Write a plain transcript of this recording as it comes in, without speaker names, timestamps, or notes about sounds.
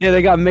Yeah,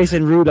 they got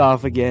Mason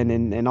Rudolph again,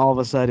 and all of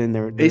a sudden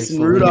they're Mason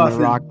slinging Rudolph the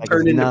rock is like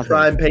turned it's into nothing.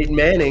 prime Peyton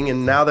Manning,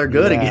 and now they're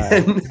good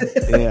again.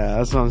 Yeah,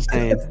 that's what I'm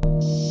saying.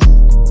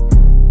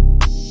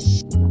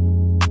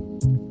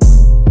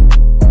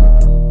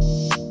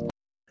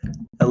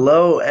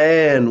 Hello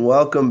and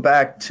welcome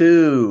back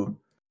to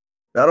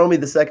not only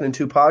the Second and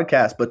Two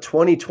podcast, but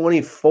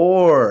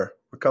 2024.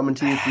 We're coming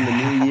to you from the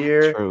new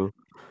year. True.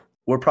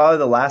 We're probably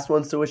the last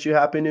ones to wish you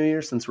Happy New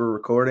Year since we're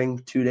recording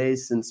 2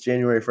 days since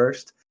January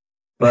 1st.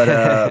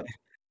 But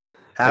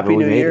Happy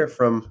New Year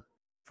from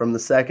the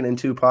Second and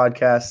Two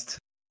podcast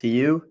to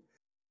you.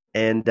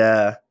 And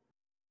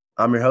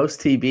I'm your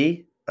host,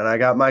 TB, and I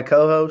got my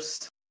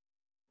co-host,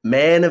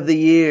 Man of the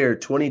Year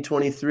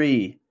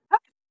 2023,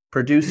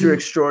 producer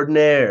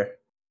extraordinaire,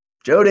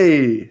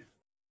 Jody.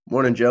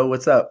 Morning, Joe.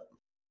 What's up?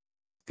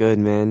 Good,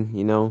 man.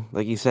 You know,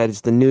 like you said, it's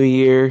the new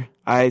year.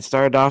 I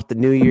started off the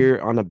new year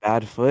on a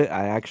bad foot.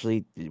 I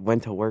actually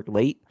went to work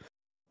late.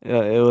 It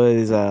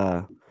was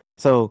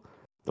so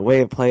the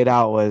way it played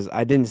out was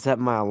I didn't set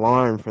my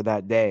alarm for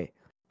that day.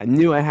 I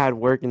knew I had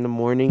work in the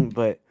morning,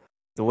 but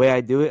the way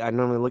I do it, I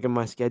normally look at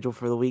my schedule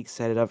for the week,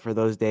 set it up for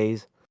those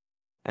days,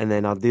 and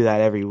then I'll do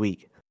that every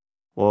week.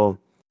 Well,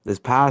 this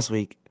past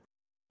week,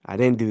 I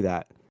didn't do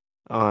that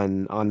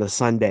on the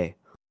Sunday.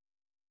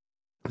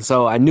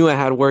 So I knew I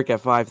had work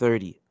at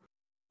 5:30,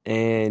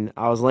 and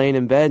I was laying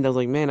in bed, and I was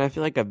like, man, I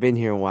feel like I've been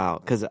here a while.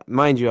 Because,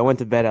 mind you, I went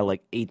to bed at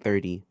like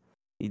 8:30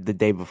 the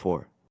day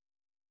before.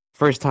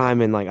 First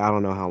time in like, I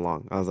don't know how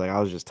long. I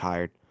was just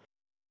tired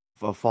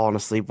of falling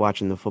asleep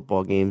watching the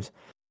football games.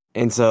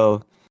 And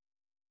so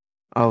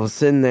I was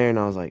sitting there, and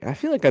I was like, I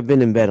feel like I've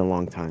been in bed a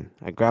long time.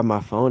 I grabbed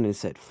my phone, and it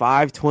said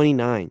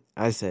 5:29.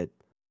 I said,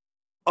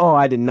 oh,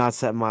 I did not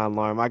set my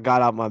alarm. I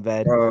got out my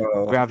bed,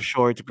 grabbed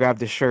shorts,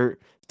 grabbed a shirt,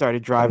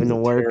 started driving to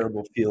work.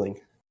 Terrible feeling.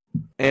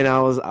 And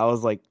I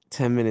was like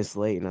 10 minutes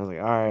late, and I was like,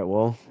 all right,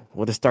 well,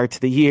 what a start to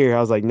the year. I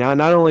was like, now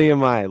not only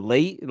am I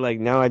late, like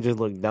now I just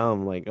look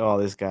dumb. Like, oh,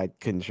 this guy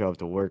couldn't show up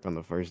to work on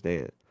the first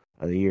day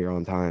of the year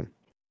on time.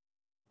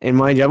 And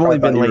mind you, I've only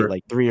been late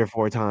like 3 or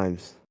 4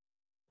 times.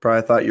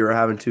 Probably thought you were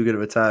having too good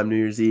of a time New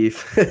Year's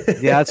Eve.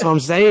 Yeah, that's what I'm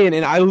saying.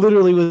 And I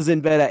literally was in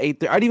bed at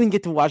 8:30. I didn't even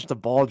get to watch the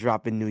ball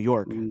drop in New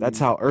York. That's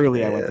how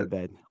early I went to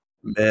bed.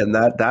 Man,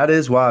 that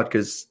is wild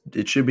because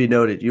it should be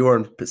noted you are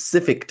in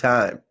Pacific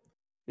time.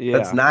 Yeah,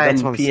 that's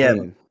 9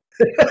 p.m.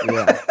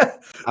 Yeah,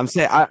 I'm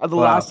saying the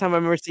last time I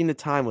remember seeing the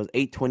time was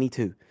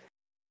 8:22,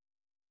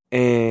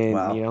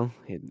 and you know,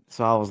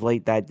 so I was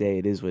late that day.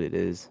 It is what it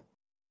is.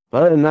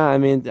 But other than that, I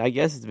mean, I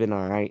guess it's been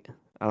all right.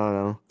 I don't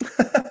know.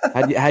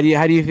 How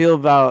do you feel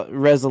about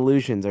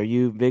resolutions? Are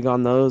you big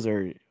on those,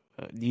 or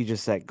do you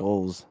just set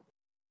goals?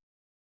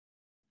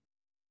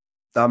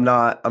 I'm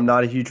not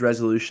a huge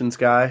resolutions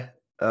guy.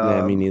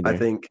 Yeah, me neither. I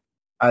think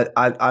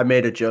I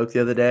made a joke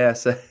the other day. I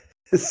said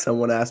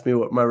someone asked me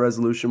what my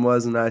resolution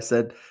was, and I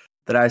said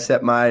that I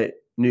set my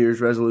New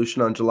Year's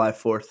resolution on July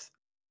 4th.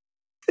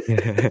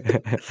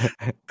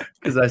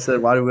 Because I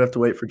said, why do we have to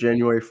wait for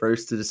January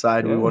 1st to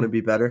decide we want to be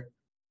better?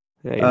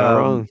 Yeah, you're not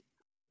wrong.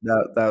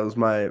 That was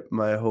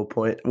my whole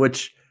point.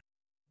 Which,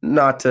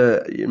 not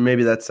to,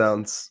 maybe that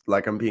sounds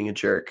like I'm being a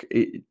jerk.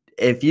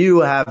 If you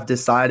have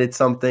decided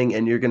something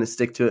and you're going to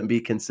stick to it and be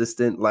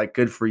consistent, like,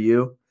 good for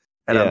you.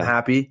 And I'm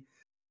happy.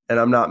 And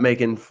I'm not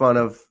making fun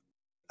of,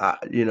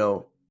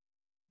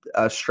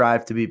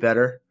 strive to be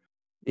better.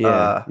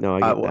 Yeah, no, I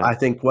get that. I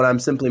think what I'm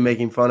simply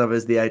making fun of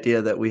is the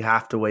idea that we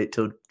have to wait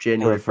till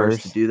January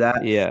 1st to do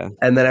that. Yeah.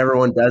 And then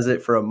everyone does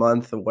it for a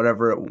month or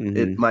whatever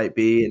it might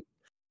be.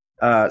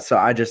 So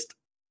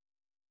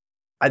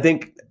I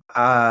think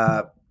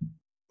on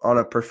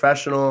a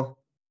professional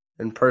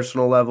and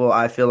personal level,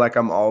 I feel like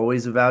I'm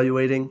always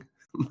evaluating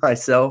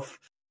myself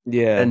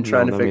and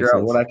trying to figure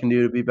out what I can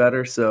do to be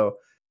better. So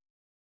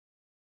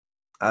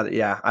I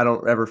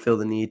don't ever feel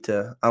the need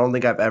to. I don't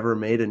think I've ever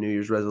made a New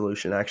Year's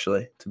resolution,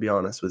 actually, to be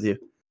honest with you.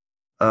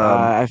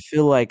 I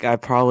feel like I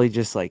probably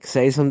just like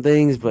say some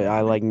things, but I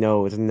like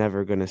know it's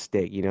never gonna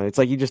stick. You know, it's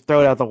like you just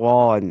throw it out the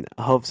wall and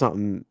hope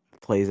something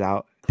plays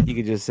out. You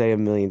could just say a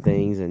million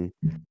things and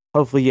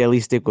hopefully you at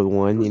least stick with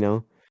one. You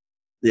know.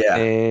 Yeah.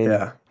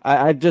 And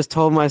I just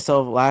told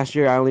myself last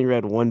year I only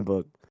read 1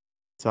 book.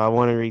 So I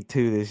want to read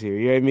 2 this year.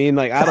 You know what I mean?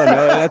 Like, I don't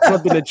know. That's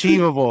something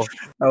achievable.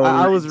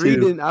 I was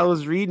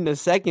reading the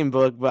second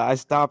book, but I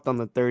stopped on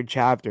the 3rd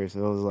chapter.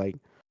 So I was like,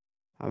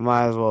 I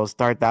might as well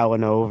start that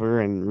one over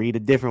and read a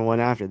different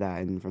one after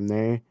that. And from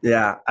there,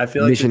 I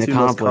feel like the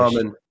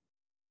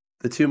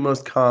two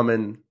most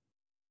common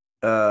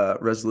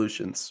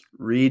resolutions: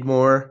 read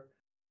more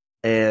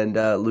and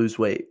lose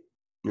weight.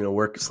 You know,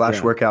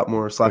 workout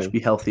more / be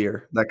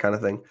healthier, that kind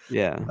of thing.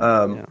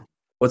 Yeah.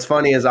 What's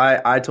funny is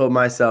I told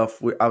myself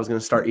I was going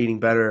to start eating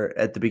better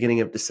at the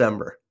beginning of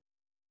December.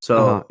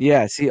 So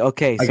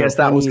okay. I guess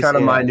that was kind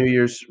of my New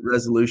Year's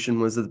resolution,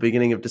 was at the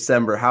beginning of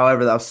December.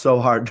 However, that was so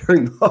hard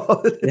during the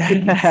holidays.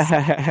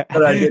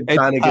 But I did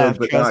kind of good,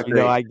 but not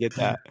great. No, I get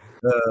that.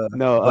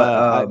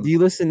 Do you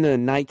listen to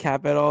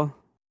Nightcap at all?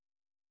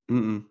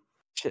 Mm-mm.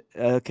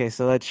 Okay,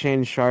 so that's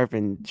Shannon Sharp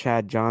and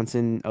Chad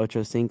Johnson,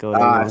 Ocho Cinco,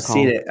 whatever you want I've to call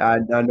seen them.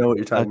 it. I know what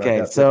you're talking about. Okay,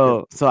 Yep, yep,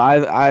 yep. so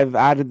I've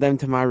added them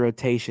to my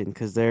rotation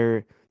because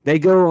they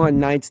go on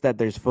nights that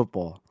there's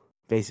football,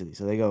 basically.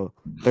 So they go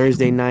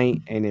Thursday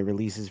night and it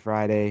releases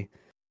Friday,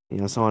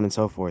 so on and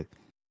so forth.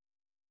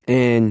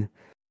 And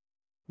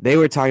they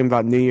were talking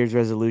about New Year's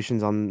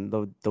resolutions on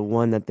the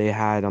one that they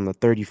had on the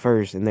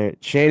 31st, and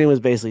Shannon was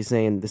basically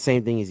saying the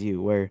same thing as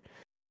you, where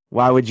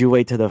why would you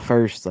wait till the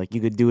first? Like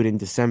you could do it in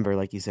December,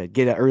 like you said,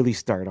 get an early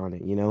start on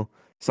it,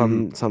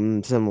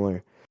 something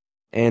similar.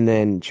 And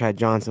then Chad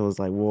Johnson was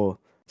like, well,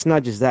 it's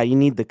not just that, you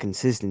need the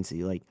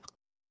consistency. Like,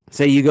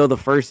 say you go the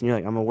first and you're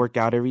like, I'm gonna work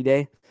out every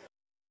day.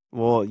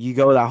 Well, you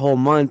go that whole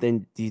month,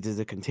 and does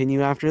it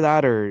continue after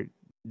that, or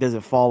does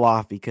it fall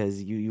off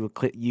because you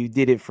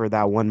did it for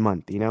that 1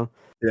 month,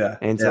 Yeah.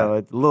 And yeah. so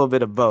it's a little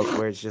bit of both,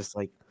 where it's just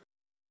like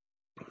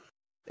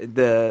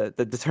the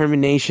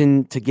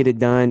determination to get it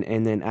done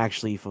and then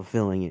actually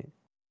fulfilling it.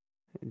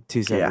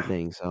 Two separate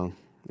things. So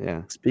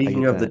yeah.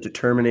 Speaking of the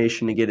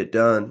determination to get it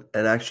done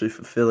and actually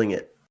fulfilling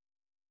it,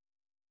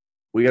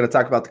 we got to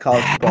talk about the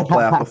college football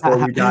playoff before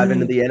we dive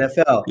into the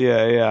NFL.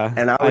 Yeah.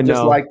 And I would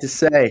just like to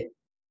say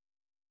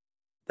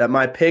that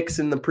my picks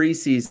in the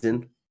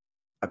preseason,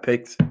 I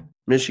picked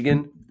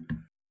Michigan,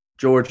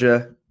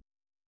 Georgia,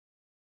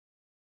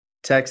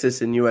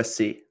 Texas, and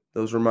USC.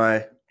 Those were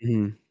my.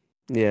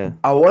 Yeah.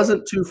 I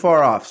wasn't too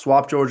far off.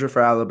 Swap Georgia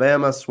for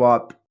Alabama,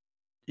 swap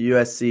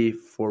USC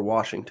for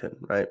Washington,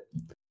 right?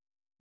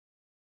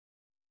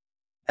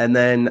 And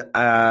then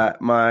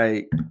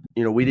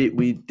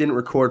we didn't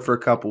record for a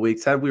couple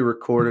weeks. Had we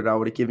recorded, I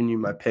would have given you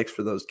my picks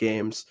for those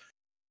games.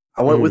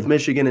 I went with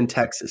Michigan and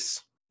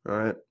Texas. All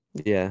right.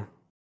 Yeah.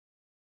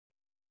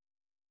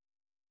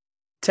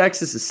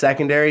 Texas's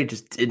secondary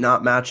just did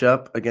not match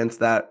up against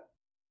that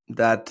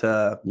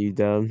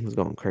UW was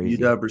going crazy.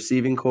 UW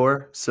receiving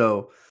core.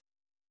 So,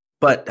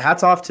 but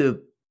hats off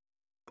to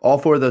all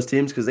four of those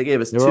teams because they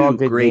gave us two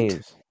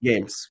great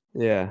games.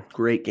 Yeah.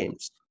 Great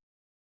games.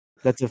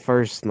 That's the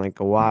first in like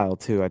a while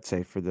too, I'd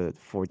say, for the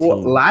 14.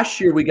 Well,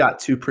 last year we got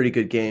two pretty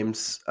good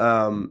games.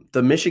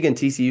 The Michigan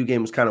TCU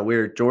game was kind of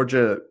weird.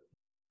 Georgia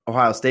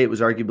Ohio State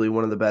was arguably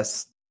one of the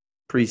best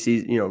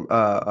preseason,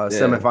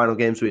 semifinal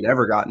games we'd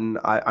ever gotten.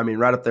 I mean,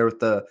 right up there with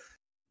the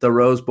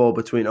Rose Bowl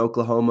between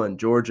Oklahoma and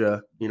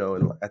Georgia.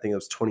 And I think it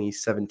was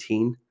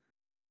 2017.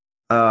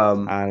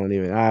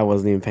 I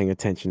wasn't even paying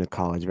attention to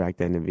college back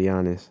then, to be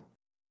honest.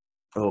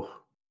 Oh,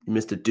 you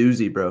missed a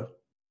doozy, bro.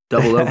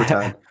 Double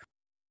overtime.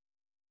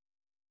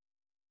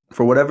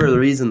 For whatever the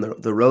reason,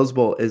 the Rose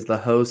Bowl is the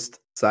host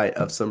site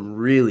of some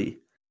really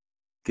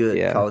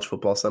good college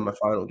football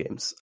semifinal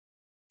games.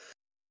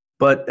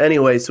 But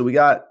anyway, so we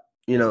got,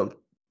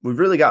 we've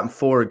really gotten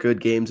 4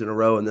 good games in a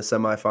row in the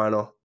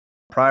semifinal.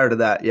 Prior to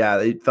that,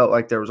 it felt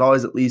like there was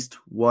always at least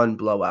one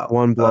blowout.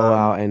 One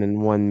blowout and then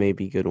one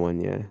maybe good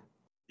one, yeah.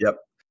 Yep.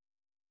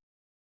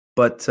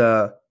 But,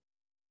 I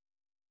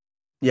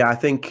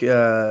think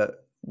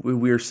we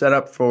were set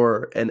up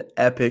for an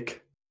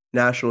epic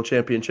national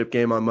championship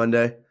game on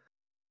Monday.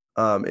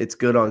 It's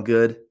good on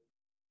good.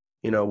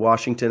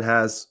 Washington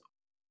has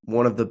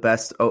one of the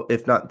best,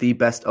 if not the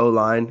best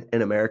O-line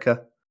in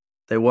America.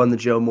 They won the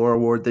Joe Moore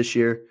Award this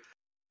year,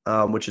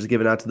 which is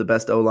given out to the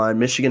best O-line.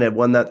 Michigan had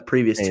won that the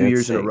previous 2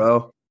 years in a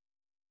row,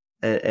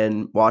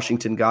 and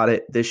Washington got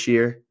it this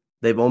year.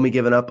 They've only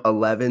given up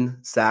 11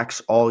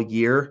 sacks all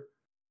year.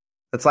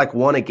 That's like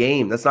one a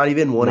game. That's not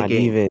even one a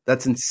game.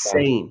 That's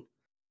insane.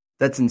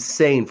 That's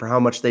insane for how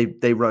much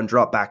they run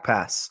drop back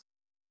pass.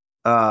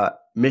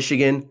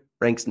 Michigan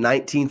ranks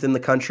 19th in the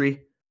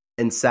country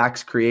in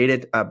sacks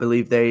created. I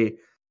believe they're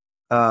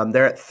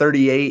at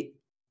 38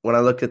 when I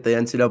looked at the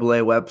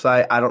NCAA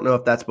website. I don't know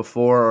if that's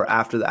before or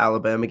after the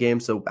Alabama game.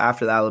 So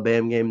after the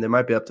Alabama game, they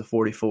might be up to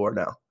 44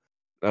 now.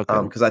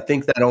 Okay. Because I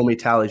think that only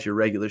tallies your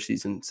regular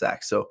season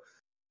sacks. So,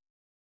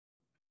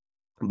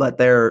 but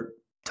they're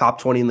top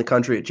 20 in the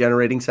country at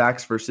generating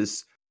sacks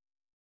versus,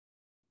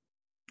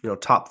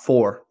 top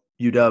 4.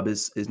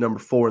 UW is number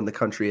 4 in the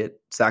country at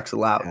sacks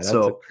allowed. Yeah, that's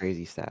so a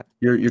crazy stat.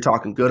 You're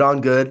talking good on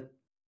good.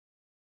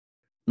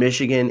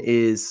 Michigan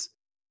is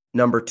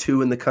number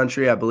 2 in the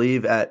country, I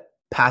believe, at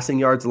passing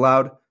yards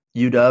allowed.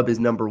 UW is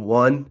number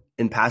 1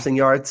 in passing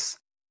yards.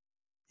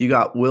 You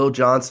got Will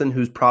Johnson,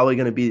 who's probably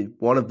going to be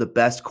one of the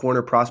best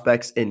corner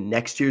prospects in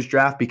next year's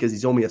draft because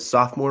he's only a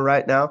sophomore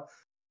right now,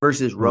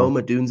 versus Rome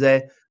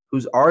Odunze,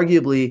 who's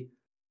arguably,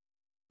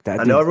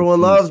 I know everyone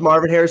loves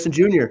Marvin Harrison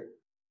Jr.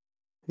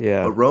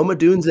 Yeah. But Rome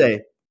Odunze,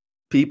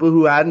 people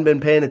who hadn't been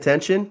paying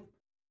attention,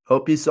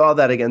 hope you saw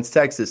that against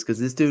Texas because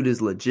this dude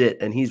is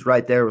legit, and he's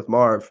right there with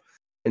Marv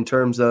in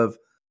terms of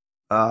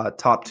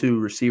top 2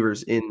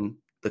 receivers in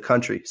the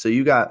country. So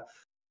you got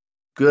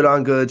good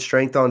on good,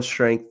 strength on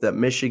strength, that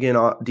Michigan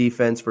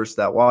defense versus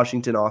that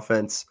Washington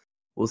offense.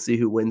 We'll see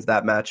who wins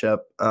that matchup.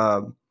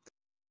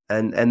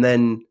 And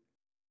then,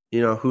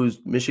 who's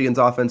Michigan's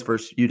offense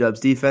versus UW's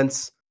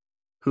defense,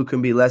 who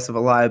can be less of a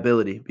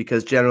liability,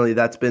 because generally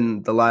that's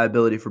been the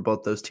liability for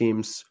both those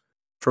teams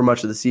for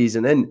much of the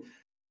season. And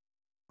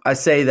I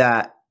say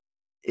that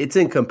it's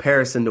in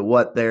comparison to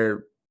what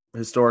their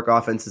historic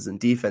offenses and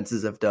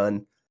defenses have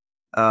done.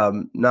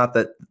 Not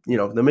that,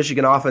 the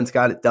Michigan offense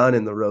got it done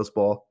in the Rose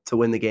Bowl to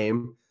win the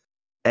game,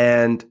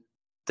 and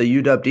the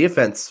UW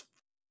defense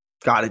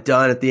got it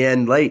done at the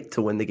end late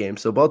to win the game.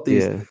 So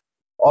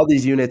all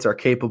these units are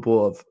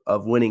capable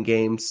of winning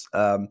games.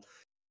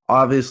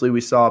 Obviously,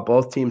 we saw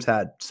both teams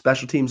had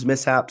special teams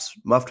mishaps,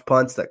 muffed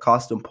punts that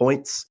cost them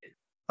points.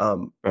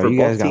 For you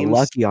guys got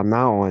lucky on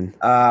that one.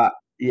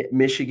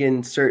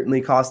 Michigan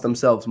certainly cost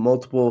themselves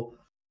multiple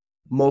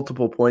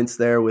points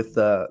there with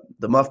the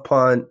muff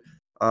punt.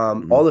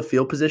 All the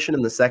field position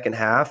in the second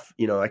half.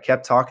 I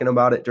kept talking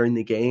about it during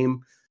the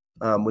game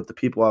with the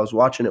people I was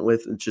watching it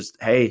with. It's just,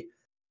 hey,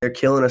 they're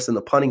killing us in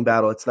the punting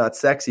battle. It's not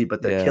sexy,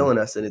 but they're killing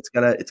us, and it's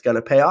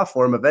gonna pay off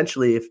for them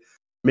eventually if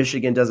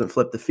Michigan doesn't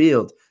flip the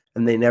field,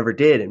 and they never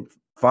did. And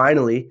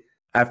finally,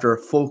 after a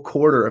full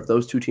quarter of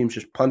those two teams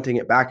just punting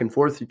it back and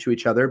forth to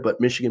each other, but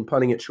Michigan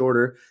punting it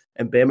shorter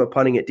and Bama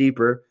punting it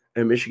deeper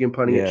and Michigan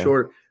punting it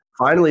short.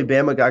 Finally,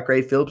 Bama got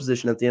great field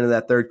position at the end of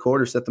that third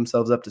quarter, set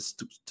themselves up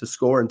to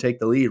score and take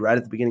the lead right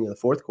at the beginning of the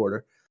fourth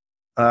quarter.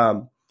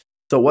 So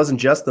it wasn't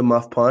just the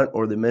muff punt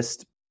or the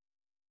missed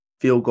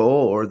field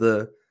goal or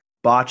the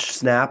botched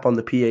snap on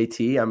the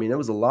PAT. I mean, it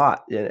was a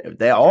lot.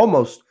 They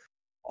almost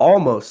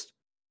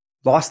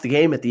lost the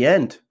game at the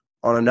end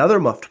on another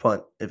muffed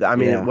punt.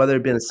 Whether it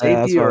had been a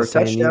safety or a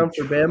touchdown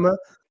for Bama,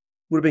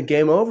 would have been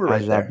game over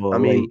right there.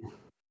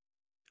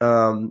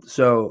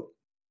 So,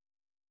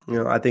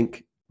 I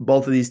think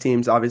both of these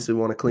teams obviously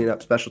want to clean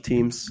up special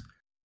teams.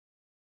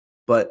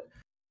 But,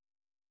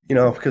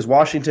 because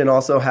Washington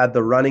also had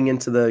the running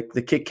into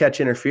the kick-catch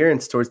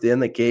interference towards the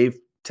end that gave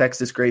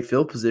Texas great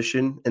field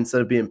position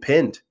instead of being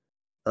pinned,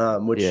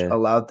 which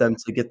allowed them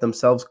to get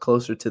themselves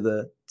closer to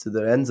the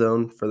end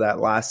zone for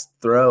that last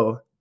throw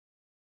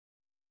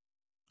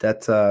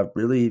that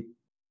really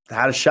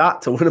had a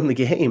shot to win them the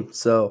game.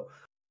 So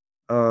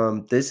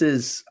this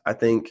is, I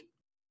think,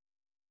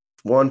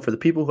 one for the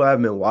people who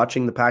haven't been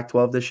watching the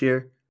Pac-12 this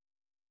year.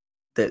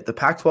 The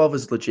Pac-12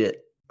 is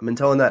legit. I've been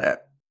telling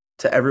that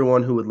to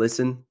everyone who would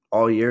listen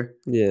all year.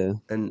 Yeah.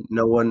 And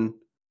no one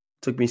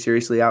took me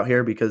seriously out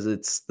here because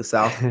it's the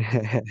South.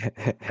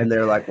 And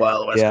they're like,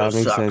 well, the West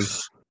Coast sucks.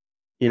 Sense.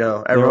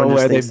 Everyone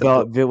just thinks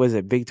was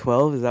it Big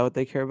 12? Is that what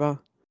they care about?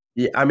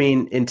 Yeah, I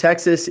mean, in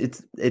Texas,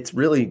 it's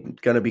really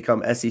going to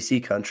become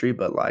SEC country,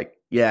 but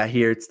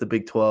here it's the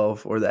Big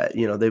 12, or that,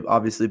 they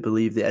obviously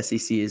believe the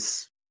SEC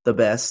is the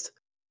best.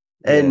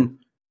 And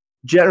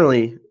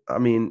generally, I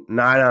mean,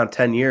 9 out of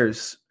 10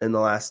 years in the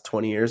last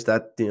 20 years,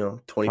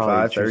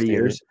 25, 30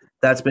 years,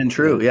 that's been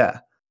true. Yeah.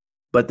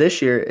 But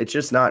this year, it's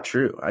just not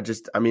true.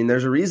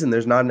 There's a reason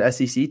there's not an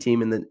SEC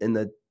team in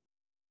the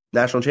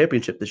national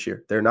championship this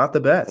year. They're not the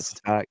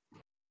best.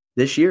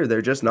 This year,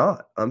 they're just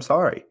not. I'm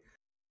sorry.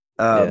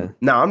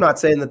 Now, I'm not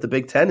saying that the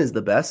Big Ten is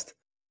the best.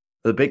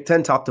 The Big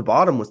Ten top to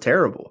bottom was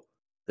terrible.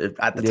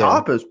 At the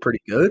top, it was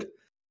pretty good.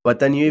 But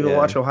then you even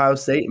watch Ohio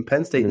State and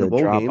Penn State in the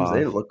bowl games. They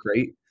didn't look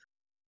great.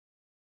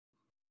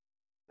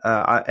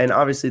 And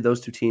obviously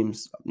those two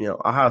teams,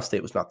 Ohio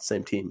State was not the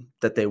same team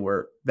that they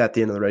were at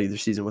the end of the regular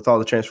season with all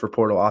the transfer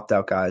portal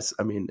opt-out guys.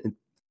 I mean,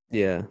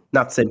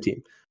 not the same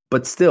team.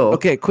 But still.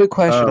 Okay, quick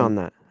question on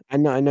that. I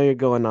know you're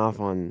going off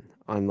on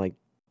like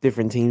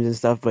different teams and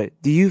stuff, but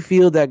do you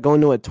feel that going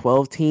to a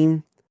 12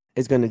 team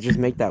is going to just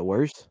make that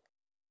worse?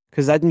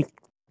 Because that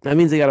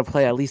means they got to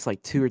play at least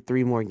like 2 or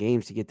 3 more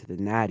games to get to the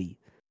Natty.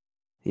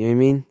 You know what I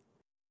mean?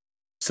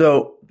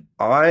 So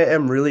I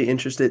am really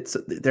interested.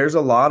 So there's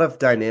a lot of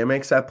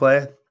dynamics at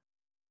play.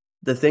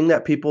 The thing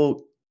that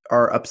people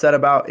are upset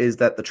about is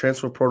that the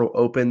transfer portal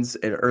opens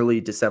in early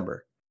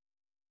December,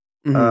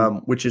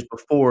 which is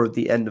before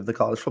the end of the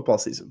college football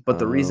season. But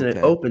the reason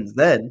it opens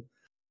then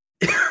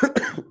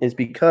is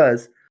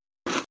because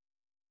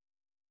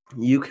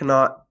you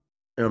cannot,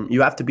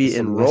 you have to be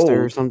enrolled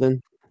or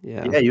something.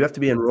 Yeah, you have to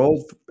be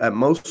enrolled at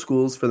most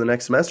schools for the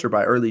next semester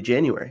by early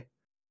January.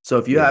 So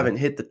if you haven't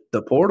hit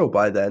the portal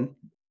by then,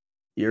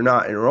 you're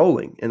not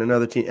enrolling in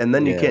another team. And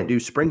then you can't do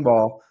spring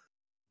ball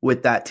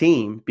with that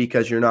team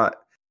because you're not,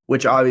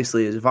 which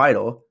obviously is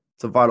vital.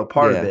 It's a vital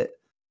part of it.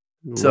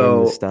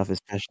 So stuff,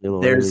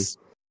 especially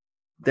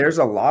there's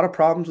a lot of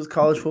problems with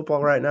college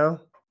football right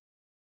now.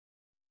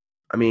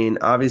 I mean,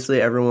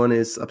 obviously everyone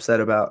is upset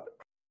about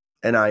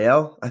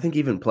NIL. I think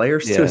even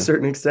players to a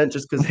certain extent,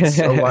 just because it's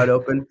so wide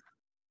open.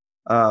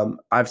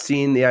 I've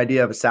seen the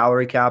idea of a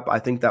salary cap. I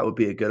think that would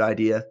be a good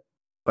idea,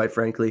 quite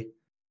frankly.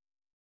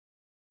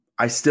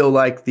 I still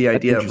like the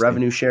idea of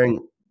revenue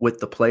sharing with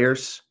the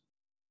players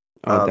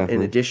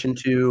in addition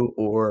to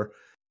or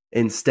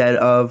instead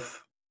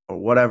of or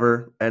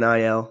whatever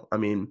NIL. I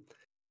mean,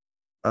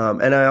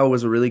 NIL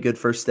was a really good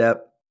first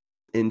step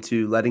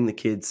into letting the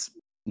kids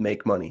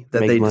make money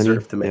that they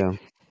deserve to make.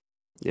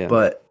 Yeah.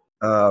 But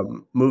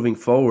moving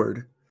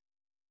forward,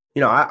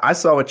 I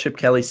saw what Chip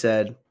Kelly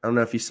said. I don't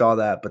know if you saw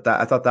that, but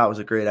I thought that was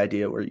a great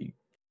idea where you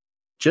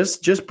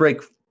just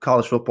break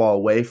college football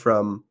away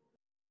from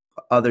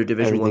other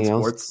Division I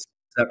sports,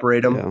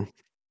 separate them.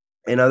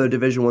 In other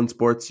Division I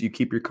sports, you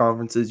keep your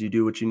conferences, you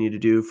do what you need to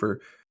do for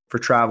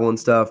travel and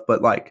stuff.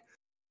 But like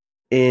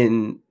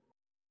in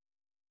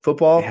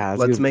football, Yeah, it's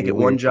let's gonna make be a it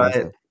weird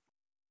concept.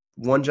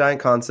 one giant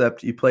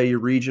concept. You play your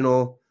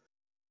regional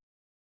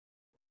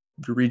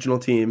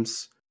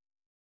teams.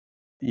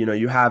 You know,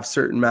 you have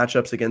certain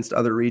matchups against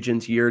other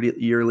regions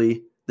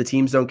yearly. The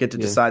teams don't get to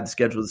decide the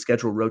schedule. The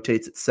schedule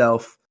rotates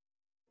itself.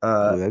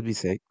 Ooh, that'd be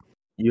sick.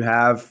 You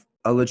have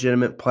a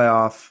legitimate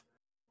playoff.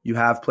 You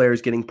have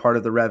players getting part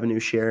of the revenue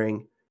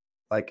sharing.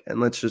 Like, and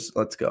let's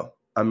go.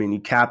 I mean, you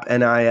cap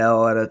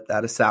NIL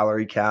at a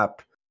salary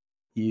cap.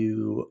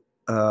 You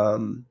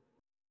all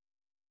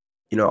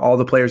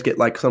the players get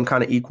like some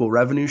kind of equal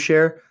revenue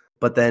share,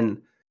 but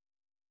then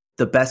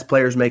the best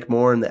players make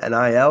more in the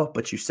NIL,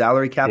 but you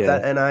salary cap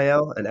that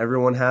NIL, and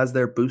everyone has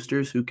their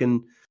boosters who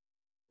can,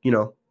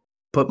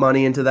 put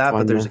money into that,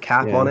 but there's a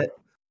cap on it.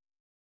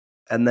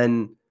 And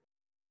then,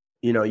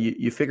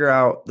 you figure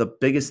out the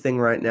biggest thing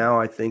right now,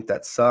 I think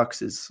that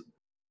sucks is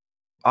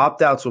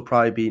opt-outs will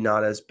probably be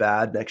not as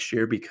bad next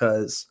year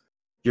because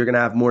you're going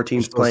to have more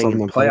teams playing in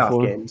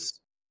playoff games.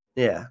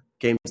 Yeah,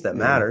 games that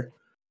matter.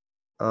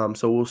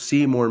 So we'll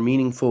see more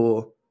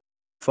meaningful,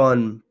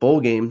 fun bowl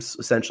games,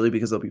 essentially,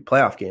 because they'll be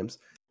playoff games.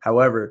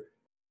 However,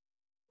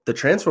 the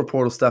transfer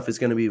portal stuff is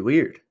going to be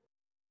weird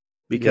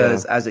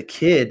because as a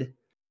kid,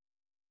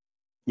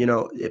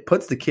 it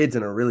puts the kids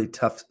in a really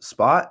tough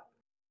spot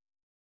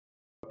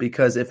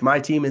because if my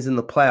team is in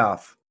the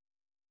playoff,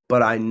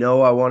 but I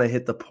know I want to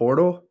hit the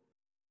portal,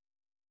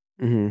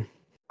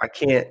 I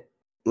can't.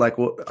 Like,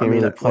 what am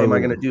I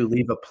going to do?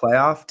 Leave a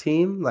playoff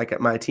team? Like,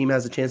 my team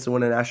has a chance to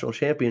win a national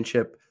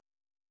championship,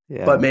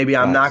 but maybe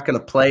I'm not going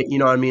to play. You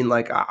know what I mean?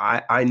 Like,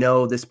 I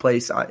know this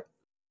place.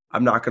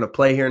 I'm not going to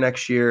play here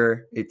next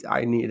year.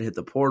 I need to hit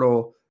the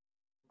portal.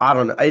 I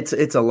don't know.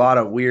 It's a lot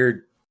of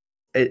weird,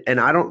 and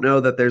I don't know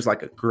that there's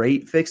like a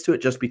great fix to it.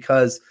 Just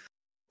because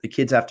the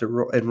kids have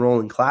to enroll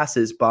in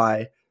classes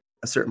by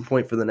a certain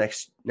point for the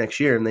next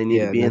year, and they need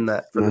to be in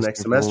that for the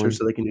next semester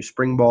so they can do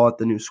spring ball at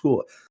the new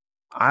school.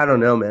 I don't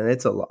know, man.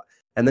 It's a lot.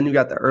 And then you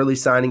got the early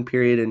signing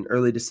period in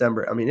early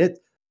December. I mean,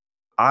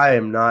 I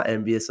am not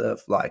envious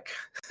of like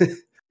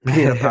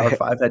being a Power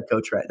 5 head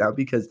coach right now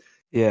because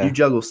you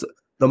juggle.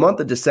 The month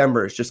of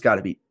December has just got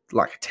to be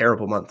like a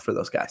terrible month for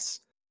those guys.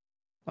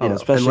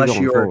 Especially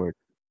going forward.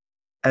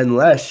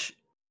 Unless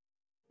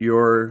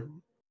you're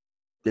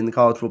in the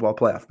college football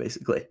playoff,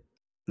 basically.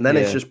 And then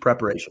it's just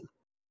preparation.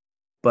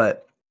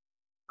 But,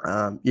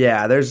 I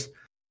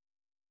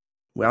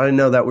didn't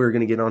know that we were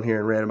going to get on here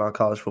and rant about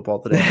college football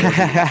today.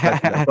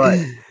 But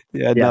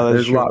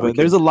there's a lot.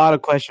 There's a lot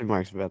of question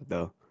marks about it,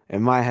 though.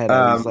 In my head,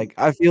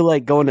 I feel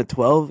like going to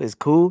 12 is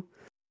cool,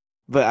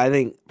 but I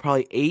think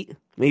probably 8,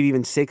 maybe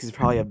even 6 is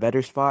probably a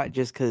better spot,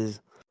 just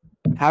because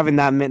having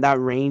that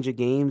range of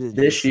games is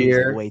this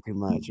year way too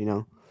much.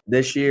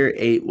 This year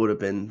 8 would have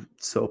been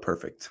so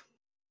perfect.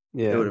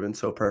 It would have been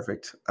so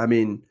perfect. I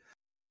mean,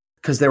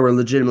 because there were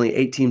legitimately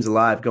 8 teams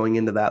alive going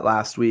into that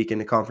last week in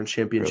the conference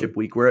championship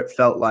week, where it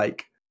felt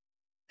like,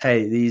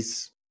 hey,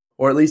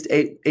 or at least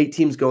eight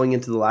teams going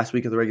into the last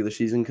week of the regular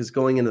season, because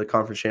going into the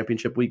conference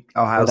championship week,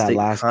 Ohio State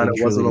kind of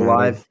wasn't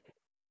alive.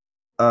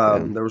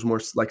 There was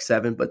more like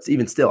 7, but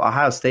even still,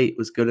 Ohio State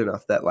was good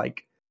enough that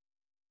like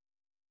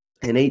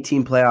an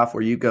 8-team playoff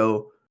where you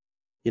go,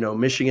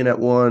 Michigan at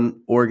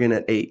 1, Oregon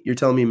at 8. You're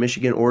telling me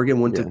Michigan, Oregon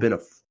wouldn't have been a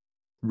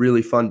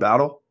really fun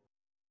battle?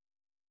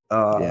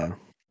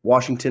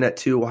 Washington at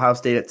 2, Ohio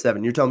State at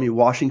 7. You're telling me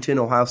Washington,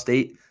 Ohio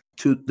State,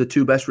 the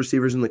 2 best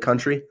receivers in the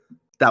country,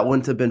 that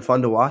wouldn't have been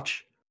fun to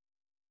watch?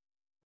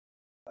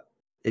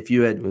 If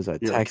you had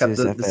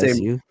Texas, kept the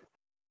same,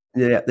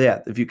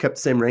 if you kept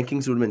the same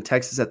rankings, it would have been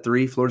Texas at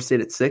 3, Florida State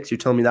at 6. You're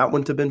telling me that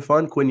wouldn't have been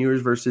fun? Quinn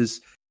Ewers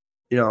versus,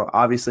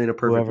 obviously in a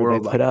perfect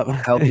world, put up.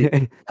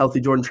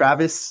 healthy Jordan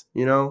Travis,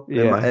 and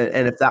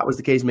if that was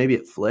the case, maybe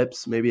it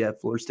flips. Maybe at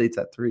Florida State's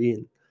at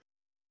 3,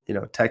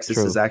 and Texas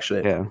is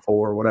actually at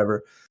 4 or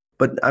whatever.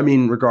 But I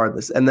mean,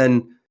 regardless, and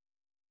then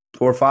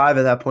 4 or 5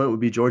 at that point would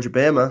be Georgia,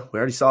 Bama. We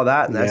already saw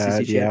that in the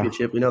SEC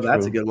championship. We know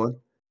that's a good one.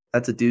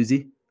 That's a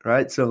doozy,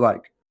 right? So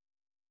like,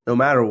 no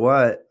matter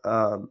what,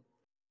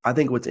 I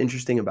think what's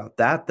interesting about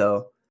that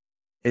though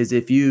is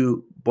if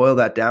you boil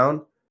that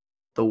down,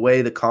 the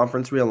way the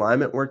conference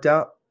realignment worked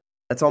out,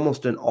 that's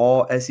almost an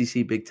all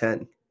SEC Big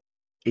Ten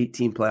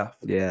 8-team playoff.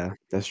 Yeah,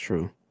 that's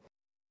true.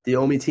 The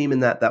only team in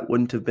that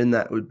wouldn't have been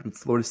that would be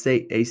Florida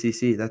State,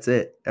 ACC. That's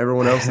it.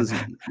 Everyone else is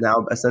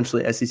now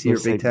essentially SEC or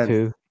Big Ten.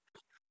 Too.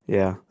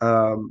 Yeah.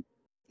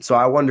 So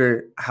I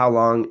wonder how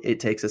long it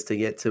takes us to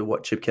get to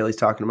what Chip Kelly's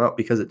talking about,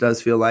 because it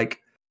does feel like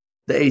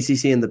the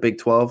ACC and the Big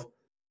 12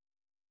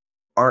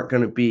 aren't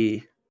going to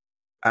be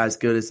as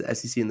good as the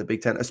SEC and the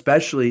Big Ten,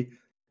 especially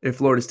if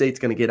Florida State's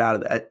going to get out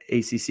of the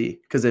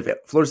ACC. Because if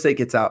Florida State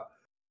gets out,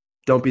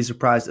 don't be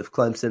surprised if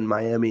Clemson,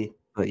 Miami,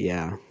 they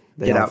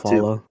get out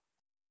follow. Too.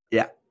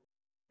 Yeah.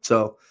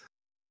 So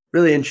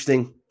really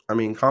interesting. I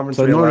mean, conference.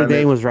 So Notre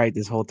Dame was right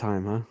this whole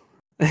time,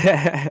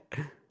 huh?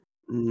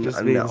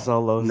 Just being No,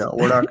 solos. no,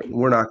 we're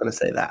not going to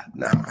say that.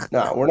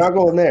 No, we're not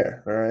going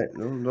there. All right,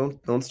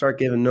 don't start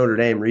giving Notre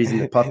Dame reason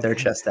to puff their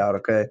chest out.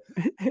 Okay.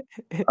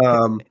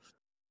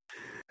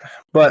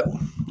 But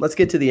let's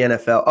get to the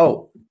NFL.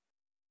 Oh,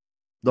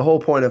 the whole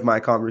point of my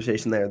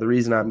conversation there, the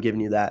reason I'm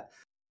giving you that,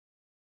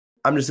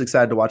 I'm just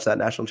excited to watch that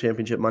national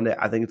championship Monday.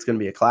 I think it's going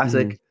to be a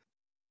classic. Mhm.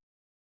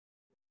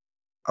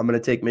 I'm going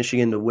to take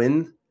Michigan to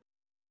win.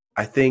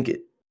 I think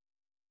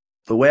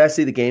the way I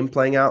see the game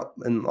playing out,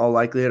 in all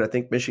likelihood, I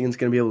think Michigan's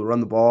going to be able to run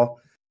the ball.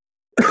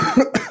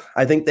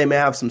 I think they may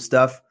have some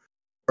stuff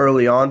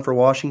early on for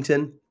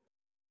Washington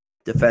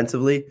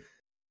defensively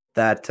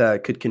that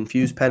could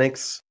confuse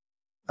Penix,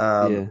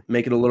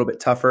 make it a little bit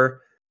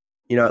tougher,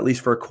 at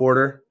least for a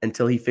quarter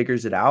until he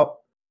figures it out.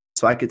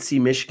 So I could see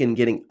Michigan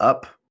getting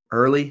up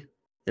early,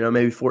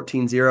 maybe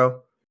 14-0,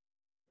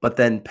 but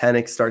then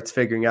Penix starts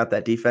figuring out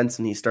that defense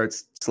and he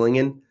starts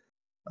slinging.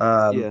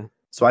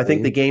 So I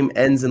think the game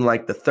ends in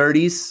like the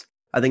 30s.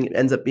 I think it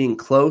ends up being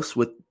close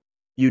with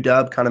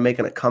UW kind of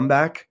making a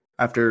comeback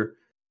after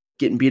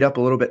getting beat up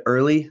a little bit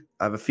early.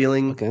 I have a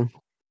feeling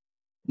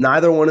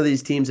neither one of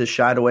these teams has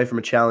shied away from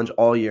a challenge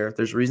all year.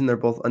 There's a reason they're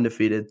both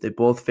undefeated. They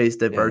both face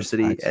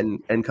adversity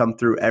and come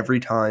through every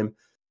time.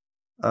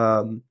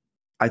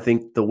 I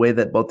think the way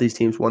that both these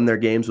teams won their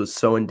games was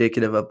so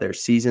indicative of their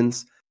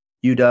seasons.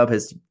 UW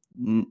has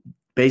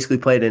basically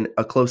played in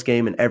a close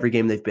game in every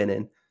game they've been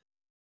in.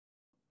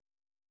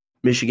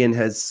 Michigan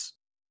has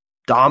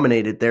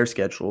dominated their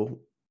schedule,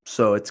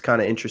 so it's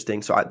kind of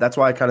interesting. So that's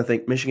why I kind of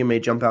think Michigan may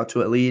jump out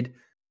to a lead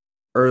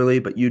early,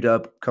 but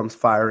UW comes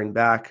firing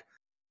back.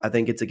 I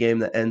think it's a game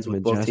that ends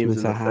with both teams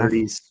in the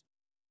 30s.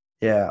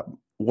 Yeah,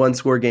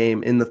 one-score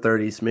game in the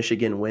 30s.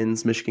 Michigan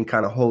wins. Michigan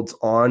kind of holds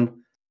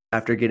on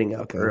after getting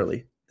up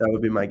early. That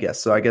would be my guess.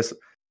 So I guess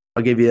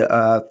I'll give you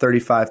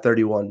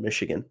 35-31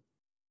 Michigan.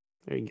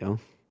 There you go.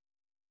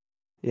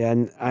 Yeah,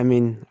 and I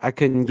mean, I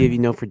couldn't give you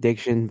no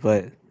prediction,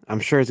 but I'm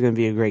sure it's going to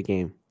be a great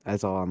game.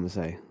 That's all I'm going to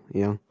say,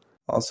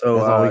 Also,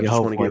 that's all we can just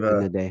hope want to for give at the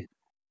end of the day.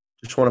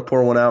 Just want to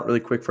pour one out really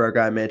quick for our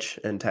guy Mitch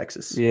in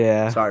Texas.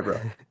 Yeah. Sorry, bro.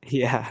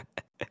 Yeah.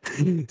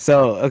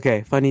 So,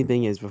 okay, funny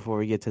thing is, before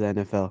we get to the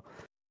NFL,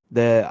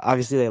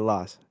 obviously they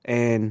lost.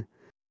 And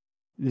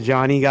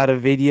Johnny got a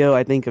video,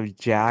 I think, of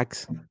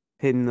Jax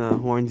hitting the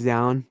horns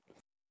down.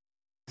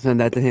 Send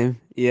that to him.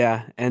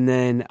 Yeah. And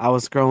then I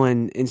was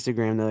scrolling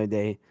Instagram the other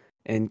day,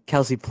 and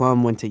Kelsey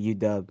Plum went to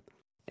UW.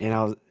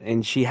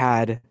 And she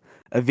had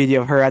a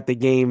video of her at the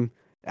game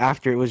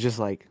after. It was just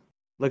like,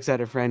 looks at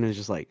her friend and was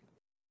just like,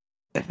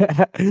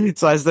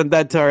 so I sent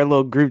that to our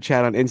little group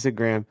chat on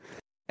Instagram,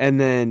 and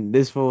then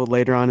this fool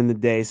later on in the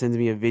day sends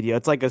me a video.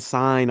 It's like a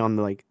sign on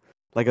the like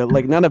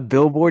not a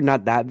billboard,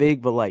 not that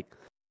big, but like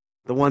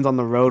the ones on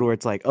the road where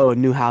it's like, oh,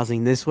 new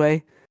housing this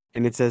way,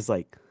 and it says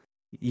like,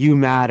 you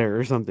matter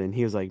or something.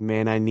 He was like,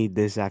 man, I need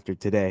this after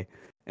today.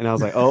 And I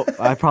was like, oh,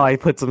 I probably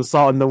put some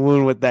salt in the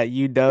wound with that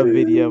UW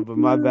video, but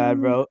my bad,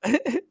 bro.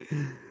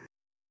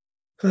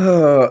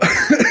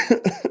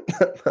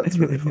 That's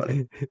really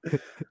funny.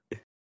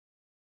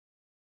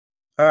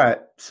 All right,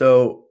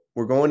 so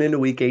we're going into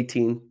week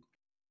 18.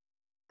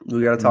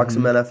 We got to talk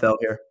some NFL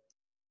here.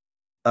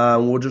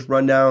 We'll just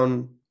run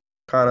down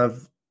kind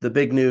of the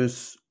big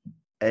news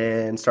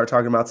and start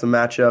talking about some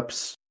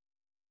matchups.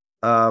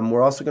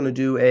 We're also going to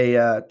do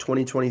a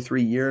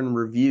 2023 year in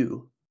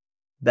review,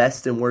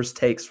 best and worst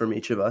takes from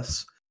each of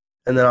us.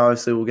 And then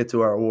obviously we'll get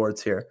to our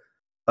awards here.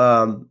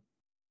 So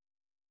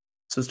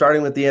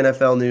starting with the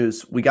NFL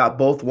news, we got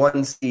both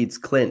 1 seeds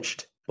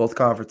clinched, both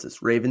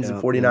conferences, Ravens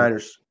and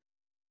 49ers.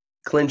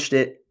 Clinched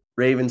it.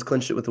 Ravens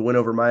clinched it with a win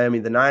over Miami.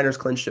 The Niners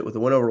clinched it with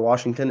a win over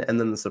Washington, and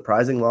then the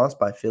surprising loss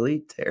by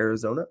Philly to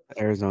Arizona.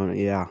 Arizona,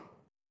 yeah.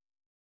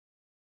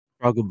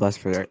 Struggle bus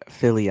for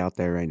Philly out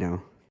there right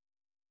now.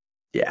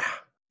 Yeah.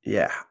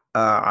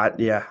 I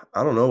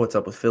don't know what's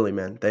up with Philly,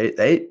 man.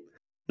 They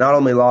not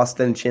only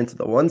lost any chance at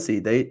the 1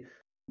 seed, they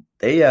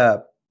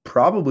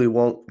probably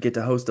won't get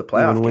to host a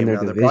playoff game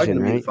now. They're probably going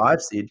to be the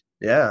 5 seed.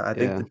 Yeah, I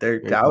think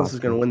that Dallas is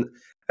going to win.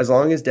 As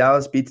long as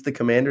Dallas beats the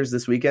Commanders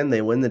this weekend,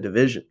 they win the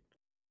division.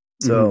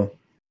 So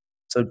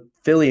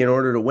Philly, in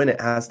order to win it,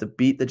 has to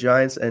beat the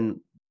Giants and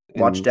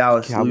watch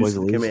Dallas lose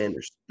to the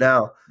Commanders.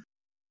 Now,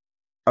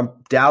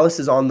 Dallas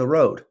is on the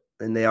road,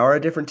 and they are a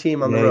different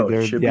team on the road.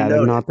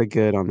 They're not the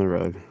good on the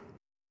road.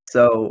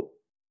 So,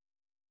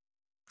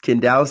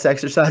 can Dallas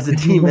exercise a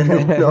team on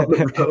the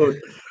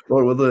road,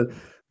 or will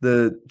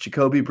the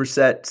Jacoby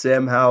Brissett,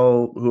 Sam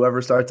Howell,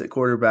 whoever starts at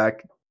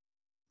quarterback,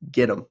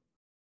 get them?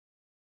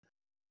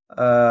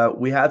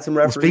 We had some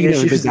referee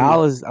issues.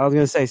 Dallas, I was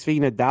gonna say,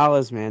 speaking of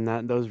Dallas,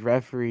 man, those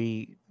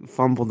referee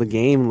fumbled the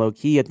game low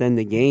key at the end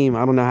of the game.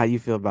 I don't know how you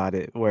feel about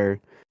it.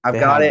 I've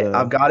got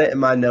it in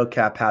my no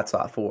cap hats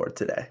off award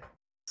today.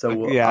 So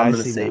I'm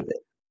gonna save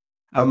it.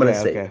 I'm gonna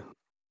save it.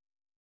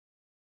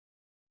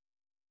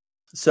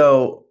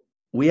 So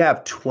we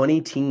have 20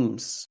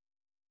 teams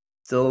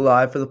still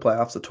alive for the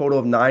playoffs. A total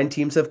of 9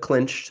 teams have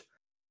clinched.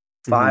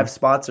 5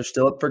 spots are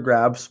still up for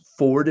grabs.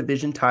 4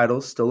 division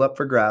titles still up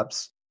for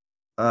grabs.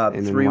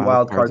 And then 3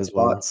 wild card as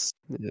well. spots.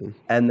 Yeah.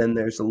 And then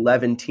there's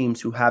 11 teams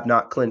who have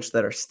not clinched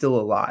that are still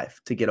alive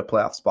to get a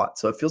playoff spot.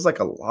 So it feels like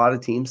a lot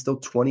of teams, still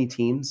 20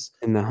 teams.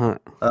 In the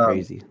hunt.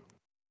 Crazy.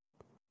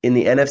 In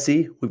the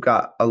NFC, we've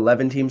got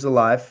 11 teams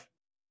alive.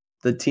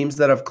 The teams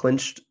that have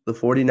clinched, the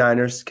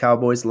 49ers,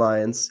 Cowboys,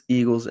 Lions,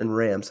 Eagles, and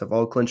Rams have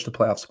all clinched a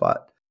playoff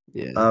spot.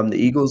 Yeah. The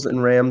Eagles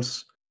and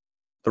Rams,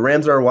 the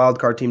Rams are a wild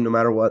card team no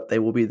matter what. They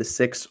will be the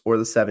 6 or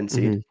the 7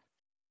 seed. Mm-hmm.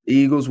 The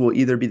Eagles will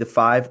either be the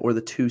 5 or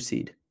the 2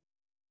 seed.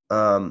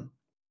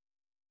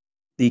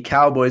 The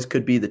Cowboys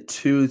could be the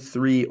 2,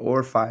 3,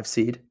 or 5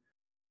 seed.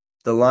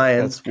 The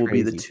Lions will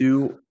be the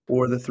 2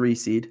 or the 3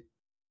 seed.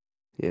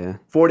 Yeah.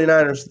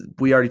 49ers,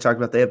 we already talked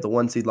about, they have the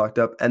 1 seed locked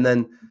up. And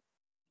then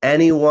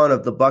any one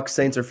of the Bucs,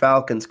 Saints, or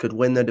Falcons could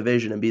win their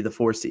division and be the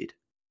 4 seed.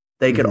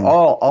 They could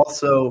all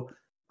also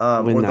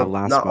win that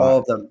last not spot. all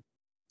of them.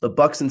 The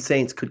Bucs and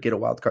Saints could get a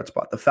wild card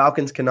spot. The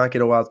Falcons cannot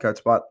get a wild card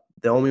spot.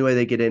 The only way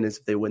they get in is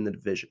if they win the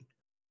division.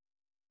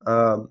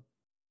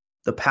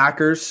 The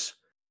Packers,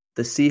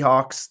 the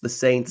Seahawks, the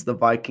Saints, the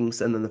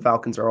Vikings, and then the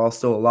Falcons are all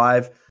still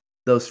alive.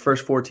 Those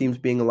first 4 teams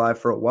being alive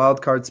for a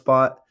wild card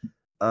spot.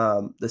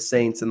 The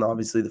Saints and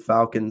obviously the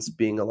Falcons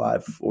being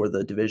alive for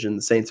the division.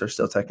 The Saints are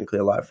still technically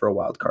alive for a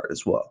wild card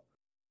as well.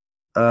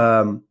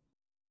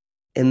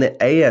 In the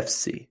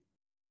AFC, we've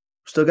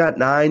still got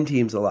 9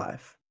 teams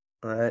alive.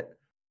 All right.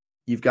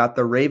 You've got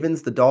the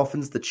Ravens, the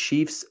Dolphins, the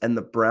Chiefs, and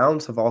the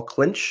Browns have all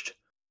clinched.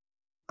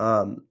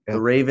 The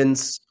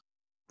Ravens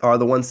are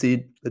the 1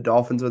 seed. The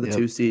Dolphins are the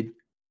 2 seed.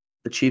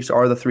 The Chiefs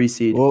are the 3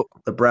 seed. Well,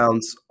 the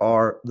Browns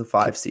are the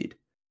 5 seed.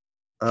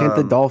 Can't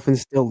the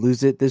Dolphins still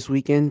lose it this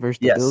weekend versus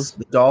the Bills?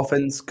 The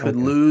Dolphins could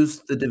lose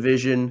the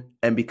division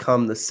and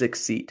become the 6th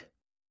seed.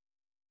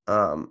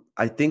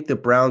 I think the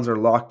Browns are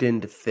locked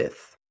into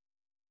 5th.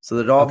 So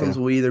the Dolphins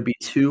will either be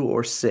 2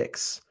 or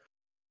 6.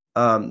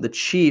 The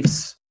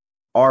Chiefs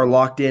are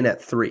locked in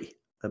at 3,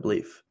 I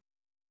believe.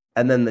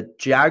 And then the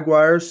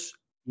Jaguars,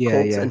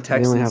 Colts, and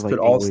Texans could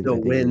all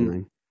still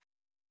win.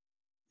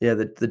 Yeah,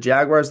 the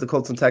Jaguars, the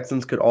Colts, and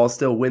Texans could all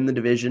still win the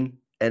division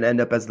and end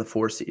up as the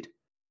 4 seed.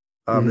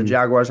 The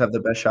Jaguars have the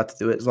best shot to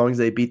do it. As long as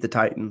they beat the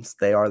Titans,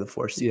 they are the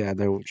 4 seed. Yeah,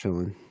 they're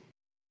chilling.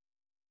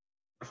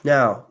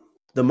 Now,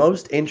 the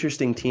most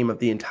interesting team of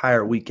the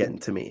entire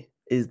weekend to me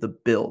is the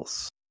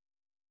Bills.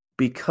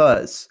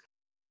 Because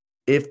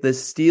if the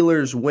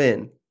Steelers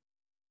win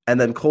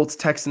and then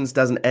Colts-Texans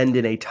doesn't end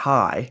in a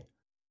tie,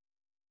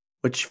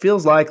 which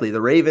feels likely,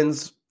 the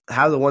Ravens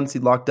have the 1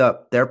 seed locked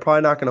up. They're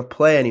probably not going to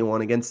play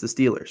anyone against the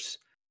Steelers.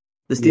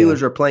 The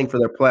Steelers are playing for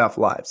their playoff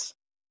lives.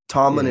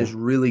 Tomlin is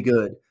really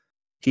good.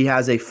 He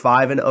has a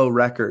 5-0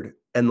 record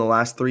in the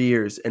last 3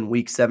 years in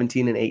week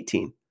 17 and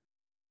 18.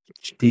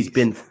 Jeez. He's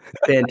been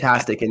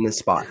fantastic in this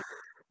spot.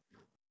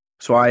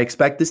 So I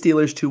expect the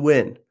Steelers to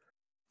win.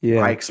 Yeah.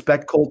 I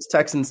expect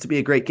Colts-Texans to be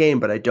a great game,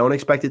 but I don't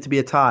expect it to be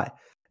a tie.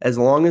 As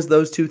long as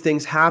those 2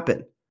 things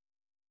happen,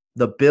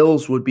 the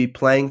Bills would be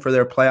playing for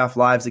their playoff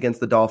lives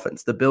against the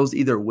Dolphins. The Bills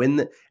either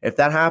win. If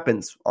that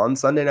happens on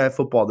Sunday Night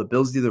Football, the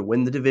Bills either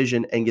win the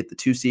division and get the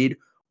 2 seed,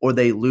 or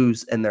they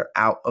lose and they're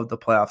out of the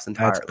playoffs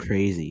entirely. That's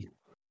crazy.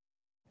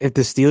 If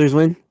the Steelers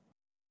win?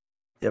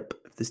 Yep.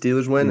 If the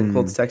Steelers win and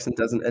Colts-Texans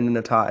doesn't end in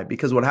a tie.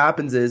 Because what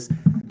happens is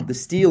the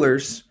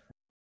Steelers,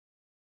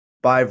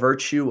 by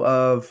virtue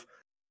of,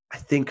 I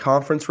think,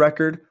 conference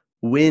record,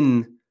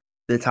 win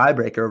the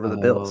tiebreaker over the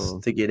Bills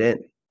to get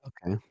in.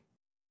 Okay.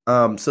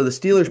 So the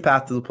Steelers'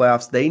 path to the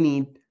playoffs, they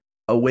need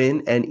a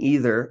win and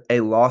either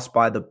a loss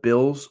by the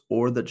Bills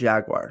or the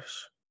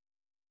Jaguars.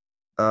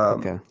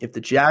 If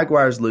the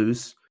Jaguars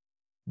lose,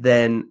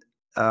 then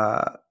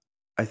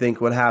I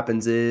think what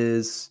happens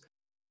is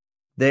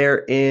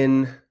they're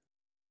in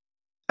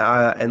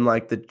and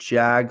like the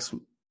Jags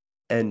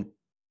and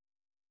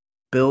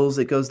Bills,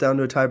 it goes down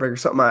to a tiebreaker.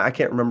 Something I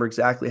can't remember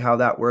exactly how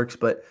that works,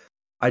 but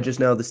I just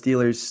know the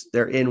Steelers,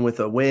 they're in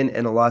with a win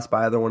and a loss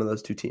by either one of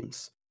those 2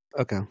 teams.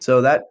 Okay.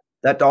 So that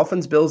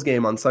Dolphins-Bills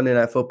game on Sunday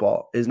Night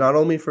Football is not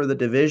only for the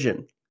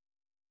division,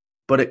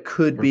 but it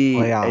could be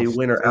a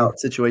winner-out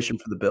situation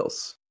for the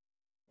Bills.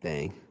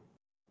 Dang.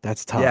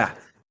 That's tough. Yeah.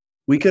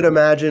 We could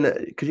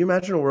imagine – could you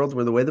imagine a world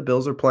where the way the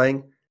Bills are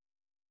playing –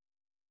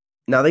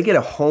 now they get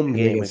a home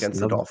game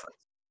against the Dolphins.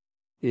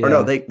 Yeah. Or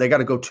no, they got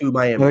to go to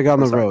Miami. They got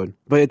on the road,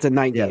 but it's a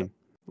night game.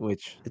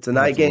 It's a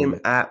night game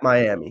at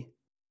Miami.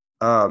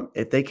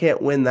 If they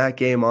can't win that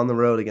game on the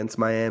road against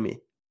Miami,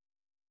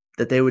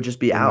 that they would just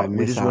be out.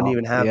 We just wouldn't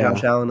even have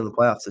Josh Allen in the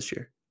playoffs this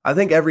year. I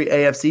think every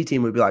AFC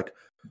team would be like,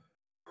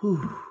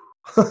 whew.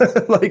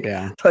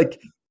 like,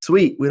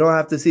 sweet, we don't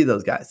have to see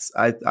those guys.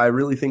 I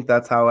really think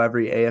that's how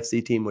every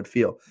AFC team would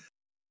feel.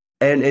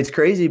 And it's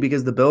crazy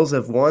because the Bills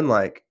have won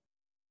like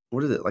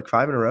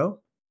 5 in a row?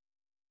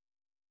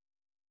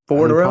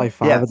 4 in a row?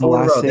 4 in a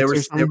row.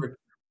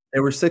 They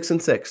were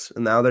 6-6,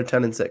 and now they're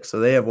 10-6. So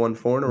they have won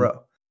 4 in a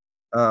row,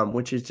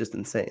 which is just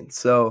insane.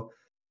 So,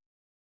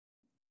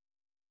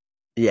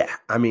 yeah,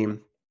 I mean,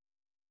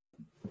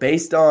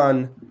 based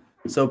on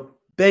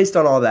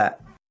all that,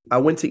 I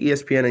went to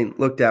ESPN and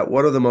looked at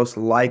what are the most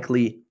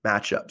likely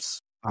matchups.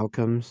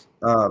 Outcomes?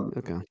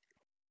 Okay.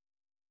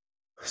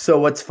 So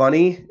what's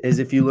funny is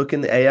if you look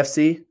in the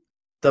AFC,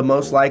 the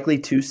most likely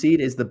 2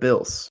 seed is the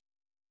Bills.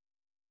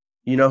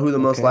 You know who the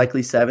most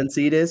likely 7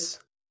 seed is?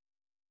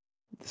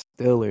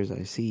 The Steelers,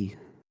 I see.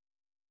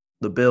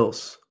 The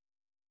Bills.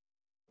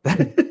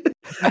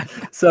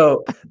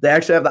 So they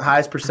actually have the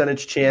highest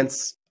percentage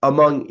chance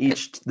among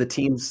the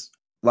teams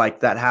like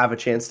that have a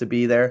chance to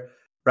be there,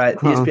 right?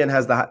 ESPN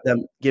has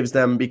gives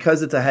them,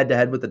 because it's a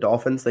head-to-head with the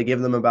Dolphins, they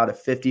give them about a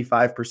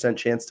 55%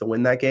 chance to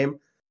win that game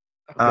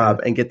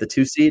and get the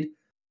 2 seed.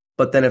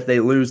 But then if they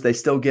lose, they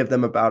still give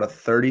them about a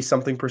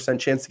 30-something%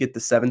 chance to get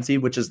the 7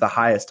 seed, which is the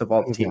highest of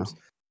all the teams.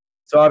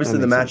 So obviously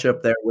the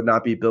matchup there would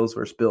not be Bills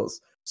versus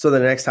Bills. So the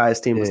next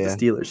highest team was the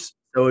Steelers.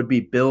 So it would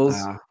be Bills.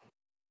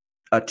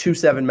 A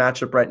 2-7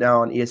 matchup right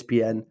now on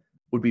ESPN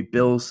would be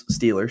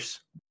Bills-Steelers.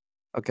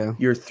 Okay.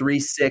 Your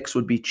 3-6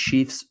 would be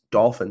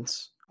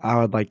Chiefs-Dolphins. I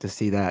would like to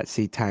see that.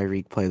 See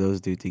Tyreek play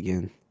those dudes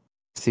again.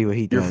 See what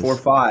he does. Your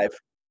 4-5,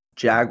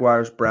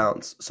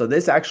 Jaguars-Browns. So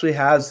this actually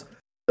has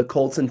the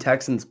Colts and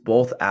Texans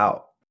both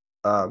out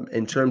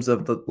in terms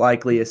of the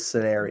likeliest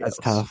scenarios. That's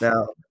tough.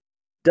 Now,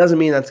 doesn't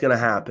mean that's going to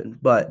happen,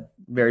 but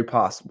very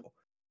possible.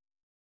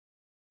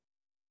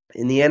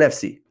 In the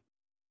NFC,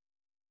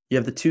 you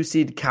have the 2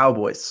 seed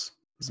Cowboys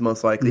is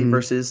most likely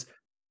versus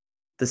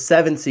the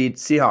 7 seed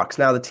Seahawks.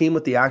 Now, the team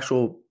with the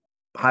actual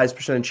highest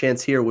percentage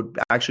chance here would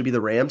actually be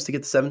the Rams to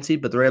get the 7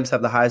 seed, but the Rams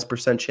have the highest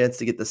percent chance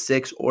to get the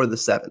 6 or the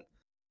 7.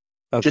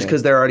 Okay. Just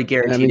because they're already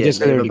guaranteed. Just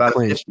they're about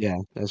clinched. Yeah,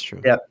 that's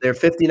true. Yeah, they're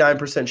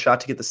 59% shot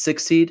to get the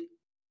 6 seed,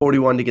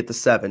 41 to get the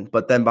 7.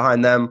 But then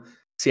behind them,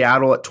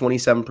 Seattle at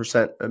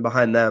 27%, and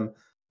behind them,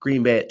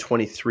 Green Bay at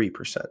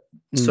 23%.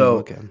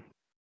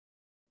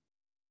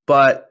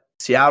 But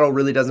Seattle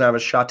really doesn't have a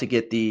shot to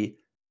get the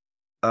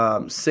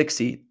 6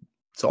 seed.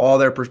 So all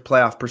their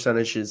playoff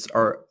percentages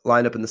are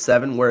lined up in the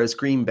 7, whereas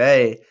Green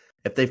Bay,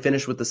 if they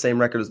finish with the same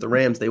record as the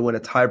Rams, they win a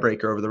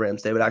tiebreaker over the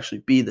Rams. They would actually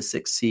be the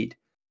 6th seed.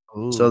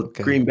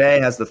 Green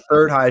Bay has the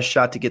 3rd highest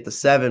shot to get the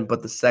 7,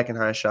 but the 2nd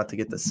highest shot to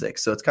get the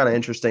 6. So it's kind of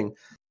interesting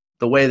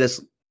the way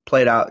this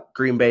played out.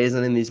 Green Bay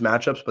isn't in these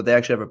matchups, but they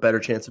actually have a better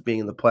chance of being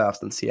in the playoffs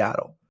than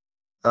Seattle.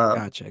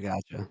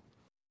 Gotcha.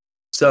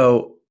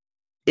 So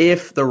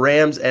if the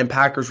Rams and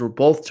Packers were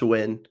both to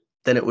win,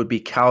 then it would be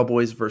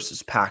Cowboys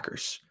versus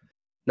Packers.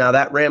 Now,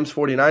 that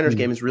Rams-49ers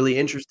game is really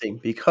interesting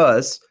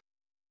because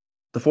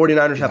the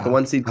 49ers have the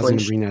 1 seed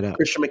clinched.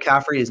 Christian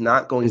McCaffrey is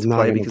not going to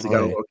play because he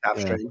got a low calf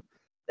strain.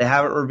 They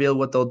haven't revealed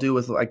what they'll do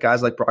with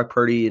guys like Brock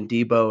Purdy and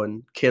Debo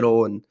and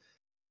Kittle and,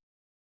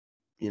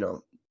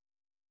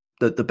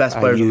 the best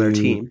players on their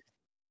team.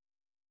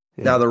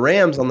 Yeah. Now, the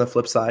Rams, on the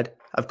flip side,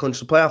 have clinched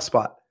the playoff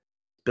spot.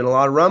 Been a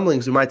lot of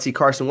rumblings. We might see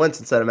Carson Wentz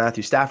instead of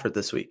Matthew Stafford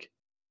this week.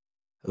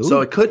 Ooh.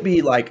 So it could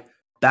be like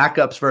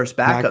backups versus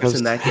backups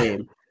in that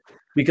game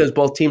because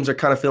both teams are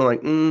kind of feeling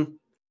like,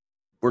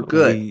 we're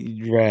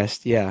good.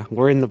 Rest, yeah.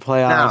 We're in the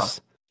playoffs. Now,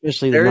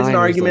 especially there is an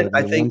argument,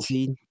 I think.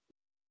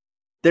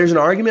 There's an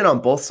argument on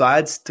both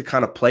sides to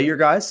kind of play your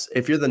guys.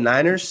 If you're the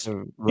Niners,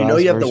 you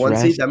have the 1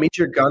 seed. That means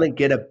you're going to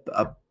get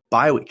a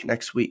bye week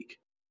next week.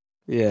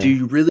 Yeah. Do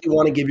you really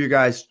want to give your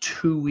guys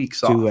 2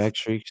 weeks off? 2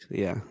 extra weeks,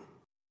 yeah.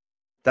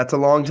 That's a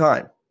long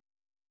time.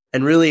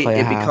 And really,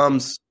 it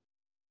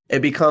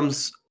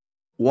becomes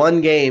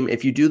one game.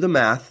 If you do the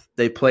math,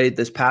 they played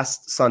this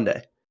past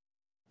Sunday.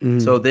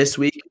 So this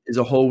week is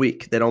a whole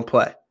week. They don't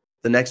play.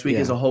 The next week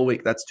is a whole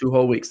week. That's 2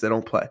 whole weeks. They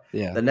don't play.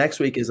 Yeah. The next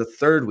week is a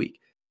 3rd week.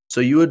 So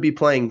you would be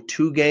playing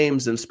 2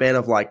 games in a span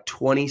of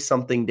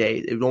 20-something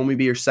days. It would only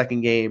be your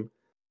 2nd game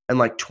in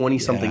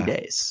 20-something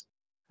days.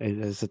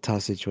 It's a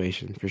tough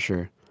situation for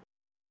sure.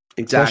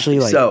 Exactly.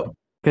 Especially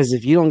because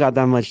if you don't got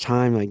that much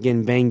time,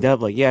 getting banged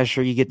up,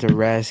 sure, you get to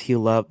rest,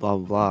 heal up, blah,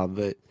 blah, blah.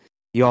 But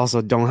you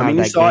also don't have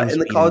that. You saw it in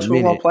the college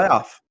football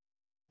playoff.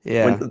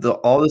 Yeah. When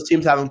all those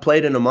teams haven't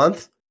played in a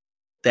month,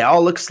 they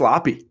all look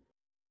sloppy.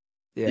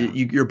 Yeah.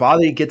 Your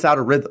body gets out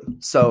of rhythm.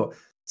 So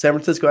San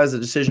Francisco has a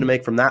decision to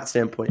make from that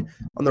standpoint.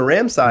 On the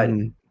Rams side,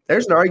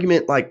 there's an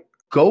argument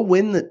go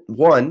win the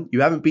one.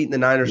 You haven't beaten the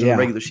Niners in the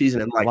regular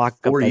season in lock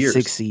 4 years.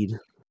 6 seed.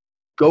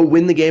 Go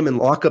win the game and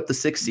lock up the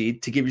 6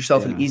 seed to give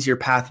yourself an easier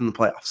path in the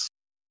playoffs.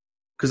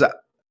 Because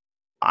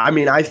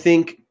I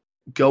think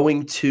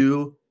going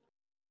to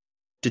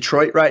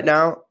Detroit right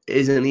now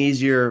is an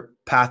easier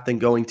path than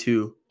going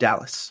to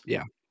Dallas.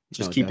 Yeah,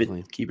 just keep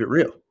it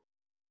real.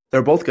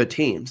 They're both good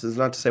teams. It's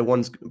not to say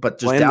one's, but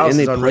just Dallas.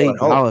 And they played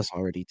Dallas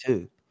already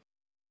too.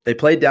 They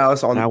played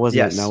Dallas on. That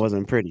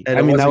wasn't pretty.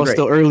 And that was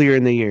still earlier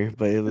in the year,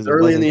 but it was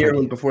early in the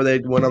year before they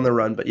went on the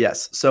run. But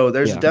yes, so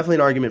there's definitely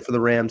an argument for the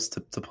Rams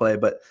to play.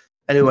 But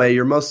anyway,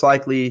 your most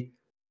likely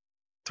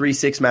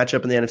 3-6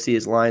 matchup in the NFC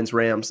is Lions,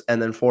 Rams,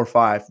 and then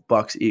 4-5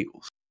 Bucks,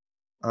 Eagles.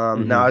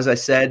 Now, as I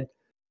said,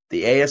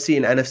 the AFC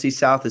and NFC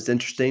South is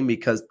interesting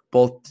because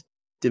both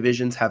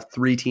divisions have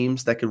 3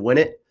 teams that could win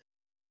it.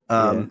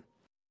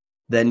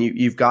 Then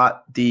you've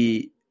got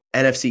the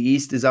NFC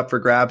East is up for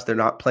grabs. They're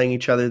not playing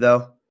each other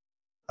though.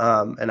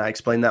 And I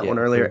explained that one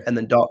earlier. Sure. And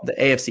then the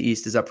AFC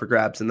East is up for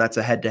grabs, and that's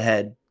a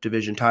head-to-head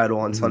division title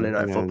on Sunday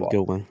Night Football.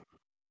 Good one.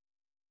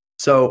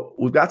 So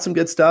we've got some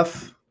good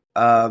stuff.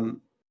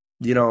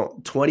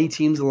 20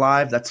 teams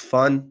alive. That's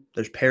fun.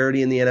 There's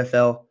parity in the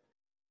NFL,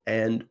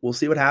 and we'll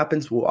see what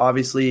happens. We'll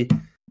obviously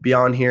be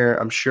on here,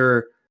 I'm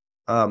sure,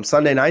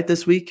 Sunday night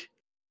this week,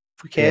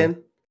 if we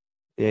can,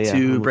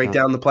 to break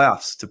down the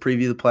playoffs, to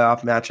preview the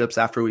playoff matchups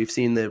after we've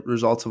seen the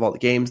results of all the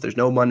games. There's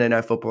no Monday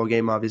Night Football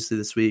game, obviously,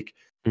 this week.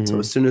 Mm-hmm. So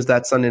as soon as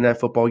that Sunday Night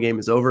Football game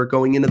is over,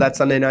 going into that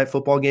Sunday Night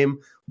Football game,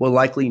 we'll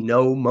likely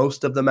know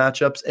most of the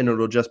matchups, and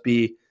it'll just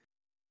be,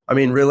 I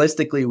mean,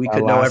 realistically, we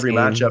could know every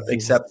matchup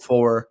except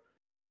for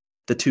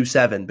the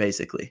 2-7,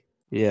 basically.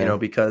 Yeah.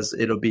 Because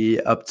it'll be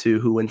up to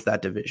who wins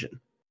that division.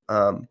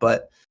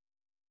 But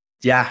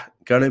yeah,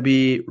 going to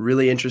be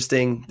really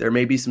interesting. There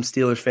may be some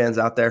Steelers fans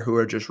out there who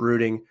are just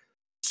rooting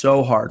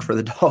so hard for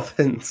the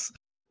Dolphins.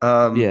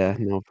 For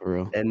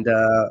real. And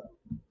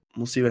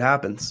we'll see what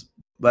happens.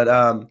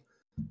 But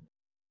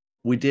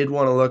we did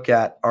want to look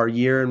at our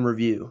year in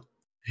review,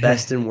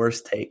 best and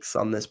worst takes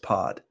on this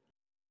pod.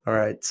 All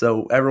right.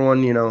 So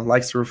everyone,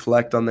 likes to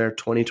reflect on their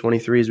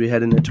 2023 as we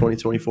head into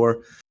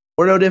 2024.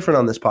 We're no different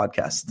on this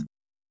podcast.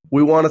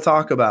 We want to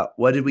talk about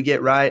what did we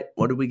get right?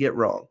 What did we get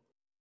wrong?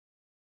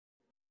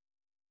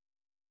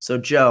 So,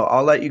 Joe,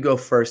 I'll let you go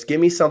first.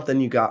 Give me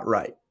something you got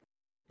right.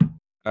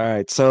 All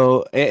right.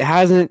 So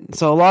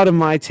a lot of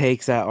my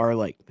takes that are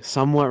like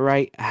somewhat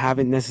right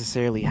haven't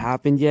necessarily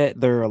happened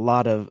yet. There are a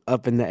lot of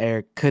up in the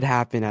air, could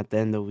happen at the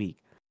end of the week.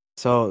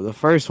 So the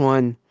first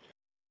one,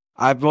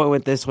 I went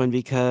with this one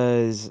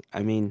because,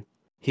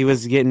 he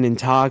was getting in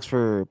talks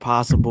for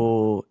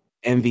possible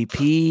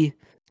MVP.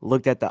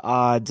 Looked at the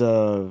odds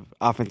of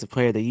Offensive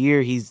Player of the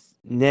Year. He's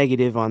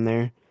negative on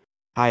there,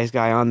 highest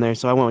guy on there.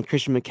 So I went with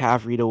Christian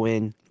McCaffrey to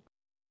win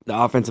the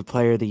Offensive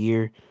Player of the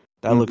Year.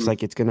 That looks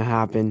like it's going to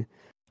happen.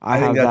 I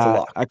think that's a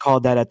lot. I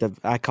called that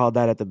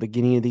at the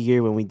beginning of the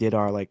year when we did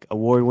our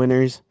award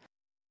winners.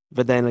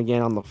 But then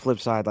again, on the flip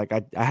side,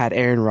 I had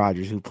Aaron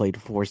Rodgers who played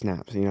 4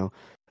 snaps,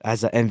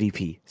 as an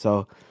MVP.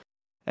 So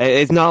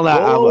it's not that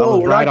I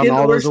was right on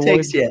all those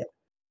awards yet.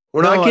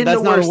 We're not getting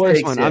that's the not a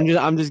worse one.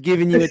 Yet. I'm just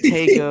giving you a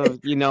take of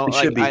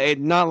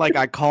not like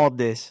I called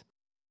this,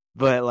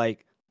 but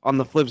on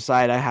the flip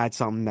side, I had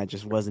something that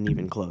just wasn't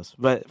even close.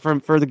 But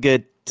for the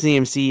good,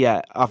 CMC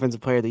at Offensive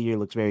Player of the Year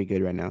looks very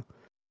good right now.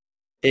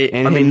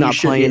 Him not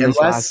playing this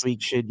last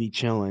week should be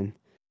chilling.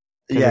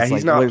 Yeah,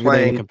 he's not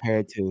playing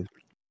compared to.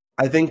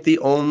 I think the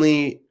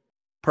only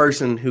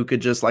person who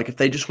could just if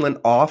they just went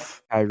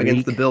off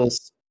against the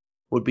Bills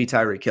would be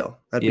Tyreek Hill.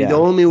 That'd be the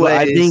only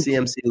way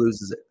CMC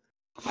loses it.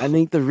 I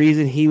think the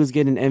reason he was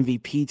getting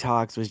MVP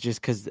talks was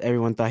just because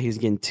everyone thought he was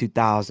getting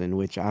 2,000,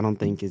 which I don't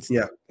think is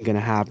going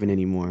to happen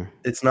anymore.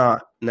 It's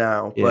not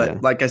now. Yeah.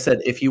 But like I said,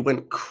 if you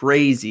went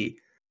crazy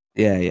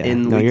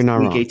in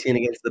week 18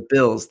 against the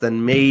Bills,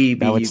 then maybe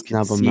that would you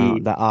snub could him see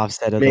out, the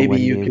offset of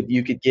maybe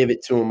you could give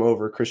it to him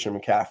over Christian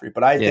McCaffrey.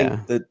 But I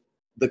think that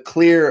the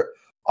clear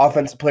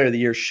Offensive Player of the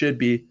Year should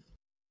be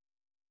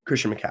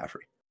Christian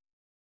McCaffrey.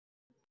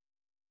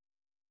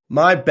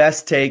 My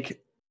best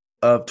take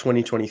of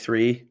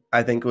 2023,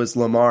 I think, was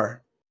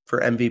Lamar for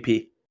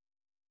MVP.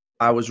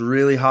 I was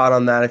really hot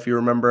on that. If you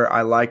remember,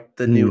 I liked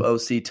the new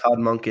OC, Todd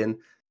Monken.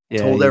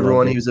 Told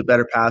everyone he was a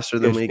better passer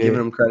than we had given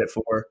him credit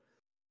for.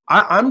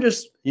 I'm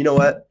just, you know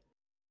what?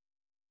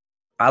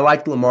 I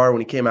liked Lamar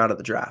when he came out of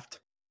the draft.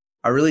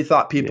 I really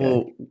thought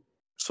people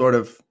sort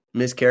of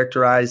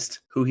mischaracterized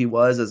who he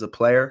was as a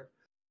player.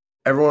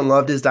 Everyone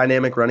loved his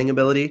dynamic running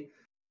ability,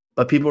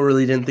 but people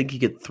really didn't think he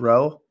could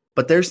throw.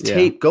 But there's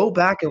tape. Go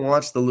back and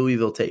watch the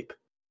Louisville tape.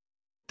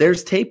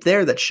 There's tape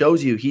there that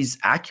shows you he's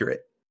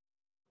accurate.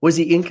 Was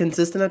he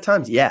inconsistent at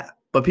times? Yeah.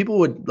 But people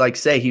would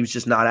say he was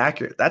just not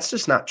accurate. That's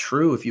just not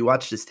true if you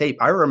watch his tape.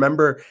 I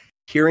remember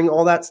hearing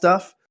all that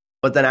stuff,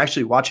 but then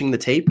actually watching the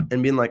tape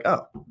and being like,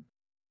 oh,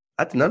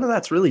 none of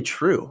that's really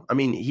true.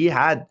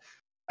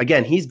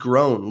 He's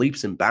grown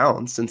leaps and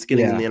bounds since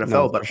getting in the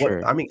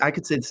NFL. I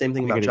could say the same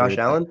thing about Josh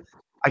Allen.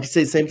 I could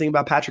say the same thing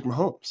about Patrick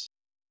Mahomes.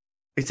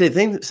 I could say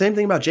the same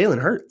thing about Jalen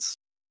Hurts,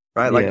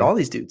 right? All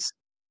these dudes,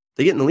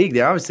 they get in the league,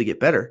 they obviously get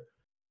better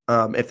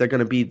if they're going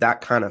to be that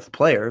kind of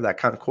player, that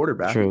kind of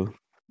quarterback. True.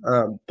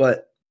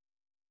 But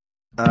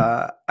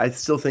I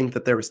still think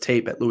that there was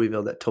tape at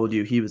Louisville that told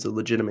you he was a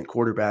legitimate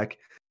quarterback.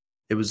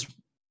 It was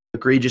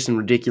egregious and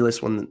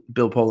ridiculous when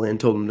Bill Polian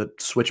told him to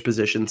switch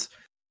positions.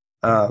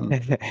 And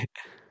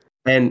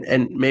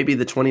maybe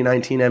the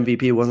 2019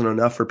 MVP wasn't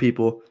enough for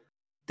people.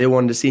 They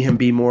wanted to see him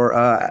be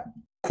more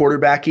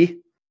quarterbacky,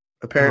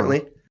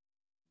 apparently,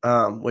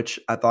 which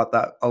I thought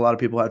that a lot of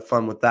people had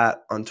fun with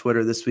that on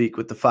Twitter this week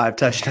with the 5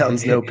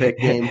 touchdowns, no pick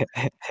game.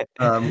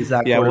 Is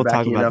that we'll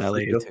talk about that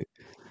later too.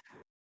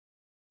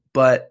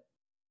 But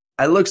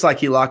it looks like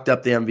he locked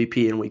up the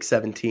MVP in week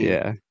 17.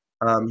 Yeah.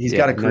 He's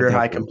got a career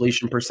high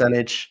completion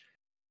percentage.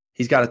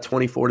 He's got a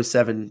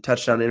 24-7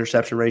 touchdown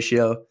interception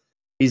ratio.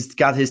 He's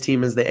got his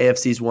team as the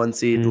AFC's 1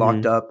 seed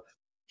locked up.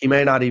 He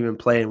may not even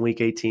play in week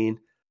 18.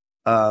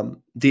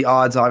 The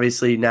odds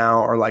obviously now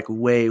are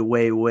way,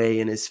 way, way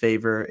in his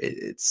favor.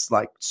 It's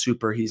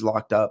super. He's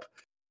locked up.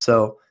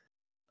 So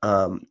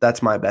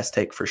that's my best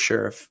take for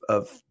sure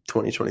of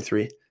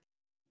 2023.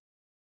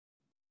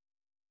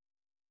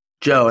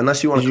 Joe,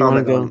 unless you want Did to you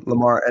want comment to on go?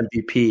 Lamar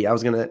MVP, I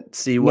was gonna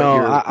see what No,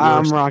 your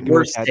I'm rocking with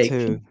worst that take.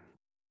 too.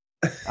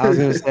 I was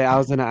gonna say I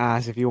was gonna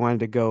ask if you wanted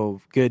to go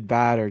good,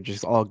 bad, or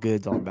just all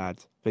goods, all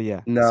bads. But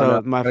yeah. No,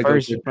 So my gotta go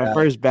first good my bad.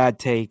 first bad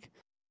take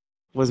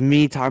was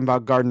me talking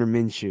about Gardner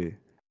Minshew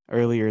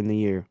earlier in the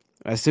year.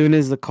 As soon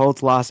as the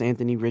Colts lost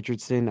Anthony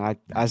Richardson,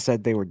 I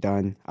said they were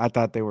done. I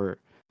thought they weren't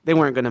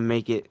gonna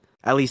make it,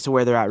 at least to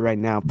where they're at right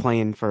now,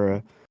 playing for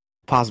a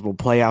possible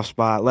playoff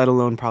spot, let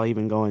alone probably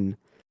even going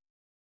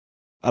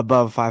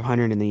above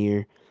 500 in the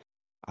year.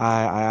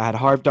 I had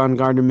harped on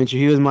Gardner Minshew.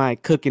 He was my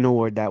cooking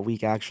award that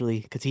week,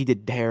 actually, because he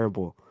did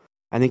terrible.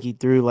 I think he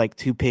threw like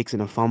 2 picks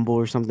and a fumble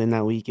or something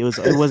that week. It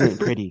wasn't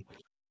pretty.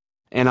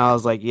 And I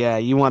was like, yeah,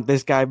 you want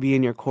this guy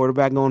being your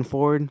quarterback going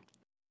forward?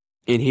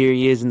 And here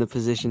he is in the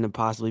position to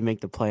possibly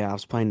make the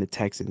playoffs, playing the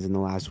Texans in the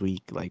last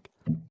week. Like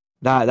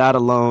that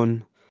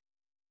alone,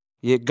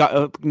 you got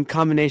a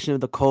combination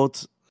of the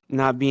Colts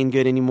not being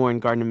good anymore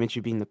and Gardner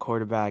Minshew being the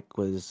quarterback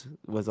was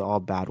an all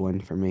bad one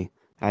for me.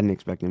 I didn't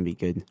expect him to be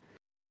good.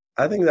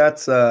 I think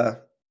that's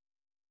a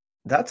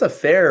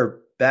fair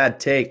bad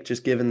take,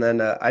 just given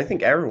that I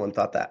think everyone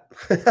thought that.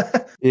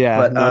 Yeah,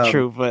 But not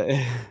true, but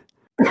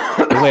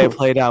the way it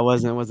played out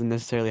wasn't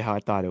necessarily how I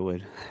thought it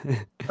would.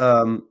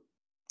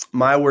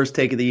 My worst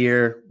take of the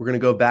year, we're gonna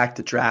go back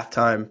to draft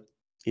time,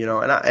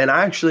 and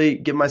I actually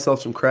give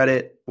myself some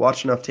credit,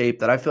 watched enough tape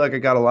that I feel like I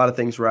got a lot of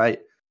things right.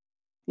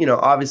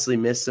 Obviously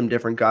missed some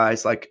different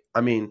guys.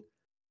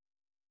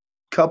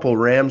 Couple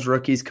Rams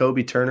rookies,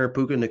 Kobe Turner,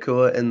 Puka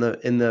Nacua in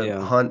the Yeah,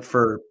 hunt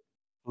for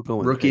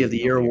Rookie of the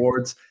Year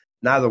awards.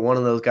 Neither one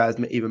of those guys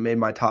even made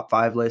my top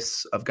 5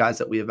 lists of guys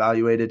that we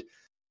evaluated.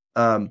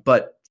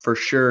 But for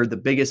sure, the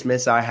biggest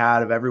miss I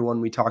had of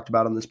everyone we talked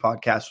about on this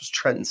podcast was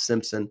Trenton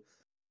Simpson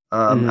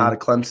out of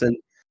Clemson.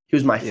 He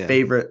was my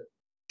favorite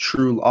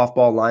true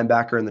off-ball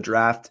linebacker in the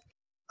draft.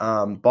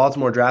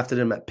 Baltimore drafted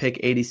him at pick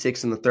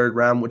 86 in the 3rd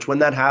round, which when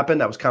that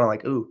happened, I was kind of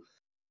like, ooh,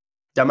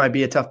 that might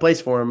be a tough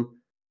place for him.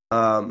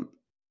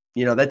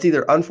 That's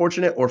either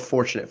unfortunate or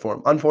fortunate for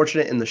him.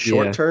 Unfortunate in the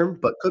short term,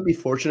 but could be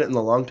fortunate in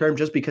the long term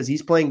just because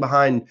he's playing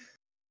behind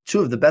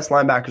 2 of the best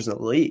linebackers in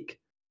the league.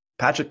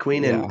 Patrick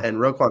Queen and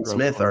Roquan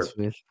Smith are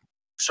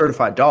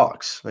certified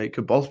dogs. They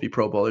could both be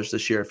Pro Bowlers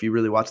this year if you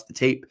really watch the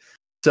tape.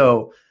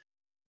 So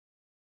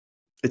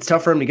it's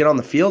tough for him to get on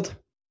the field.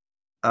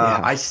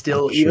 I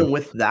still, even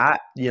with that,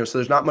 so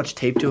there's not much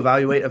tape to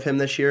evaluate of him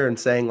this year and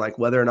saying like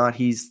whether or not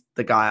he's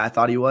the guy I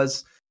thought he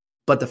was.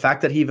 But the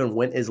fact that he even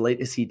went as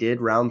late as he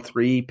did, round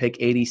 3, pick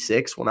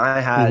 86, when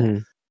I had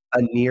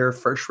a near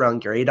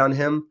first-round grade on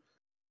him,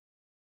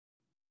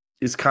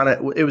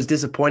 it was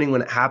disappointing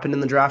when it happened in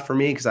the draft for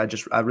me because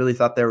I really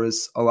thought there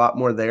was a lot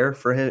more there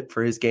for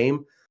his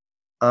game.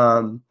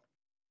 But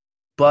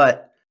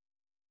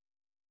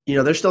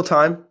there's still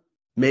time.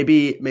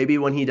 Maybe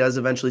when he does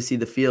eventually see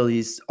the field,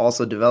 he's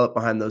also developed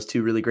behind those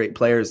 2 really great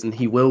players, and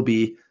he will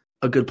be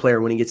a good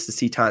player when he gets to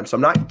see time. So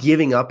I'm not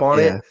giving up on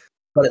it.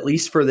 But at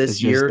least for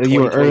this year,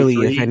 you were early,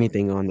 if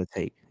anything, on the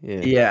take.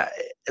 Yeah,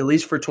 at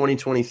least for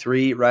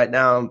 2023, right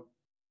now,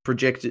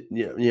 projected.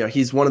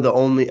 He's one of the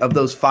only of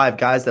those 5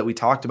 guys that we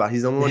talked about.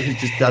 He's the only one who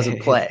just doesn't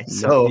play.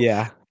 So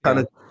kind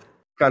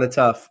of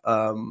tough.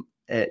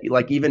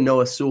 Like even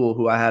Noah Sewell,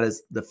 who I had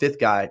as the 5th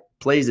guy,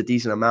 plays a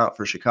decent amount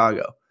for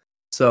Chicago.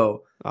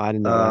 So I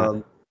didn't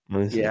know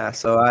that. Yeah,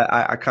 so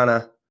I kind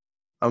of,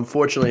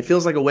 unfortunately, it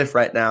feels like a whiff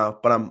right now,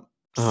 but I'm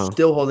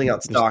still holding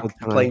out stock,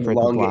 playing the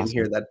long game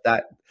here.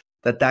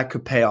 That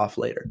could pay off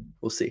later.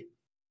 We'll see.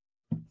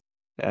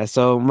 Yeah,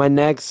 so my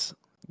next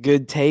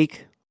good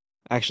take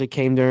actually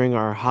came during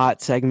our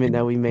hot segment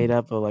that we made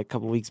up like a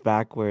couple weeks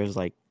back, where it's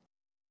like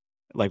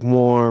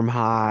warm,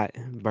 hot,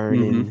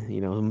 burning,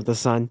 with the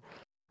sun.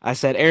 I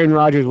said Aaron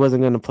Rodgers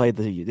wasn't going to play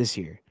this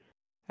year.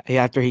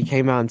 After he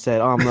came out and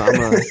said, "Oh, I'm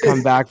gonna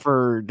come back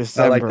for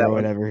December or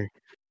whatever,"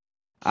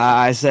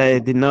 I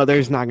said, "No,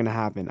 there's not going to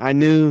happen." I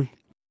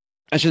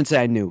shouldn't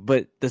say I knew,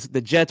 but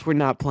the Jets were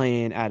not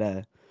playing at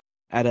a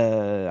I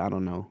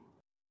don't know,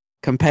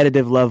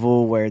 competitive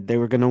level where they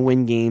were going to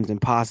win games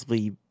and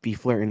possibly be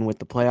flirting with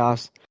the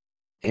playoffs.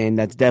 And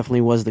that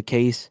definitely was the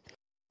case.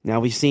 Now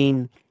we've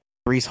seen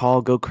Breece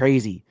Hall go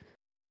crazy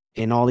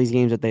in all these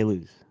games that they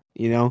lose,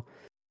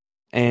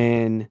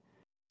 And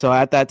so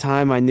at that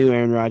time, I knew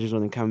Aaron Rodgers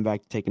wasn't coming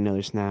back to take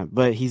another snap.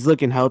 But he's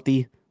looking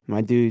healthy. My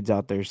dude's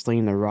out there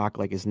slinging the rock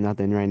like it's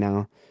nothing right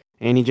now.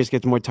 And he just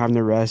gets more time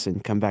to rest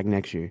and come back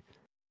next year.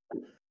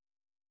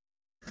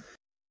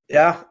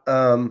 Yeah,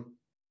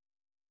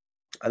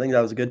 I think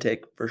that was a good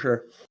take for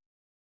sure.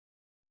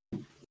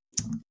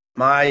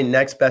 My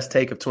next best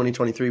take of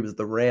 2023 was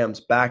the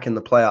Rams back in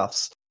the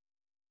playoffs.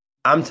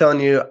 I'm telling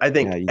you, I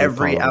think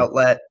every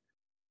outlet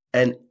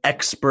and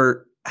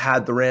expert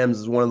had the Rams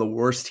as one of the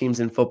worst teams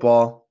in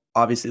football,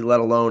 obviously, let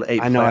alone a playoff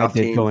team. I know I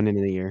did going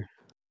into the year.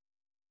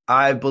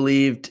 I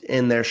believed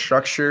in their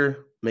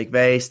structure,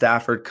 McVay,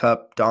 Stafford,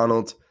 Kupp,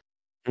 Donald,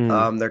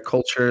 their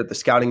culture, the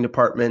scouting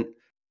department,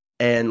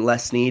 and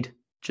Les Snead,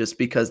 just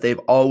because they've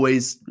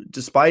always,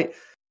 despite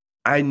 –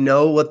 I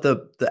know what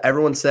the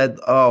everyone said,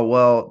 oh,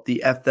 well,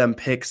 the F them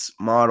picks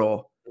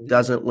model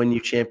doesn't win you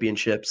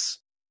championships.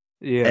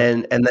 Yeah.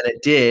 And then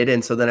it did.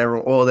 And so then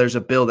everyone, there's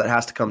a bill that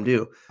has to come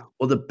due.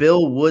 Well, the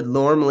bill would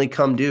normally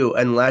come due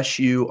unless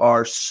you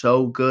are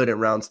so good in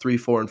rounds 3,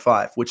 4, and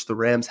 5, which the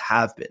Rams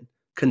have been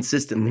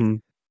consistently. Mm-hmm.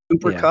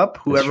 Cooper Kupp,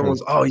 who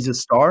everyone's, he's a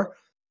star.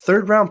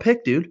 3rd round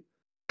pick, dude.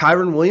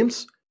 Kyron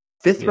Williams,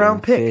 5th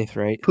round pick. 5th,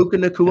 right? Puka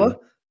Nacua,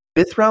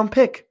 5th round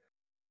pick.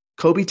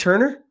 Kobe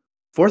Turner,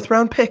 4th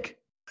round pick.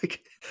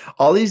 Like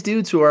all these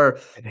dudes who are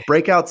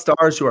breakout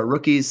stars, who are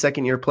rookies,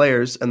 2nd-year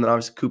players, and then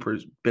obviously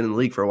Cooper's been in the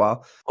league for a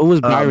while. What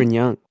was Byron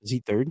Young? Was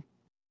he 3rd?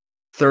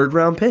 3rd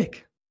round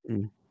pick.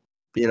 Mm.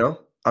 You know,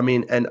 I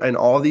mean, and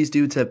all these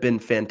dudes have been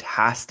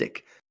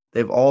fantastic.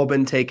 They've all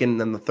been taken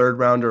in the 3rd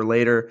round or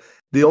later.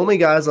 The only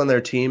guys on their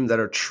team that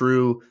are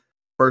true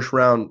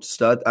first-round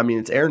stud, I mean,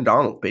 it's Aaron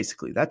Donald,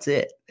 basically. That's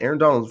it. Aaron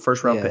Donald's a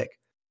first-round pick.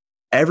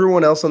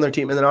 Everyone else on their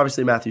team, and then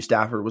obviously Matthew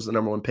Stafford was the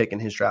number 1 pick in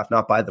his draft,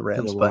 not by the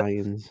Rams, but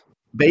Lions.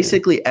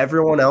 Basically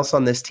everyone else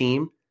on this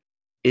team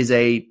is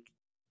a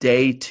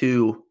day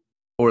 2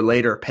 or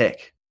later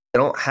pick. They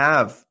don't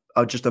have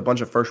just a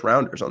bunch of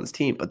first-rounders on this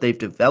team, but they've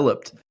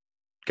developed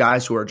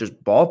guys who are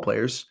just ball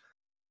players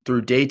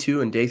through day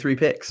 2 and day 3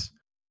 picks.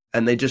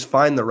 And they just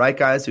find the right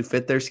guys who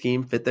fit their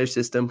scheme, fit their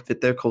system,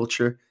 fit their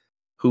culture,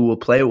 who will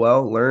play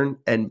well, learn,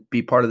 and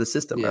be part of the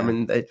system. Yeah. I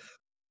mean,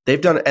 they've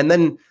done it. And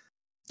then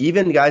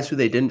even guys who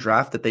they didn't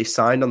draft that they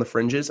signed on the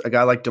fringes, a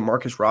guy like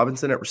Demarcus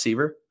Robinson at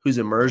receiver, who's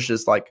emerged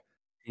as like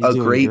a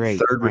great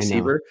 3rd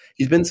receiver.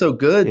 He's been so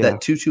good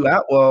that Tutu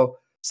Atwell,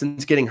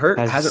 since getting hurt,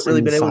 hasn't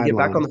really been able to get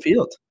back on the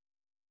field.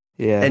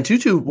 Yeah. And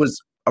Tutu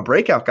was a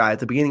breakout guy at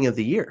the beginning of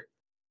the year.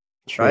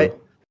 True. Right?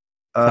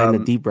 Playing the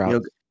deep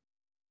route.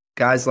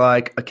 Guys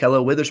like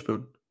Ahkello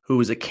Witherspoon, who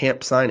was a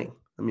camp signing.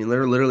 I mean,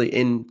 they're literally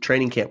in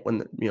training camp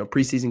when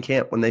preseason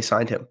camp when they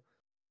signed him.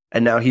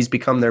 And now he's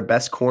become their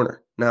best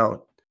corner.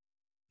 Now,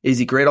 is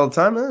he great all the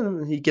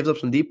time? He gives up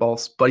some deep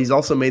balls, but he's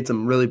also made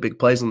some really big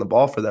plays on the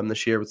ball for them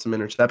this year with some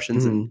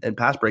interceptions and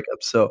pass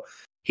breakups. So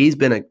he's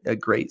been a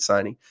great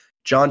signing.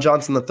 John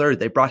Johnson III,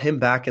 they brought him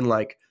back in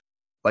like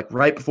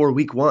right before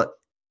week 1.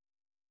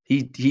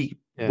 He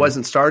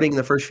wasn't starting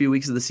the first few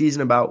weeks of the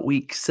season. About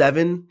week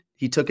 7,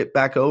 he took it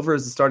back over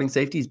as the starting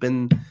safety. He's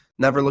been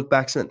never looked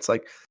back since.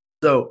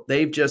 So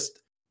they've just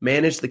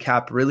managed the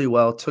cap really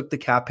well, took the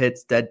cap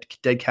hits, dead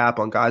cap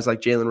on guys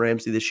like Jalen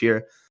Ramsey this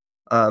year.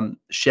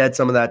 Shed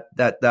some of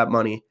that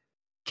money,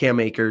 Cam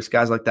Akers,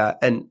 guys like that,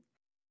 and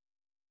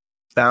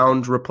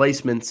found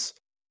replacements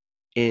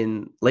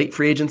in late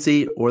free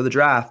agency or the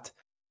draft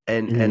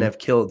and have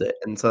killed it.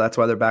 And so that's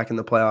why they're back in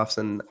the playoffs,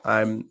 and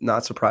I'm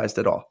not surprised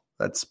at all.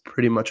 That's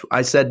pretty much,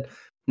 I said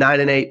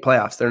 9-8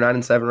 playoffs. They're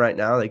 9-7 right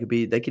now. They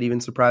could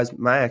even surprise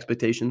my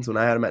expectations when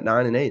I had them at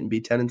 9-8 and be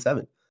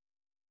 10-7.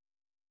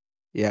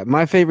 Yeah,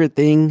 my favorite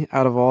thing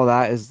out of all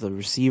that is the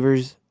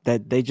receivers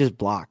that they just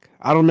block.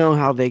 I don't know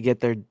how they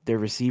get their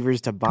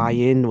receivers to buy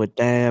in with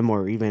them,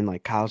 or even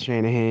like Kyle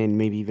Shanahan,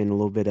 maybe even a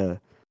little bit of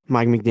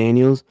Mike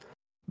McDaniels.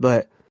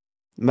 But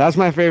that's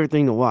my favorite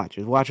thing to watch,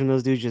 is watching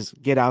those dudes just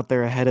get out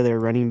there ahead of their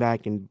running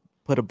back and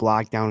put a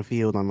block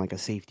downfield on like a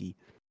safety.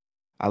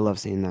 I love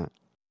seeing that.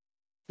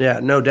 Yeah,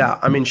 no doubt.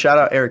 I mean, shout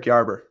out Eric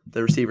Yarber,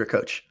 the receiver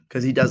coach,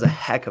 because he does a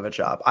heck of a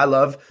job. I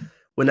love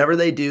whenever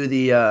they do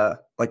the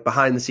like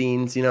behind the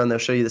scenes, and they'll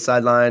show you the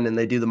sideline and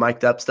they do the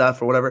mic'd up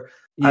stuff or whatever.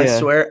 Yeah. I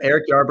swear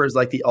Eric Yarber is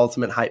like the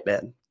ultimate hype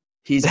man.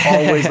 He's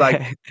always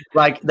like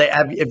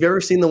have you ever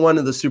seen the one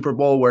in the Super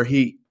Bowl where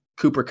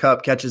Cooper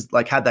Kupp catches,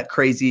 had that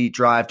crazy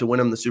drive to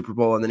win him the Super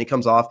Bowl, and then he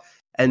comes off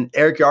and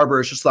Eric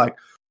Yarber is just like,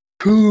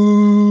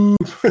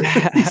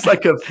 he's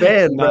like a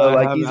fan,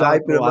 bro. He's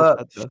hyping him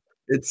up.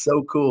 It's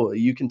so cool.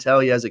 You can tell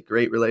he has a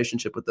great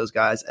relationship with those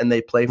guys, and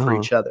they play for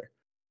each other.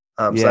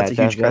 So that's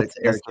a huge credit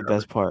to Eric. That's the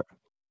best part.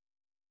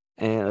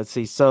 And let's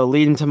see. So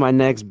leading to my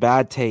next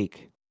bad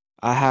take,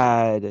 I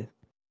had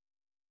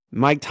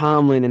Mike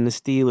Tomlin and the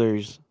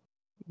Steelers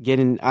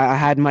I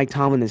had Mike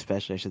Tomlin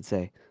especially, I should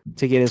say,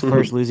 to get his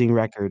first losing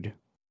record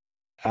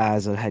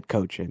as a head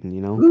coach. And,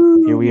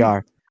 here we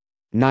are.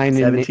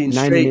 17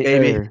 straight,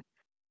 baby.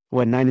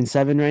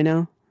 9-7 right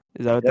now?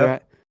 Is that what they're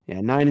at? Yeah,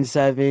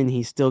 9-7.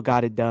 He still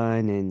got it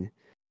done. And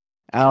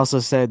I also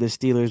said the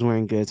Steelers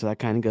weren't good, so that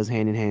kind of goes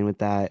hand in hand with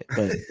that.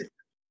 But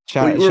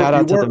shout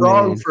out to the man.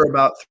 Wrong for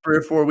about 3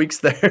 or 4 weeks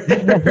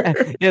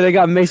there. Yeah, they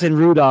got Mason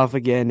Rudolph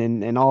again,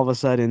 and all of a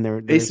sudden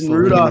they're Mason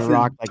Rudolph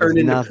turned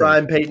into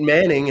prime Peyton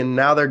Manning, and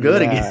now they're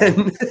good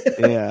again.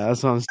 Yeah,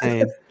 that's what I'm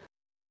saying.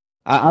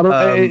 I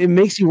don't. It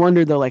makes you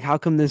wonder though, how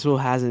come this rule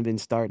hasn't been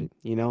started?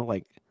 I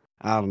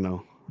don't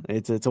know.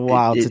 It's a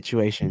wild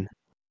situation.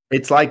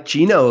 It's like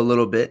Geno a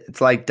little bit.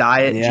 It's like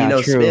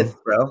Geno Smith,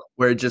 bro,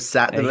 where it just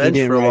sat the bench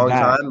for a long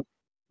time,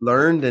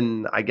 learned,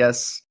 and I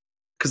guess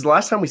because the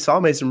last time we saw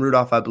Mason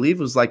Rudolph, I believe,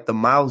 was like the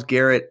Myles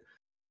Garrett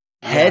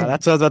head. Yeah,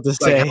 that's what I was about to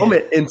say.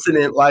 Helmet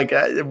incident.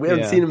 We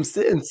haven't seen him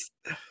since.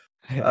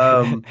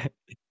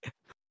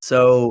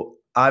 So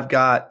I've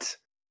got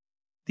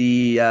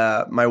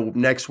my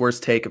next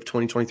worst take of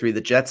 2023.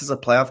 The Jets as a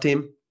playoff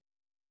team.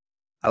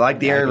 I like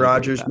the Aaron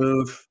Rodgers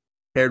move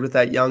paired with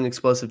that young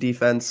explosive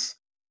defense.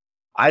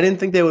 I didn't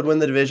think they would win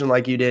the division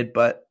like you did,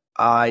 but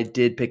I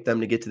did pick them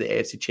to get to the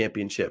AFC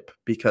Championship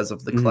because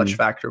of the clutch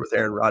factor with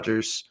Aaron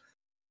Rodgers.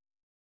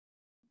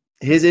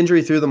 His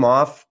injury threw them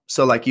off.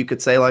 So, like, you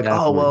could say, like,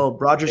 Definitely. oh, well,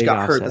 Rodgers Big got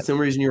hurt. offset. That's the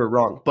only reason you were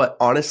wrong. But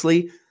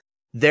honestly,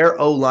 their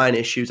O-line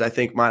issues, I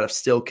think, might have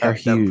still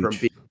kept them from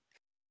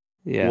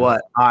being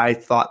what I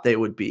thought they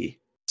would be.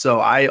 So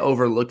I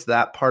overlooked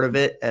that part of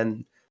it.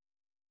 And,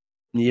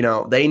 you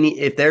know, they need,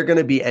 if they're going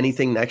to be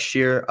anything next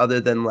year other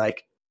than,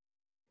 like,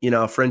 you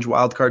know, a fringe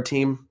wildcard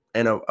team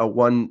and a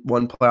one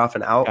playoff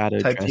and out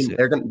type team,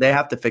 they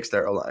have to fix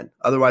their O-line.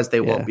 Otherwise,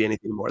 they won't be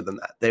anything more than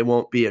that. They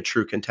won't be a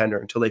true contender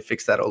until they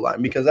fix that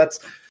O-line, because that's,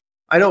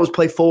 I know it was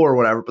play 4 or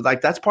whatever, but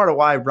like that's part of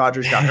why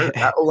Rodgers got hurt.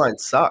 That O-line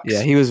sucks.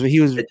 Yeah, he was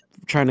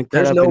trying to cut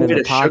there's up no into way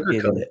the to pocket.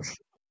 sugarcoat it.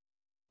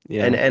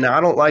 Yeah, and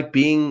I don't like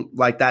being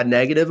like that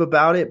negative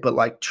about it, but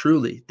like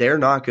truly, they're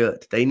not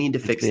good. They need to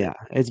fix it. Yeah,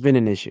 it's been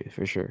an issue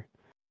for sure.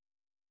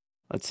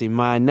 Let's see,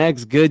 my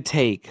next good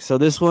take. So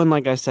this one,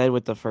 like I said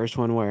with the first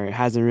one, where it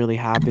hasn't really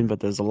happened, but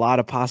there's a lot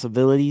of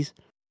possibilities.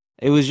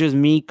 It was just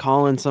me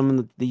calling some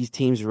of these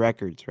teams'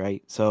 records,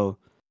 right? So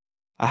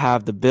I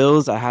have the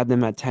Bills. I had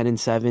them at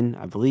 10-7.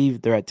 I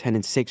believe they're at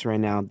 10-6 right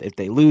now. If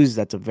they lose,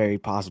 that's a very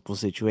possible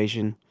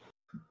situation.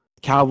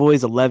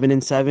 Cowboys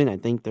 11-7. I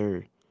think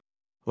they're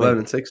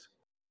 11-6.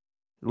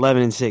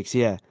 11-6.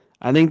 Yeah,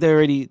 I think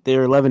they're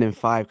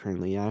 11-5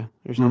 currently. Yeah,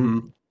 or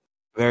something. Mm-hmm.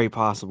 Very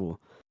possible.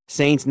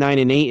 Saints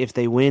 9-8. If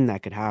they win,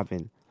 that could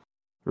happen.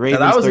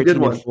 Ravens now that was a good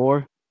one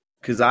 13-4.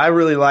 Because I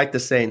really like the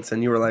Saints,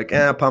 and you were like,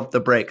 pump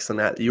the brakes on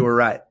that. You were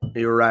right.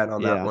 You were right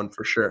on that one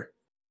for sure.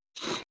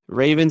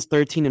 Ravens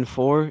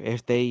 13-4.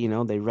 If they,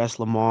 they rest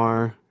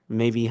Lamar,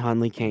 maybe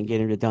Hundley can't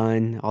get it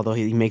done. Although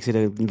he makes it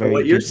a very.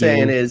 What you're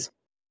saying game. is,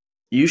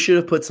 you should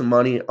have put some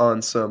money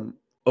on some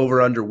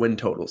over/under win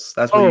totals.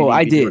 That's what you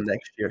need to be doing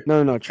next year.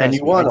 No, trust me. And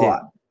you won a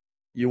lot.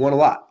 You won a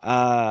lot.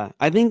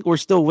 I think we're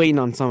still waiting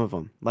on some of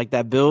them. Like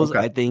that Bills,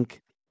 I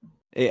think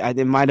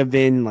it might have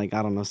been like,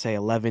 I don't know, say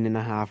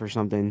 11.5 or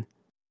something.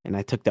 And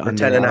I took the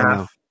under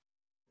 10.5.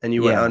 And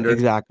you went under.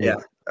 Exactly. Yeah.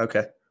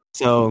 Okay.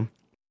 So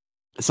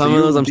some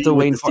of those I'm still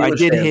waiting for. I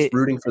did hit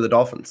rooting for the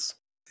Dolphins.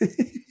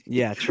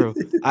 Yeah, true.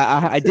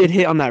 I did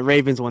hit on that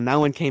Ravens one. That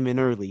one came in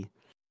early.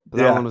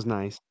 That one was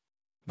nice.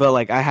 But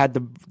like I had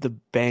the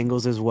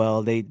Bengals as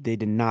well. They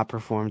did not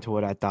perform to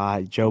what I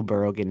thought. Joe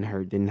Burrow getting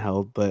hurt didn't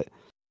help, but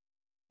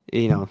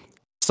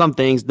some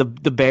things. The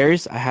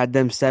Bears, I had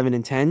them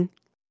 7-10.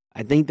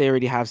 I think they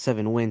already have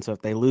 7 wins, so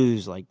if they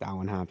lose, like that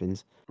one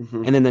happens.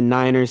 Mm-hmm. And then the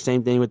Niners,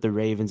 same thing with the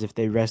Ravens. If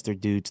they rest their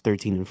dudes,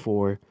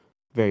 13-4,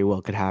 very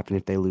well could happen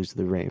if they lose to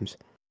the Rams.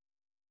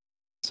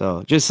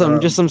 So just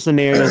some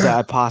scenarios that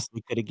I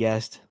possibly could have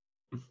guessed,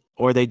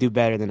 or they do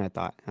better than I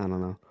thought. I don't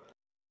know.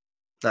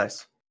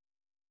 Nice.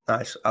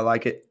 I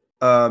like it.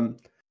 I'm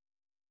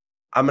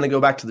gonna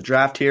go back to the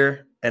draft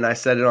here, and I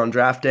said it on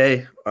draft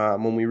day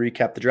when we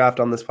recapped the draft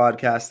on this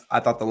podcast. I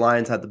thought the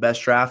Lions had the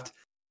best draft.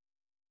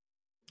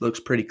 Looks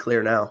pretty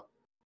clear now.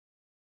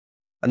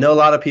 I know a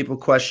lot of people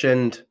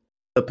questioned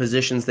the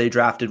positions they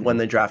drafted when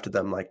they drafted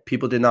them. Like,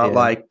 people did not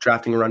like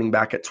drafting a running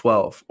back at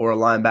 12 or a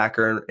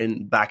linebacker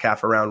in back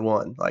half of round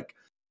 1. Like,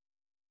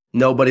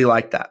 nobody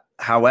liked that.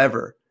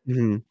 However,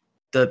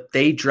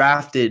 they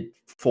drafted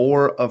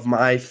 4 of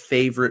my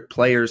favorite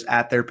players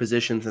at their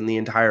positions in the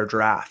entire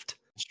draft.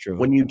 That's true.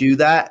 When you do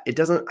that,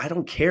 I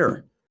don't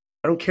care.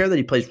 I don't care that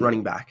he plays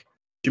running back.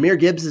 Jahmyr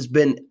Gibbs has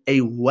been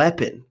a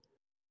weapon.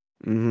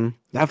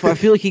 I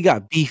feel like he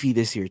got beefy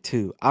this year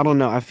too. I don't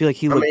know. I feel like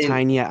he looked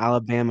tiny at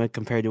Alabama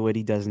compared to what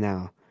he does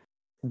now.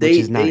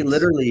 They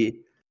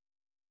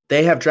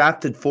have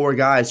drafted 4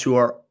 guys who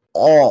are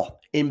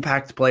all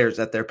impact players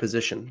at their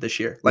position this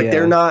year. Like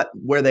they're not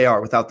where they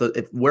are without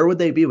where would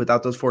they be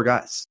without those 4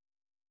 guys?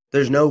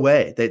 There's no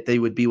way that they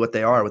would be what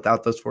they are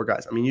without those 4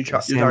 guys. I mean, you're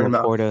talking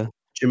about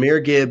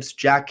Jahmyr Gibbs,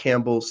 Jack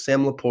Campbell,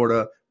 Sam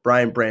Laporta,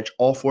 Brian Branch.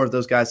 All 4 of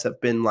those guys have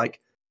been like.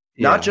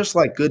 Not just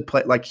like good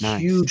play, like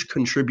huge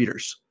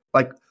contributors.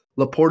 Like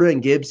Laporta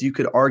and Gibbs, you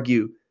could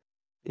argue,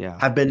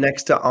 have been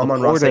next to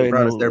Amon-Ra St.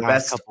 Brown as their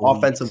best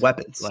offensive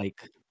weapons.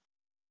 Like,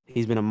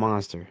 he's been a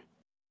monster.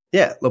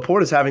 Yeah,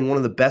 Laporta's having one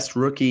of the best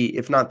rookie,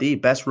 if not the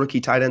best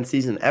rookie tight end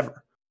season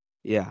ever.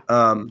 Yeah,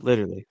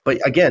 literally. But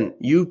again,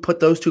 you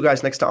put those 2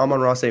 guys next to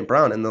Amon-Ra St.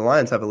 Brown, and the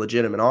Lions have a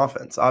legitimate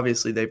offense.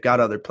 Obviously, they've got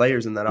other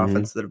players in that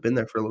offense that have been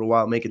there for a little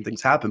while making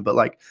things happen. But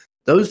like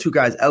those 2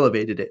 guys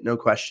elevated it, no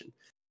question.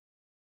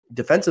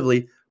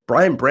 Defensively,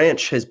 Brian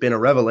Branch has been a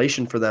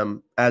revelation for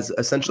them as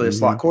essentially a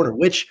slot corner,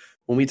 which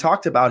when we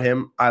talked about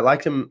him, I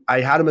liked him.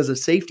 I had him as a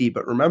safety,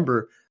 but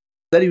remember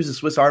that he was a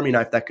Swiss Army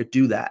knife that could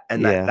do that.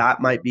 And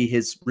that might be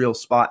his real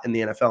spot in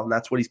the NFL. And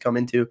that's what he's come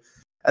into.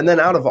 And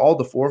then out of all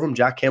the 4 of them,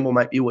 Jack Campbell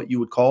might be what you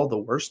would call the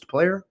worst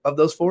player of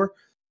those 4,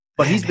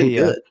 but he's been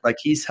good. Like,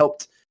 he's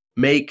helped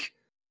make,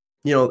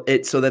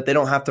 it so that they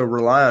don't have to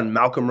rely on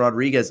Malcolm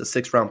Rodriguez, a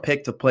 6th-round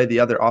pick, to play the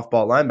other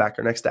off-ball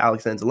linebacker next to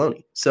Alex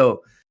Anzalone.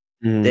 So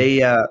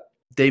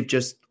they've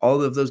just,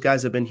 all of those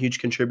guys have been huge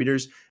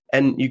contributors.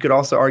 And you could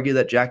also argue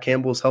that Jack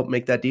Campbell's helped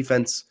make that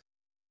defense,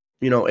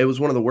 it was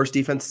one of the worst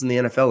defenses in the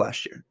NFL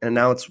last year, and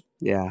now it's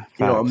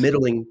a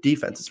middling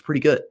defense. It's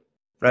pretty good,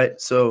 right?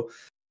 So,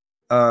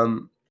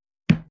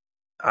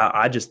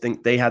 I just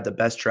think they had the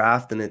best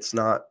draft, and it's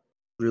not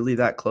really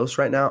that close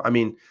right now. I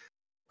mean,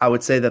 I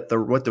would say that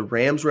what the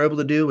Rams were able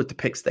to do with the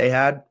picks they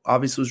had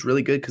obviously was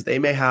really good because they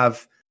may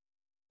have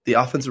the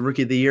offensive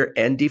rookie of the year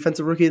and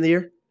defensive rookie of the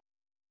year.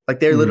 Like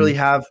they literally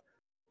have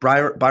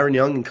Byron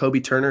Young and Kobe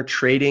Turner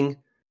trading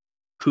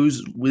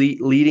who's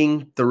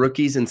leading the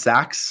rookies in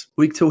sacks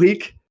week to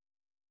week.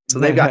 So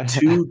they've got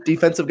two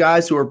defensive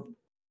guys who are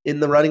in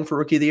the running for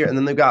rookie of the year, and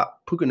then they've got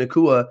Puka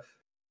Nacua,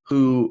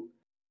 who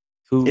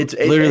it's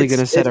literally going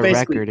to set a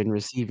record in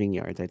receiving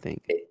yards, I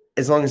think,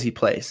 as long as he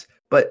plays.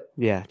 But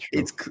yeah, true.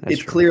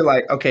 it's clear,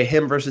 like, okay,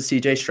 him versus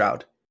CJ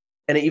Stroud,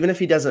 and even if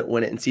he doesn't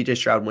win it and CJ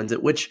Stroud wins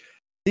it, which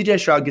CJ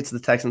Stroud gets the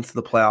Texans to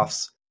the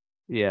playoffs.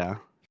 Yeah.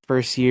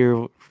 First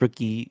year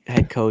rookie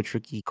head coach,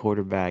 rookie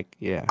quarterback.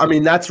 Yeah. I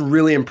mean, that's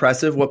really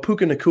impressive. What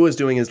Puka Nacua is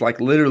doing is like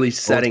literally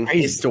setting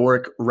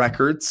historic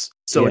records.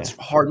 So it's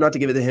hard not to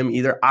give it to him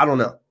either. I don't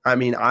know. I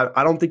mean,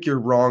 I don't think you're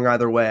wrong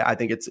either way. I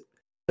think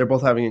they're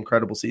both having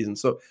incredible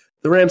seasons. So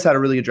the Rams had a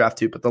really good draft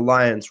too, but the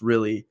Lions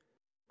really,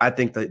 I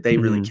think that they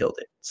really killed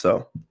it.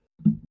 So.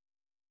 All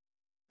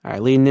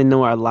right. Leading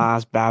into our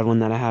last bad one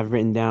that I have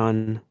written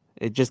down,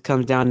 it just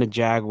comes down to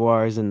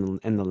Jaguars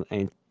and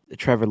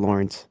Trevor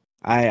Lawrence.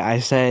 I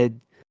said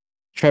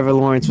Trevor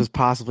Lawrence was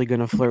possibly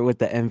going to flirt with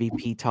the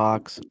MVP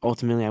talks.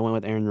 Ultimately, I went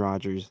with Aaron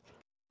Rodgers.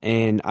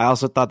 And I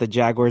also thought the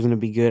Jaguars were going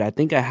to be good. I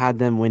think I had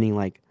them winning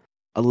like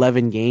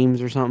 11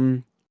 games or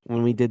something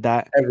when we did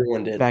that.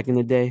 Everyone did. Back in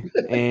the day.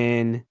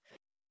 And,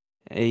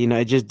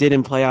 it just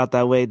didn't play out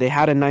that way. They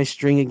had a nice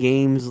string of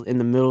games in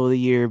the middle of the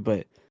year,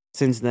 but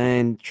since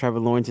then, Trevor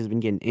Lawrence has been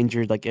getting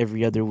injured like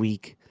every other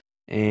week.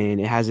 And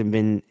he hasn't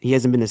been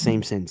the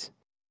same since.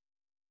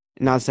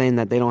 Not saying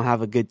that they don't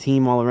have a good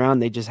team all around.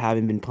 They just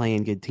haven't been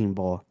playing good team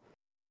ball.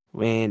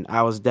 And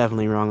I was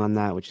definitely wrong on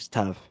that, which is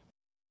tough.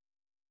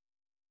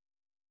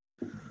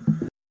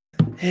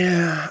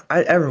 Yeah,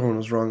 everyone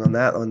was wrong on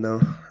that one, though.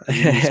 I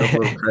give myself a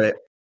little credit.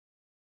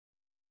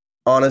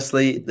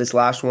 Honestly, this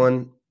last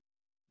one,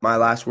 my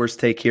last worst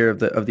take here of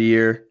the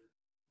year,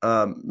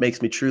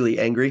 makes me truly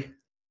angry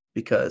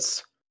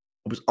because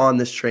I was on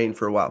this train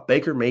for a while.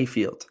 Baker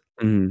Mayfield.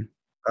 Mm-hmm.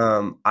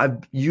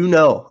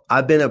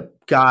 I've been a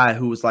guy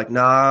who was like,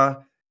 nah,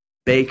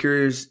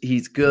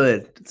 he's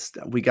good.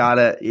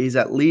 He's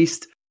at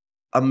least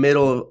a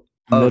middle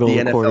of the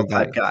NFL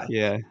type guy.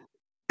 Yeah.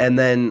 And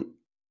then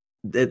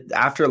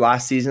after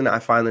last season, I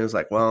finally was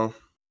like, well,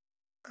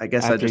 I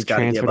guess I just got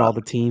to give up. All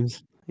the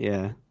teams.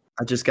 Yeah.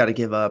 I just got to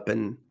give up.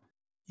 And,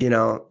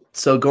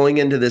 so going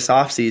into this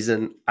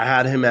offseason, I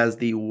had him as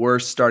the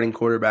worst starting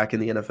quarterback in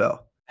the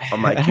NFL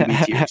on my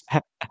QB tiers.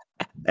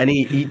 And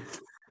he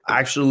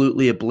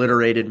absolutely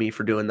obliterated me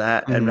for doing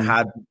that and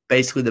had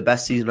basically the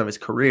best season of his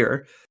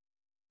career.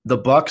 The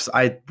Bucs,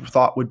 I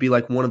thought, would be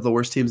like one of the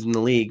worst teams in the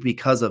league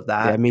because of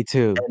that. Yeah, me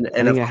too.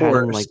 And of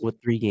course, like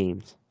with 3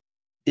 games.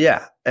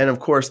 Yeah, and of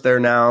course, they're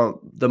now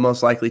the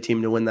most likely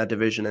team to win that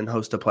division and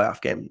host a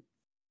playoff game,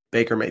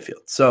 Baker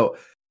Mayfield. So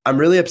I'm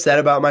really upset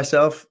about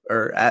myself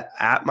or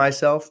at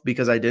myself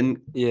because I didn't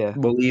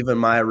believe in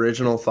my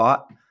original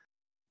thought,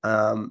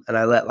 and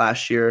I let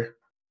last year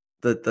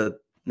the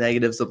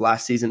negatives of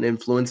last season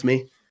influence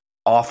me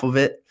off of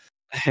it.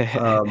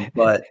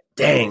 But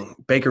dang,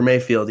 Baker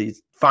Mayfield,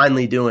 he's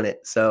finally doing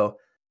it. So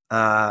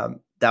that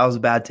was a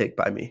bad take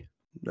by me.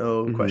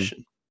 No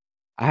question.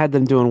 I had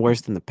them doing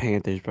worse than the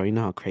Panthers, bro. You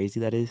know how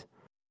crazy that is?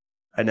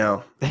 I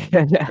know.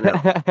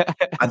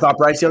 I thought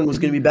Bryce Young was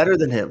going to be better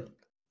than him.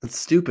 That's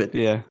stupid.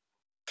 Yeah.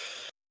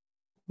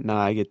 No,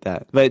 I get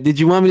that. But did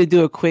you want me to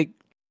do a quick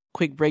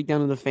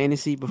breakdown of the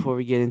fantasy before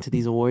we get into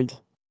these awards?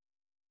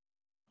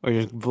 Or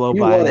just blow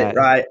by won that? It,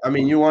 right? I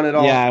mean, you won it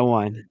all. Yeah, I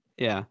won.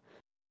 Yeah.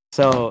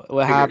 So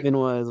what happened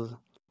was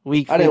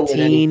week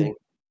 15.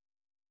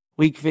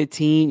 Week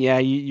 15, yeah,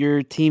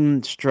 your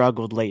team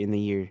struggled late in the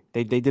year.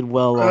 They did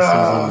well all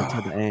season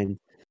until the end.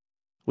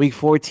 Week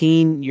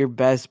 14, your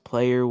best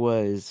player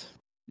was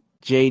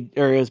it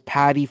was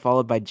Patty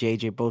followed by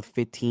JJ, both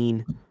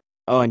 15.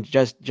 Oh, and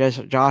just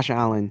Josh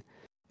Allen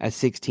at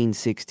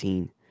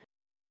 16-16.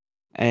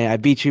 And I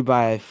beat you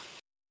by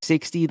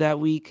 60 that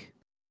week.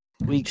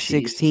 Week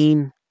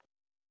 16.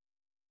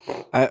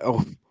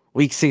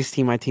 Week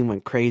 16, my team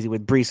went crazy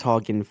with Breece Hall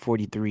getting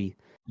 43.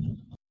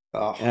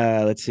 Oh.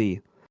 Let's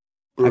see.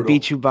 Brutal. I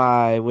beat you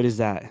by, what is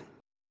that?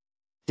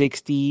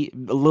 60,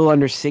 a little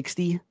under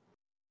 60.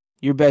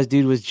 Your best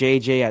dude was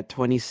JJ at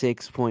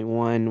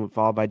 26.1,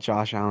 followed by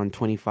Josh Allen,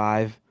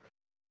 25.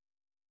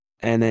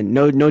 And then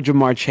no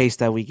Jamar Chase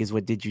that week is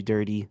what did you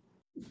dirty.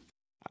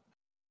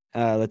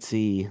 Let's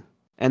see.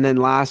 And then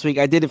last week,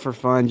 I did it for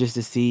fun just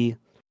to see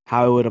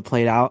how it would have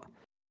played out.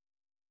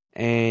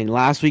 And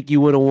last week, you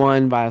would have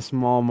won by a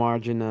small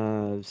margin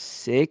of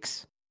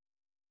 6.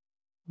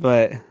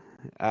 But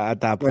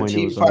at that point,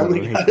 it was over.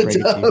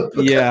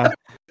 Yeah.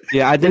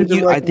 I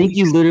think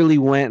you literally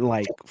went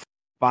like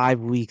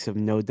 5 weeks of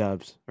no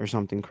dubs or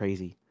something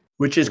crazy.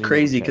 which is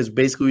crazy because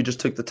basically we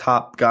just took the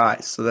top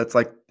guys. So that's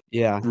like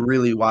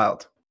really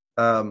wild.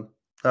 All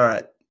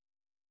right.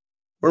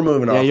 We're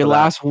moving on. Yeah, your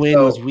last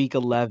win was week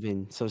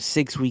 11, so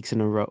 6 weeks in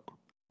a row.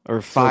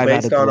 Or 5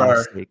 out of the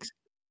last 6.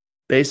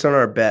 Based on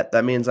our bet,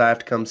 that means I have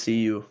to come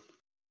see you.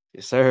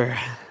 Yes, sir.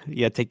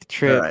 Yeah, take the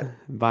trip. Right.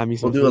 Buy me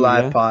some food. We'll do a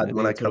live pod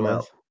when I come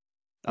out.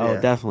 Oh,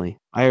 definitely.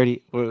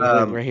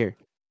 We're here.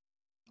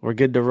 We're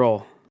good to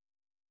roll.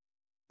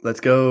 Let's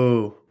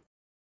go.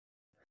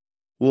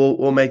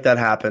 We'll make that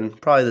happen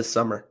probably this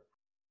summer.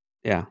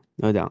 Yeah,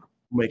 no doubt.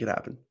 We'll make it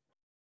happen.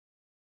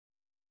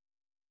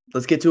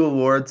 Let's get to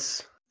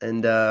awards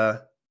and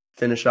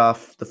finish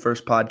off the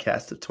first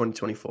podcast of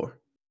 2024.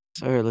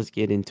 Sir, let's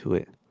get into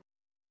it.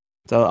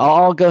 So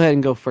I'll go ahead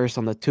and go first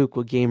on the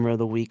Tukwa Gamer of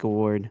the Week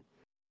award.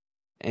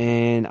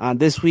 And on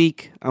this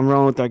week, I'm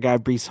rolling with our guy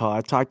Breece Hall. I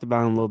talked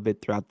about him a little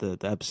bit throughout the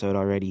episode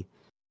already.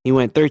 He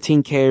went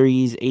 13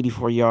 carries,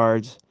 84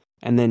 yards,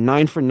 and then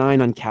 9 for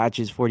 9 on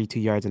catches, 42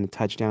 yards and a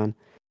touchdown.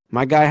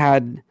 My guy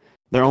had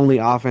their only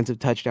offensive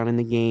touchdown in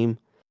the game.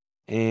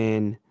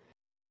 And,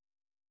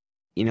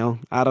 you know,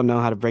 I don't know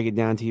how to break it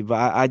down to you, but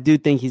I do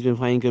think he's been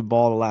playing good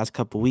ball the last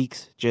couple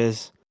weeks.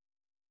 Just,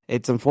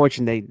 it's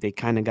unfortunate they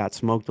kind of got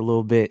smoked a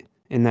little bit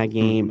in that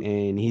game,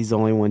 and he's the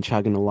only one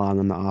chugging along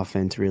on the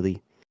offense,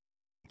 really.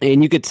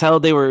 And you could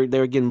tell they were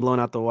getting blown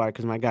out the water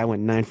because my guy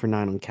went 9 for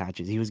 9 on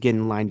catches. He was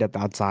getting lined up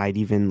outside,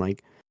 even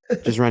like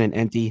just running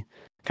empty.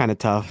 Kind of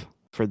tough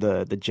for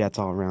the Jets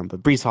all around.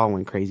 But Breece Hall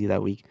went crazy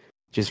that week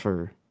just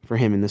for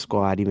him in the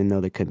squad, even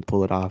though they couldn't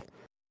pull it off.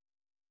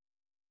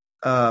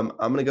 I'm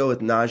going to go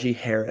with Najee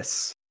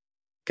Harris.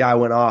 Guy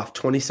went off,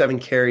 27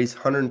 carries,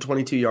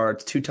 122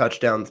 yards, 2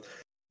 touchdowns.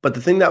 But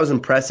the thing that was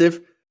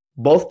impressive,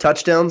 both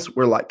touchdowns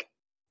were like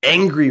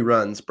angry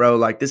runs, bro.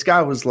 Like this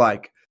guy was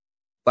like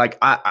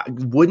I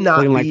would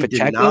not like be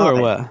Pacheco denied.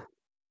 Or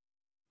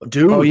what?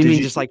 Dude, you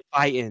mean just like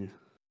fighting?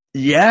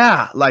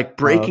 Yeah, like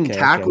breaking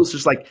tackles,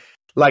 just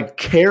like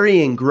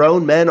carrying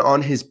grown men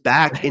on his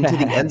back into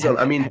the end zone.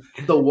 I mean,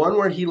 the one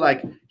where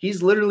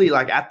he's literally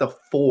like at the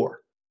 4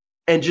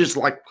 and just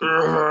like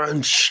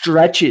and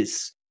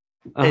stretches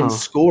and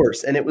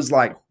scores. And it was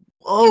like,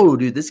 whoa,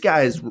 dude, this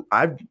guy is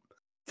I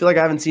feel like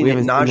I haven't seen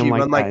Najee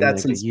run like that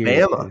since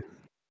Bama.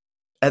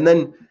 And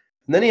then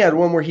he had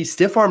one where he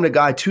stiff-armed a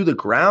guy to the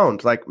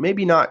ground. Like,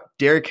 maybe not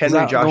Derrick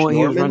Henry, Josh Norman.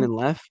 He was running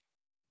left?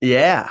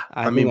 Yeah.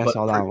 I mean, I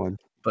saw that one.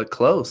 But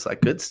close.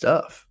 Like, good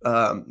stuff.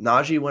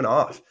 Najee went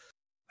off.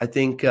 I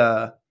think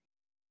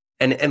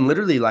and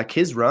literally, like,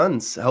 his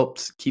runs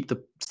helped keep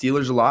the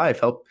Steelers alive.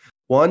 Helped,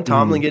 1,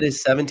 Tomlin get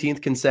his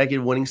 17th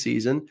consecutive winning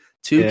season.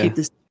 2, keep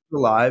the Steelers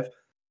alive.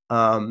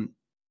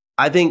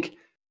 I think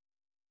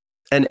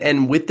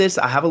and with this,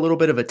 I have a little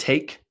bit of a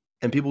take,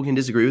 and people can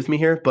disagree with me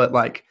here, but,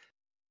 like,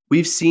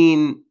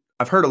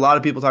 I've heard a lot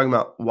of people talking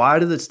about why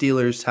do the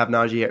Steelers have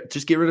Najee Harris?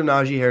 Just get rid of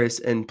Najee Harris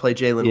and play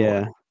Jalen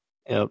Warren.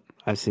 Yep,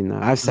 I've seen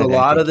that. I've said a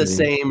lot of the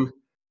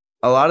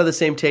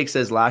same takes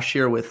as last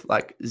year with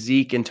like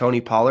Zeke and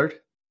Tony Pollard.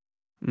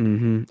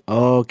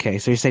 Okay,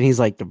 so you're saying he's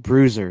like the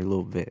bruiser a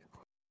little bit.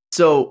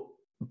 So,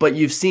 but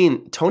you've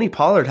seen Tony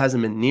Pollard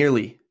hasn't been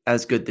nearly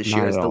as good this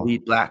year as the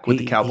lead black with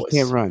the Cowboys. He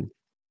can't run.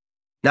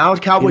 Now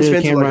Cowboys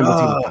fans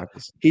are like,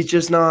 he's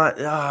just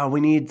not, we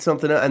need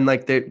something. And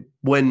like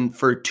when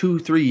for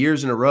 2-3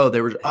 years in a row,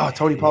 they were,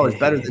 Tony Pollard's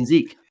better than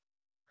Zeke.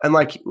 And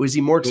like, was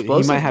he more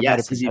explosive? He might have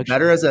yes. Is he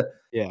better as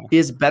he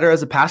is better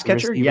as a pass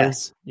catcher? Receiver?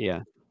 Yes.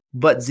 Yeah.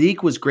 But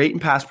Zeke was great in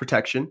pass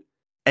protection,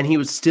 and he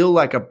was still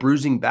like a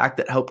bruising back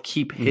that helped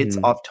keep hits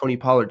off Tony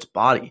Pollard's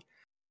body.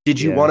 Did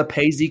you want to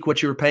pay Zeke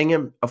what you were paying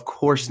him? Of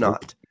course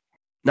not.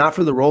 Not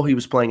for the role he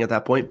was playing at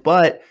that point,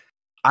 but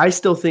I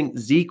still think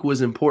Zeke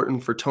was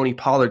important for Tony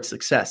Pollard's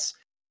success,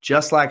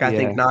 just like I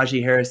think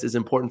Najee Harris is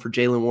important for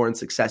Jalen Warren's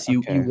success.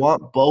 You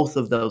want both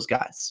of those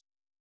guys.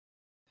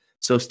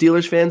 So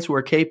Steelers fans who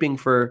are caping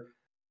for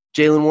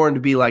Jalen Warren to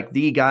be like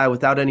the guy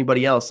without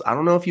anybody else, I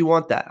don't know if you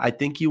want that. I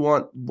think you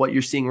want what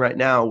you're seeing right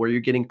now where you're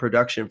getting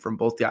production from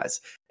both guys.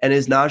 And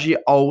is Najee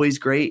always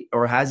great,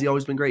 or has he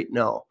always been great?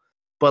 No.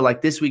 But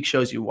like this week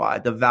shows you why,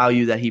 the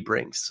value that he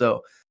brings.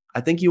 So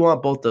I think you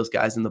want both those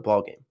guys in the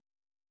ballgame.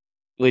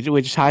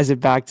 Which ties it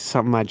back to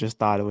something I just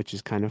thought of, which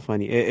is kind of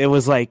funny. It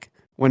was like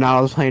when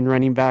I was playing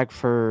running back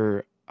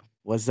for,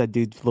 what's that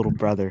dude's little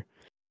brother?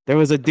 There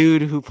was a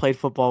dude who played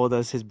football with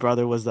us. His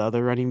brother was the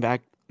other running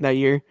back that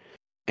year.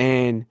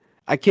 And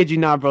I kid you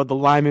not, bro, the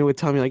lineman would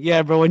tell me, like,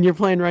 yeah, bro, when you're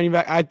playing running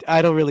back,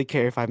 I don't really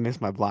care if I miss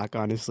my block,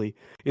 honestly.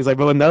 He's like,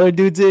 but when the other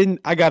dude's in,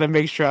 I got to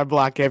make sure I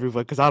block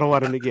everyone because I don't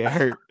want him to get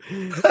hurt.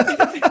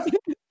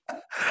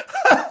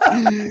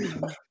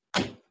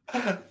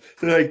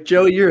 They're like,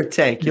 Joe, you're a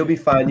tank. You'll be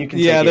fine. You can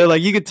take they're it.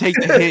 like, you can take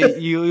the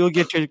hit. You'll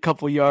get your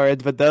couple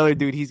yards. But the other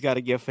dude, he's got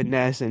to get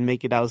finesse and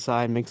make it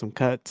outside, make some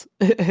cuts.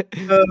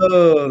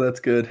 Oh, that's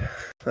good.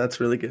 That's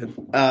really good.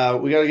 We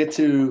got to get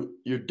to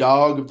your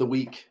dog of the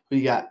week. Who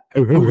you got?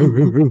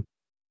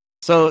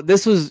 So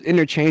this was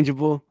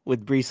interchangeable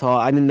with Breece Hall.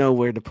 I didn't know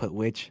where to put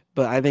which,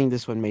 but I think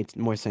this one made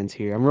more sense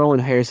here. I'm rolling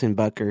Harrison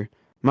Butker.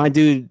 My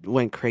dude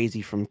went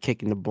crazy from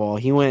kicking the ball.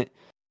 He went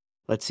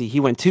let's see. He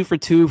went 2 for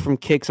 2 from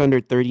kicks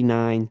under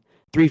 39,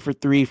 3 for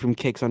 3 from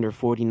kicks under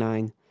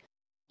 49,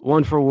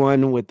 1 for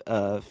 1 with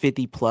a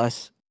 50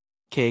 plus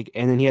kick,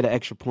 and then he had an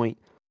extra point.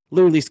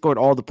 Literally scored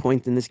all the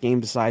points in this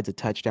game besides a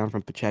touchdown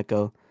from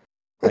Pacheco.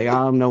 Like, I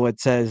don't know what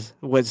says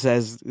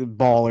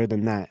baller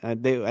than that. I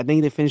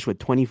think they finished with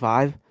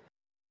 25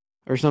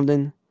 or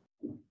something.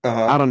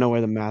 I don't know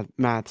where the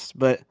maths,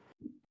 but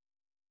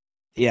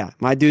yeah,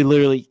 my dude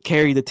literally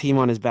carried the team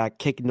on his back,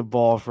 kicking the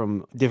ball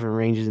from different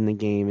ranges in the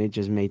game. It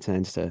just made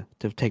sense to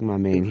take my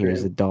man here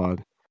as a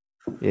dog.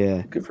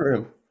 Yeah, good for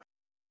him.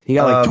 He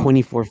got like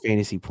 24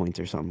 fantasy points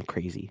or something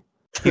crazy.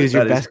 He was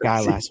your best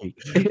guy last week.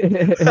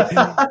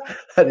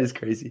 That is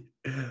crazy.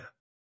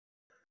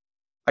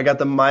 I got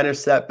the minor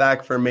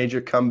setback for a major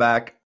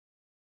comeback.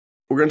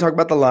 We're going to talk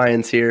about the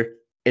Lions here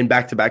in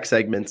back-to-back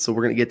segments, so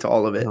we're going to get to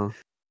all of it.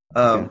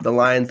 Okay. The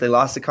Lions, they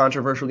lost a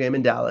controversial game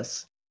in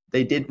Dallas.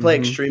 They did play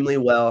extremely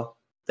well.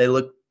 They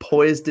look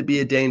poised to be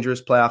a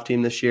dangerous playoff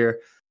team this year.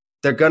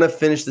 They're going to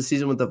finish the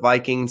season with the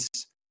Vikings.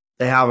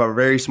 They have a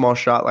very small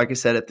shot, like I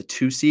said, at the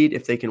 2 seed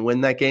if they can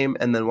win that game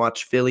and then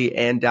watch Philly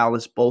and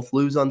Dallas both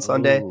lose on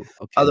Sunday.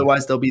 Okay.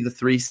 Otherwise, they'll be the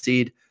 3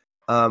 seed.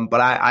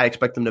 But I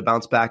expect them to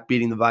bounce back,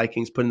 beating the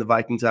Vikings, putting the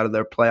Vikings out of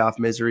their playoff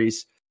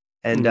miseries.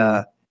 And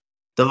the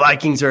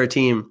Vikings are a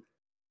team.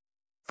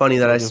 Funny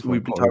that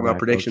we've been talking about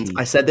predictions.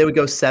 I said they would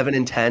go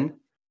 7-10.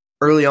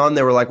 Early on,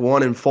 they were like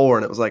 1-4,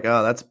 and it was like,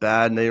 oh, that's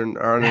bad. And they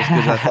aren't as good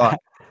as I thought.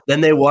 Then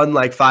they won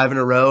like 5 in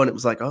a row, and it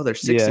was like, oh, they're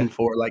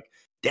 6-4. Like,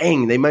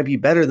 dang, they might be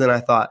better than I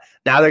thought.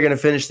 Now they're going to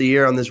finish the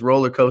year on this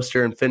roller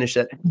coaster and finish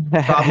at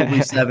probably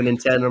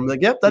 7-10. And I'm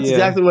like, yep, that's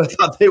exactly what I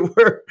thought they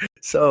were.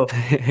 So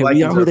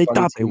we are who they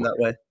thought they were that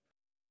way.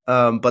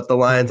 But the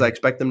Lions, I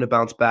expect them to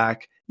bounce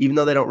back, even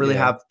though they don't really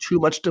have too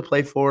much to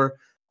play for.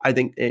 I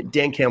think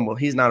Dan Campbell,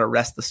 he's not a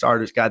rest the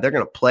starters guy. They're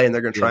going to play and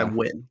they're going to try and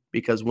win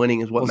because winning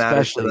is what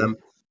matters to them.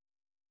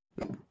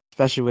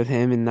 Especially with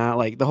him and not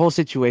like the whole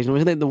situation,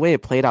 the way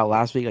it played out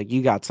last week. Like,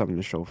 you got something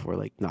to show for.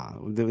 Like, nah,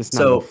 it's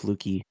not no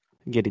fluky.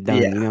 Get it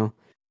done, you know.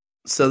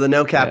 So the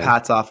no cap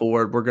hats off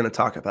award, we're going to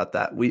talk about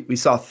that. We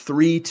saw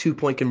 3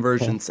 2-point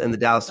conversions in the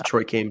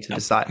Dallas-Detroit game to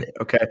decide it.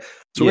 Okay,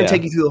 so we're going to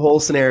take you through the whole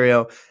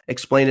scenario,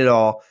 explain it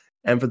all,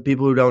 and for the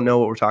people who don't know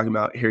what we're talking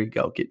about, here you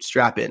go.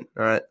 Strap in.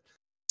 All right.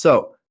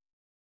 So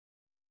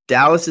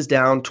Dallas is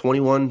down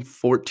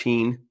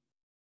 21-14 at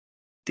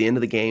the end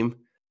of the game.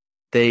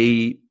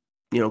 They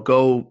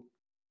go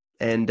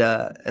and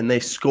they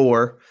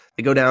score.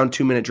 They go down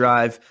 2-minute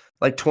drive,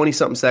 like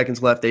 20-something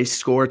seconds left. They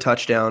score a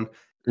touchdown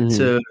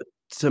to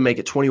make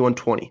it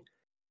 21-20.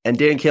 And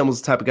Dan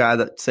Campbell's the type of guy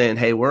that's saying,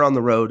 hey, we're on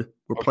the road.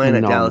 We're playing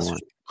at Dallas.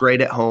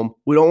 Great at home.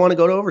 We don't want to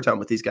go to overtime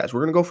with these guys.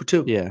 We're going to go for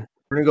 2. Yeah.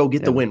 We're going to go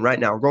get the win right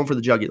now. We're going for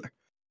the jugular.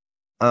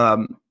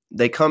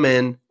 They come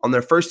in on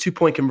their first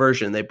 2-point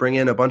conversion. They bring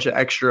in a bunch of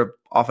extra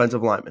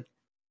offensive linemen.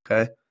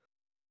 Okay.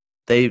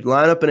 They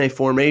line up in a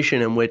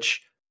formation in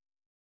which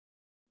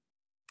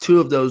 2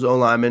 of those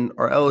O-linemen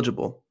are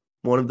eligible,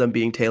 one of them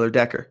being Taylor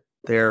Decker,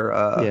 their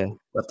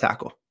left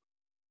tackle.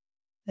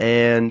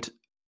 And,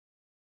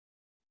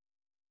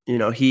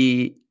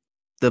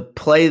 the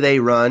play they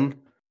run,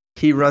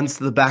 he runs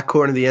to the back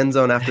corner of the end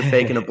zone after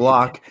faking a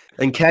block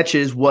and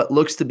catches what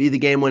looks to be the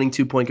game-winning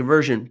 2-point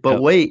conversion.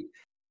 But wait,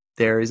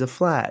 there is a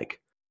flag.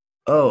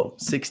 Oh,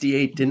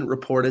 68 didn't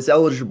report as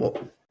eligible.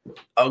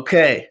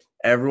 Okay,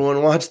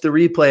 everyone watched the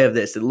replay of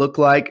this. It looked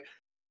like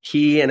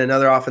he and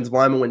another offensive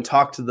lineman went and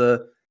talked to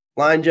the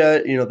line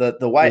judge,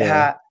 the white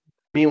hat.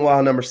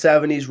 Meanwhile, number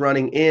 70 is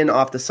running in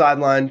off the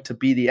sideline to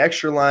be the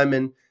extra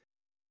lineman.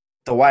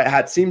 The white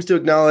hat seems to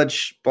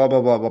acknowledge blah,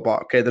 blah, blah, blah, blah.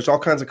 Okay, there's all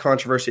kinds of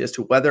controversy as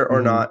to whether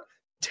or not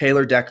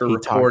Taylor Decker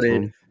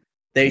reported.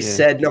 They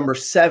said number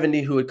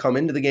 70, who had come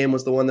into the game,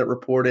 was the one that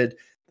reported.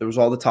 There was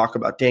all the talk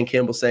about Dan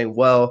Campbell saying,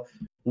 well,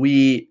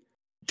 we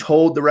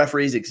told the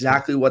referees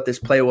exactly what this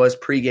play was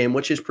pregame,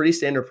 which is pretty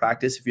standard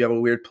practice. If you have a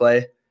weird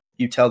play,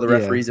 you tell the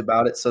referees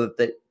about it so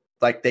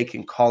that they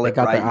can call it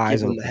right and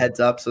give them the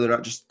heads up so they're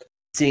not just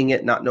seeing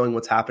it, not knowing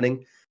what's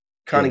happening.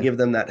 Kind of give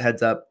them that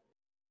heads up.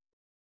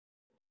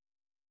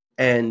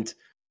 And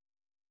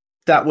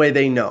that way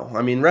they know.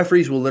 I mean,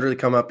 referees will literally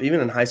come up, even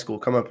in high school,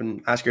 come up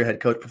and ask your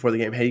head coach before the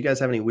game, hey, you guys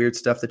have any weird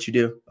stuff that you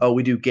do? Oh,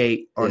 we do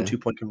gate on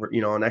 2-point convert,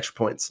 on extra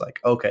points. Like,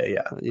 okay,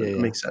 that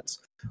makes sense.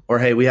 Or,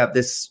 hey, we have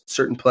this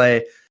certain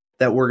play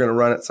that we're going to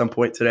run at some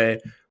point today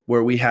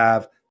where we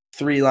have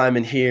 3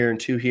 linemen here and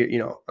 2 here,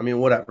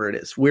 whatever it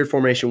is. Weird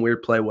formation,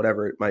 weird play,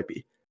 whatever it might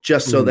be.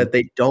 Just so that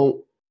they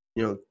don't,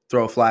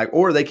 throw a flag.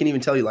 Or they can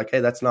even tell you, like, hey,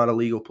 that's not a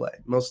legal play.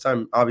 Most of the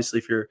time, obviously,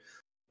 if you're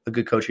a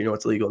good coach, you know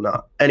what's legal or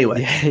not. Anyway.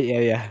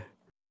 Yeah.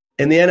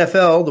 In the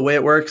NFL, the way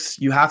it works,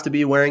 you have to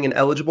be wearing an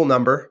eligible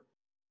number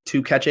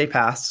to catch a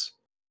pass.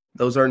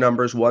 Those are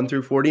numbers 1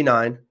 through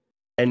 49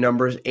 and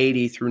numbers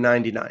 80 through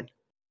 99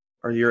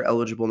 are your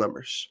eligible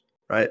numbers,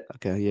 right?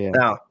 Okay, yeah.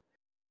 Now,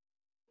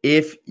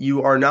 if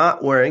you are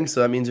not wearing,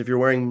 so that means if you're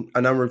wearing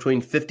a number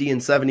between 50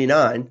 and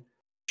 79,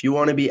 if you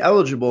want to be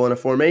eligible in a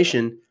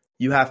formation,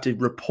 you have to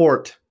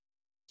report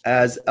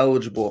as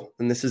eligible.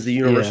 And this is the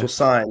universal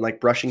sign,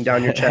 like brushing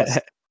down your chest.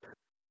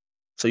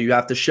 So you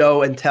have to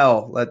show and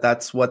tell that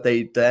that's what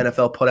the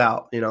NFL put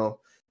out,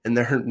 in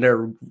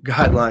their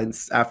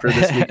guidelines after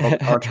this week called the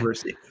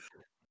controversy.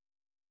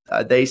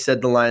 They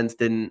said the Lions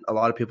didn't. A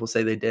lot of people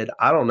say they did.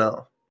 I don't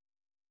know.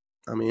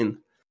 I mean,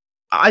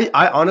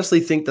 I honestly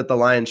think that the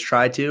Lions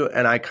tried to,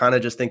 and I kind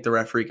of just think the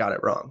referee got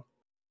it wrong.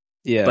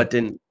 Yeah. But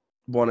didn't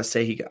want to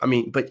say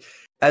but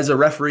as a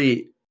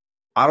referee,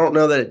 I don't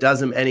know that it does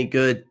him any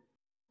good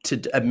to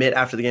admit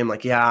after the game,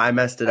 like, yeah, I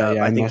messed it up.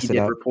 I think he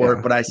did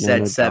report, but I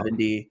said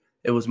 70.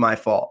 It was my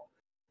fault.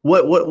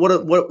 What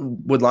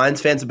would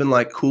Lions fans have been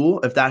like, cool,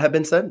 if that had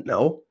been said?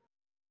 No.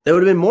 They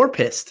would have been more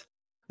pissed.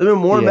 They'd have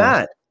been more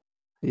mad.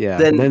 Yeah.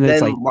 Then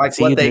it's like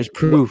see, there's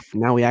proof.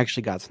 Now we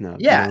actually got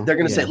snubbed. Yeah. They're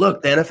going to say,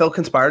 look, the NFL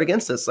conspired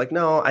against us. Like,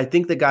 no, I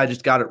think the guy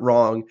just got it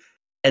wrong.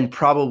 And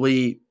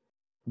probably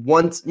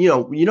once, you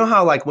know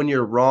how like when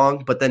you're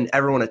wrong, but then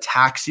everyone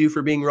attacks you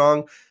for being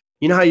wrong.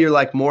 You know how you're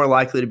like more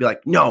likely to be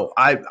like, no,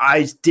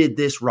 I did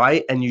this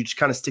right. And you just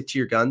kind of stick to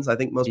your guns. I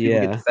think most people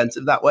get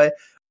defensive that way.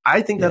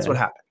 I think that's what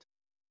happened.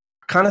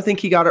 I kind of think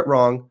he got it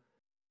wrong.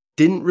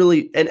 Didn't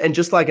really, and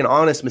just like an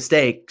honest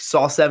mistake,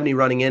 saw 70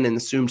 running in and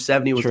assumed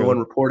 70 was the one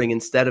reporting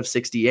instead of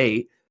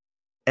 68,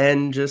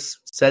 and just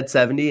said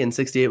 70 and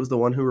 68 was the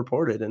one who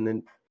reported. And then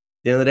at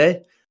the end of the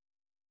day,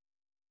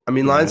 I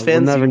mean, Lions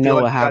fans never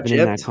know what happened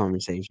in that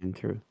conversation.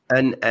 True.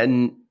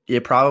 And you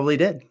probably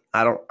did.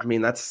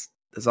 That's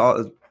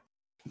all.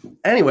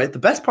 Anyway, the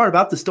best part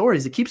about the story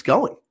is it keeps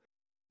going.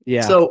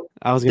 Yeah. So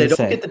I was going to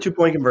say, they don't get the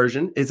 2-point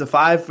conversion. It's a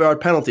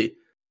 5-yard penalty.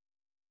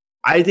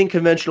 I think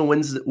conventional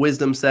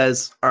wisdom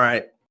says, all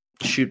right,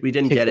 shoot, we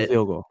didn't get it.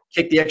 Field goal.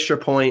 Kick the extra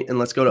point and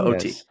let's go to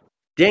OT.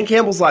 Dan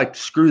Campbell's like,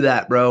 screw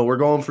that, bro. We're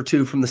going for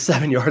 2 from the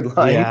 7-yard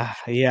line.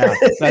 Yeah.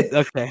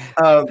 Okay.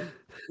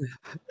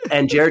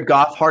 And Jared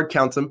Goff hard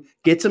counts him,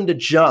 gets him to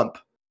jump.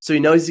 So he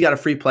knows he's got a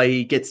free play.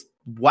 He gets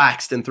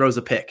waxed and throws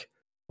a pick.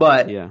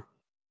 But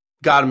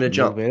got him to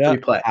jump. Free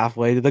play.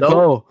 Halfway to the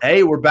goal.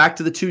 Hey, we're back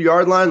to the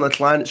 2-yard line.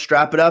 Let's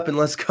strap it up and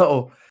let's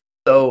go.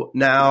 So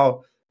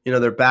now,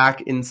 they're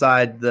back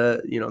inside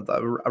the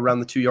around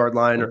the 2-yard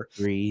line or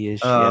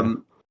 3-ish.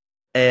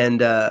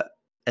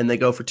 And they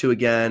go for 2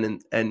 again.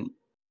 And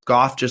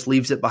Goff just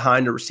leaves it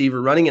behind a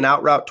receiver running an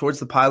out route towards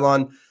the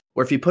pylon,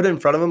 where if you put it in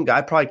front of him,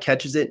 guy probably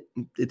catches it.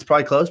 It's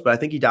probably close, but I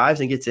think he dives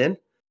and gets in.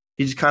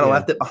 He just kind of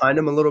left it behind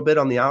him a little bit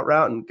on the out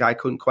route, and guy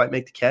couldn't quite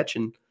make the catch,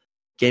 and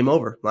game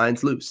over.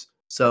 Lions lose.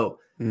 So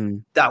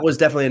that was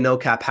definitely a no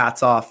cap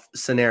hats off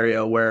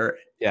scenario where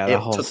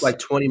it took like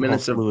 20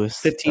 minutes of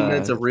 15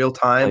 minutes of real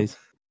time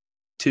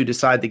to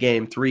decide the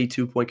game. 3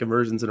 2-point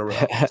conversions in a row.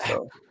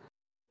 So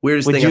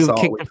weirdest thing I saw.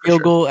 Would you kick the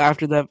field goal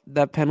after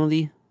that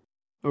penalty,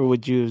 or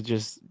would you have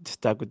just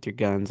stuck with your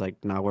guns? Like,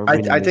 no, we're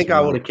winning. I think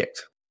I would have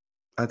kicked.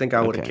 I think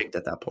I would have kicked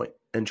at that point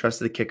and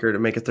trusted the kicker to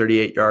make a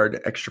 38-yard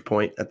extra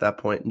point at that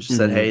point and just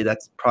said, hey,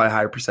 that's probably a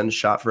higher percentage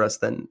shot for us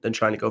than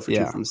trying to go for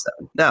 2 from the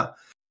 7. Now,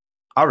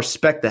 I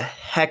respect the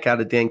heck out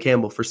of Dan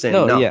Campbell for saying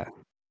no. Yeah.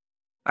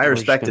 I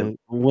respect him.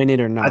 Win it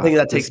or not. I think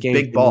that takes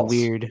big balls.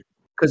 Weird.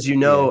 Because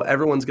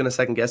everyone's going to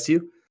second guess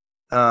you.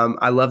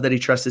 I love that he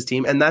trusts his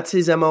team. And that's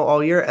his MO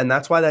all year. And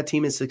that's why that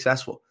team is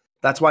successful.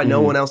 That's why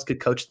no one else could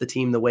coach the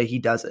team the way he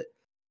does it.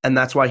 And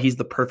that's why he's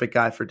the perfect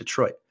guy for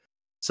Detroit.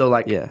 So,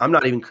 I'm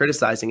not even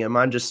criticizing him.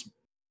 I just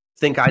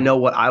think I know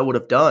what I would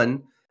have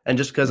done. And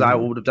just because I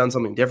would have done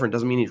something different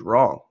doesn't mean he's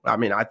wrong. I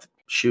mean,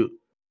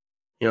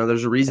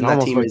 there's a reason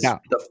that team is.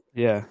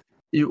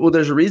 Well,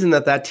 there's a reason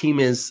that team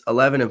is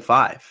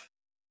 11-5.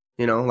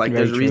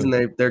 There's a reason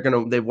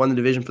they've won the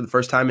division for the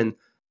first time. And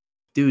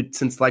dude,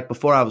 since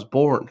before I was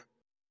born,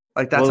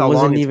 that's how long it's been. It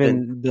wasn't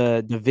even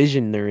the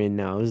division they're in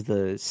now. It was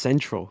the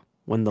Central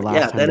when the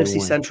last time the NFC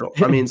Central.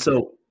 I mean,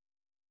 so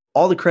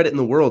all the credit in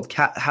the world,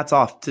 hats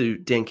off to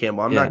Dan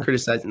Campbell. I'm not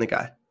criticizing the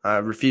guy. I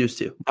refuse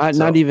to.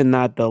 Not even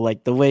that though.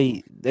 The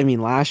way,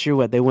 last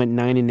year they went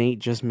 9-8,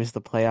 just missed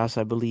the playoffs,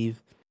 I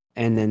believe,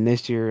 and then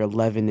this year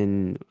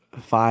 11-5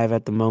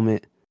 at the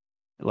moment.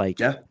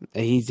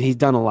 He's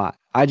done a lot.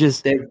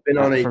 They've been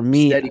on a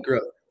steady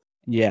growth.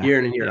 Yeah, year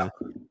in and year out.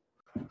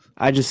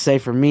 I just say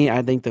for me,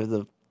 I think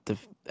the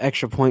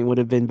extra point would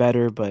have been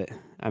better, but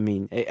at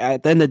the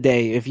end of the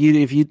day, if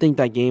you think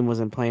that game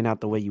wasn't playing out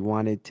the way you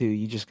wanted to,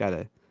 you just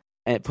gotta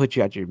put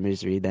you out your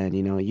misery. Then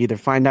you either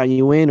find out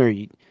you win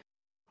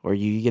or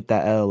you get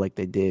that L like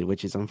they did,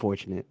 which is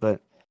unfortunate.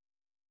 But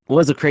it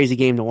was a crazy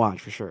game to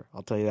watch for sure.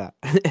 I'll tell you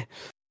that.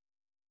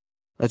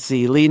 Let's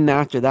see. Leading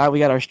after that, we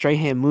got our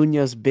Strahan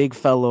Munoz Big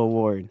Fellow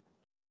Award.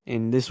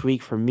 And this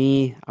week for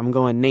me, I'm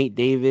going Nate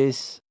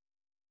Davis.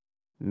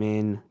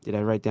 Man, did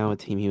I write down what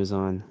team he was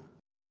on?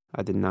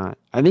 I did not.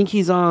 I think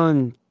he's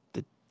on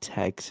the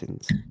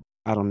Texans.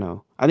 I don't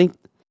know. I think.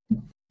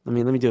 Let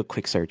me do a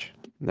quick search.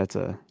 That's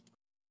a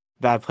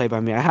bad play by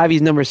me. I have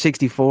his number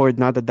 64.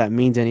 Not that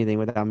means anything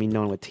without me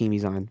knowing what team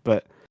he's on.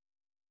 But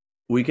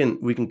we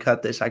can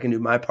cut this. I can do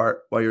my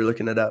part while you're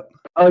looking it up.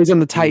 Oh, he's on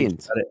the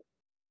Titans.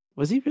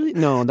 Was he really?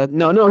 No.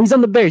 He's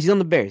on the Bears. He's on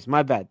the Bears.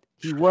 My bad.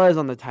 He was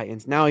on the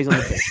Titans. Now he's on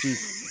the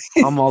Bears.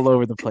 I'm all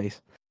over the place.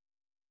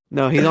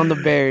 No, he's on the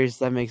Bears.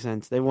 That makes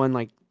sense. They won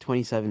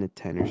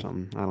 27-10 or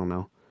something. I don't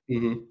know.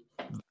 Mm-hmm.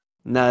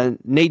 Nah,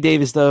 Nate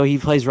Davis though, he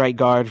plays right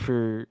guard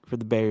for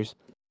the Bears.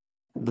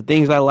 The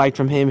things I liked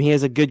from him, he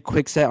has a good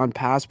quick set on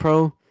pass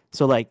pro.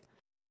 So like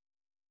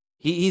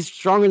he's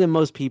stronger than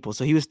most people.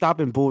 So he was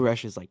stopping bull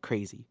rushes like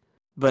crazy.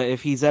 But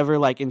if he's ever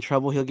like in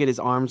trouble, he'll get his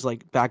arms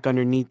like back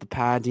underneath the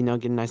pads, get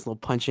a nice little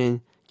punch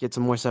in, get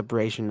some more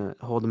separation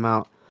to hold him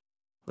out.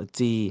 Let's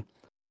see.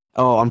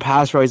 Oh, on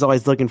pass pro, he's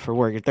always looking for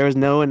work. If there's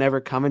no one ever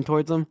coming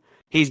towards him,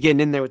 he's getting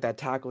in there with that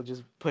tackle,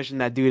 just pushing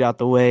that dude out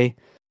the way.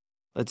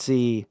 Let's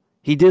see.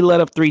 He did let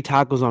up 3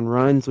 tackles on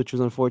runs, which was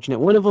unfortunate.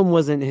 One of them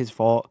wasn't his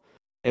fault.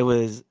 It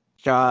was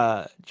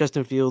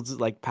Justin Fields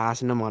like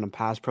passing him on a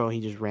pass pro. He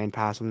just ran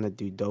past him. That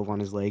dude dove on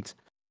his legs.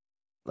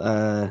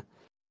 And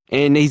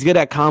he's good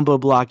at combo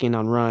blocking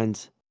on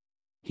runs.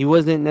 He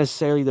wasn't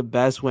necessarily the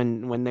best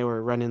when they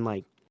were running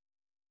like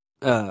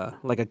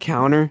a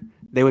counter.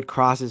 They would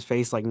cross his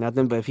face like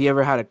nothing. But if he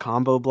ever had a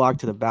combo block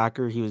to the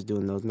backer, he was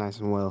doing those nice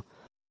and well.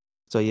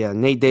 So yeah,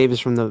 Nate Davis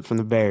from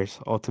the Bears.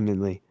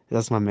 Ultimately,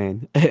 that's my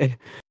man.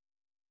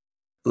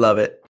 Love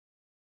it.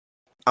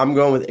 I'm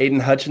going with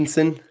Aiden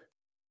Hutchinson.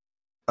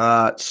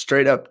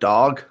 Straight up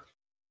dog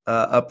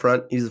up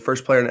front. He's the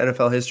first player in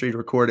NFL history to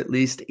record at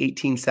least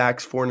 18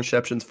 sacks, 4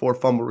 interceptions, 4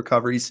 fumble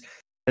recoveries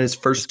in his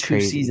first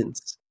 2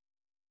 seasons.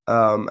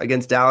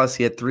 Against Dallas,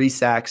 he had 3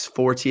 sacks,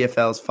 4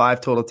 TFLs,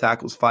 5 total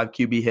tackles, 5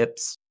 QB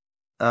hits.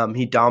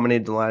 He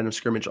dominated the line of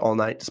scrimmage all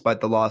night despite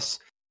the loss.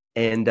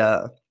 And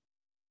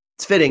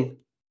it's fitting,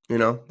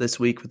 this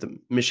week with the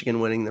Michigan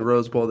winning the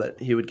Rose Bowl that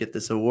he would get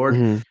this award.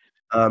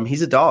 Mm-hmm.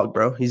 He's a dog,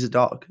 bro. He's a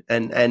dog.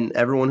 And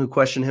everyone who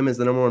questioned him as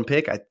the number 1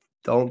 pick, I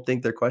don't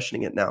think they're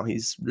questioning it now.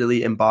 He's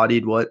really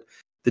embodied what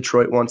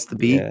Detroit wants to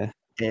be. Yeah.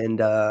 And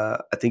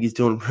I think he's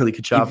doing a really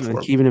good job for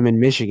him. Keeping him in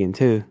Michigan,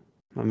 too.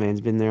 My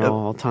man's been there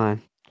all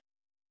time.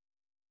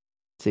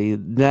 See,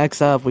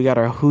 next up, we got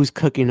our Who's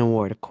Cooking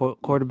Award. A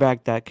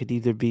quarterback that could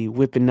either be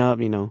whipping up,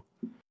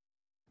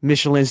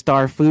 Michelin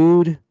star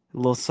food, a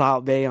little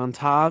Salt Bae on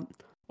top,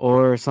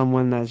 or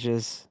someone that's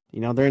just,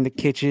 they're in the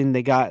kitchen.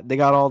 They got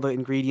all the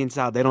ingredients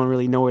out. They don't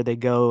really know where they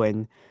go,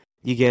 and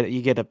you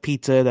get a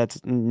pizza that's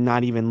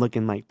not even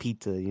looking like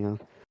pizza.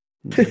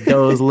 The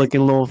dough's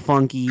looking a little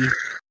funky.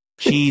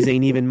 Cheese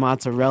ain't even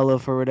mozzarella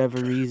for whatever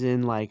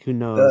reason. Like, who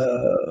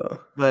knows?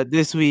 But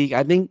this week,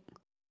 I think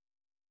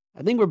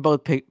we're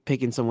both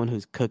picking someone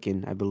who's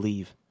cooking, I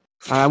believe.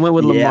 I went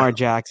with Lamar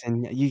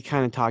Jackson. You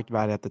kind of talked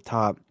about it at the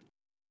top.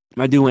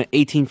 My dude went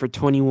 18 for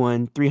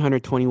 21,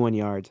 321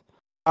 yards,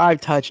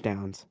 5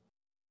 touchdowns.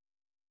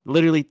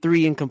 Literally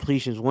 3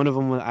 incompletions. One of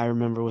them I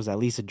remember was at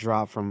least a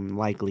drop from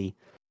Likely.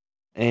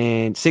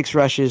 And 6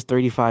 rushes,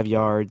 35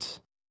 yards.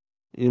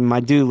 And my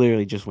dude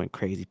literally just went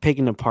crazy,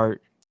 picking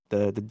apart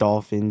the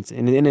Dolphins.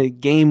 And in a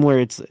game where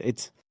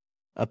it's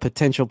a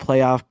potential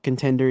playoff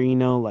contender, you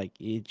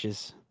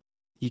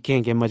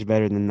can't get much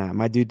better than that.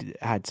 My dude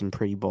had some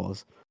pretty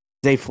balls.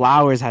 Zay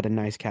Flowers had a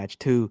nice catch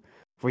too,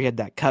 where he had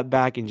that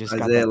cutback and just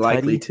got that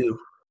Likely too.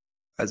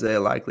 Isaiah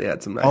Likely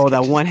had some nice catches.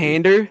 That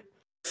one-hander?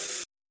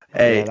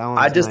 Hey,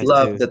 I just nice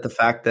love that the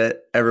fact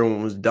that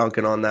everyone was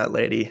dunking on that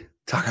lady,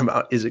 talking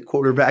about, is it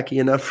quarterbacky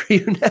enough for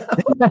you now?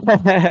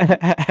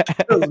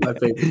 That was my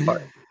favorite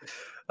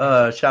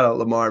part. Shout out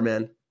Lamar,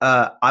 man.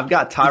 I've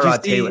got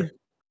Tyrod Taylor.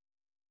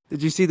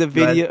 Did you see the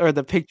video or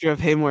the picture of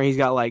him where he's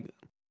got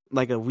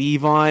like a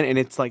weave on and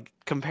it's like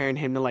comparing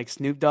him to like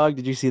Snoop Dogg?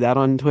 Did you see that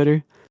on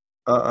Twitter?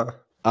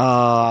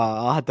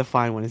 I'll have to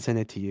find one and send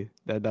it to you.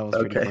 That was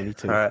pretty funny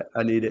too. All right,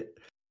 I need it.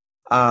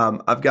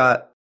 I've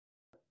got,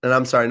 and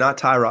I'm sorry, not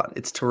Tyrod.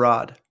 It's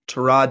Tyrod.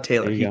 Tyrod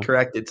Taylor. He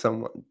corrected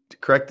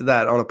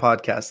that on a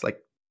podcast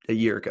like a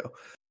year ago.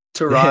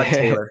 Tyrod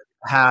Taylor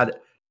had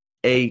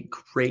a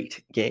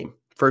great game.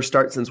 First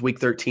start since week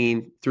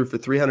 13, threw for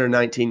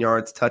 319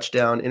 yards,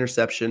 touchdown,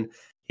 interception.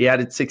 He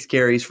added 6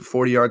 carries for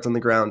 40 yards on the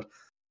ground.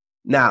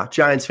 Now,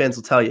 Giants fans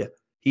will tell you,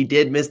 he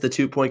did miss the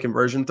 2-point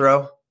conversion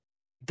throw.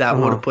 That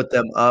would have put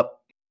them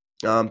up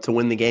to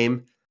win the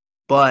game.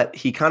 But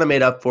he kind of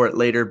made up for it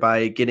later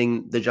by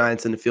getting the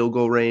Giants in the field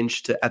goal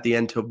range at the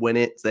end to win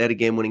it. So they had a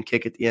game-winning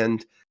kick at the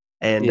end,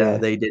 and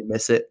they did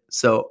miss it.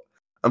 So,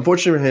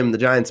 unfortunately for him, the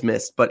Giants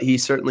missed. But he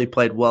certainly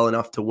played well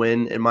enough to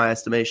win, in my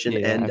estimation.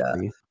 Yeah,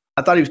 and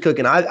I thought he was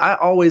cooking. I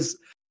always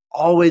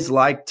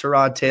liked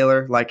Tyrod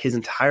Taylor. Like, his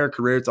entire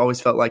career, it's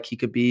always felt like he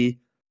could be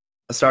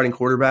a starting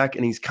quarterback.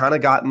 And he's kind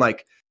of gotten,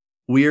 like,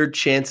 weird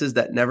chances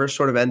that never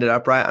sort of ended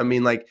up right. I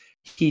mean, like,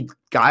 he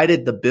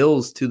guided the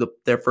Bills to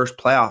their first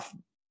playoff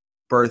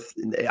berth.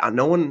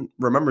 No one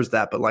remembers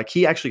that, but like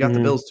he actually got the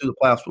Bills to the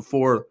playoffs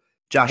before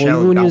Josh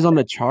Allen. When he was on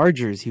the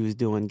Chargers, he was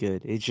doing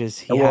good. It's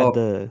just he had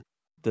the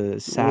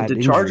sad. The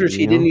Chargers,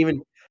 he didn't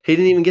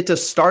even get to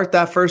start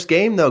that first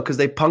game though because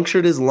they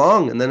punctured his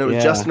lung, and then it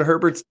was Justin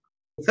Herbert's.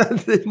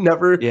 He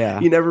never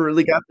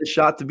really got the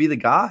shot to be the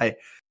guy.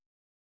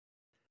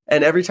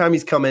 And every time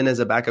he's come in as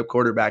a backup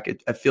quarterback,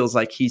 it feels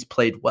like he's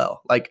played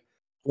well. Like.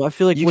 Well, I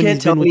feel like when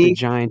he's been with the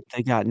Giants,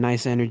 they got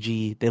nice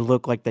energy. They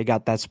look like they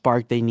got that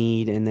spark they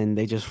need, and then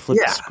they just flip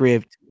the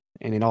script,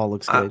 and it all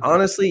looks good.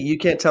 Honestly, you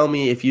can't tell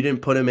me if you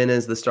didn't put him in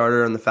as the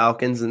starter on the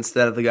Falcons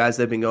instead of the guys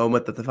they've been going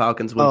with that the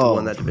Falcons wouldn't have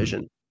won that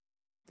division.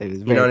 It is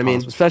You very know what I possible,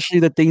 mean? especially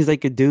the things they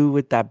could do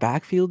with that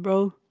backfield,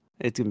 bro.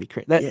 It's gonna be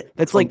crazy.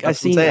 That's like I've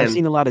seen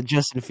a lot of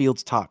Justin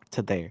Fields talk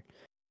to there,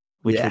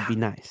 which would be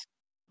nice.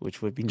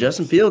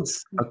 Justin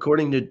Fields,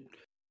 according to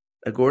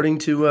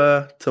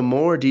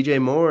Moore,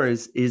 DJ Moore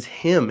is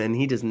him, and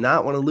he does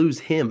not want to lose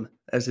him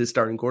as his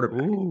starting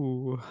quarterback.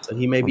 Ooh, so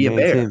he may be a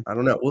Bear. Tim. I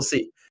don't know. We'll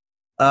see.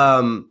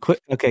 Quick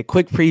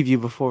preview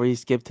before we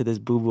skip to this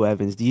Boo Boo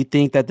Evans. Do you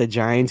think that the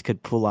Giants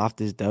could pull off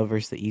this dub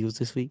versus the Eagles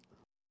this week?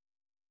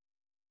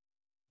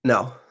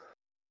 No.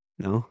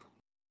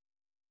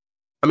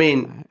 I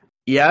mean,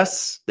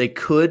 yes, they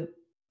could.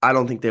 I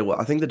don't think they will.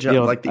 I think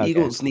the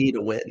Eagles need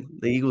a win.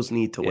 The Eagles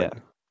need to win.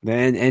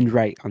 Then end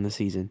right on the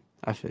season.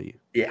 I feel you.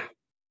 Yeah.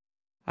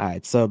 All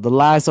right. So the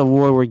last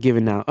award we're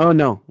giving now. Oh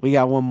no, we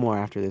got one more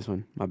after this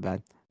one. My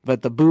bad.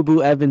 But the Boo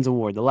Boo Evans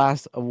Award, the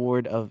last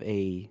award of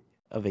a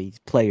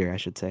player, I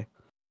should say.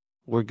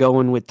 We're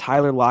going with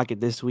Tyler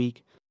Lockett this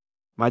week.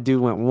 My dude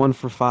went 1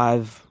 for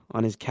 5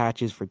 on his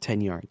catches for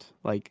 10 yards.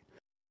 Like,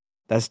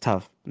 that's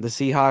tough. The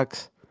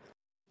Seahawks,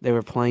 they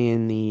were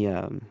playing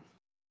the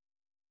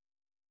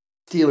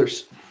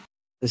Steelers.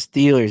 The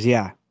Steelers,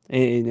 yeah.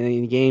 In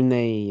the game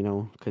they,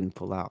 couldn't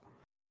pull out.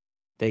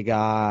 They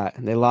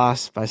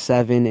lost by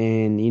 7,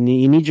 and you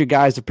need your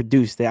guys to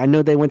produce. I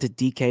know they went to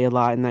DK a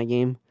lot in that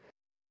game,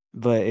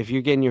 but if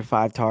you're getting your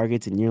 5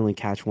 targets and you only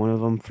catch one of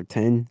them for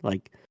 10,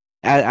 like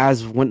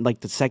as one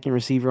like the second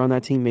receiver on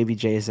that team, maybe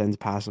JSN's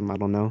past him, I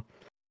don't know,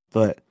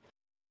 but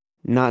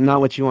not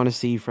what you want to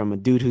see from a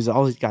dude who's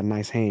always got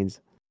nice hands.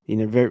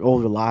 Very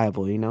old,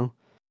 reliable,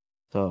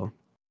 So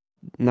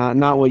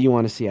not what you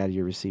want to see out of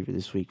your receiver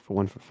this week for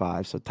 1 for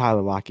 5. So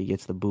Tyler Lockett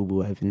gets the Boo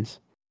Boo Evans.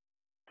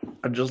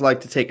 I'd just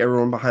like to take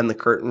everyone behind the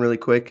curtain really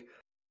quick.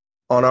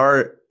 On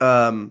our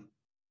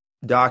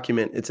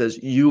document, it says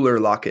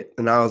Euler Lockett,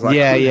 and I was like,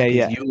 yeah.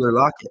 Euler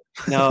Lockett.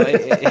 No,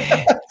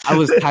 I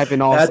was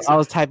typing up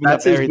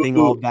everything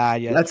all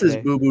bad. Yesterday. That's his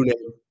Boo Boo name.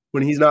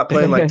 When he's not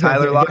playing like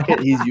Tyler Lockett,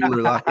 he's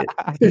Euler Lockett.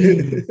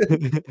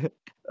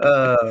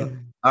 All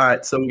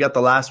right, so we got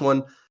the last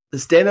one, the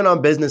Standing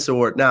on Business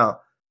Award. Now,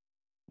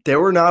 there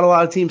were not a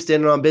lot of teams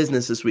standing on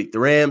business this week. The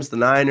Rams, the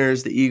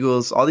Niners, the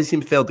Eagles, all these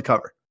teams failed to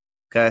cover.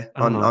 Okay,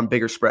 on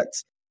bigger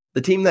spreads.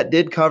 The team that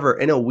did cover,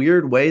 in a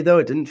weird way, though,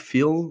 it didn't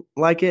feel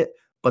like it,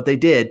 but they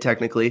did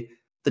technically.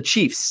 The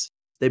Chiefs,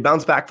 they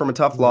bounced back from a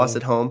tough loss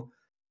at home.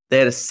 They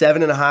had a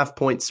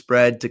 7.5-point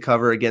spread to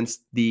cover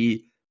against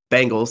the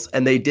Bengals,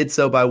 and they did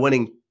so by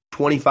winning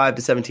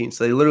 25-17.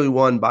 So they literally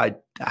won by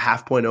a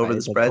half point over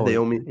the spread. They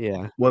only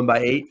won by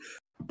 8.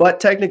 But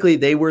technically,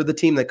 they were the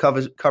team that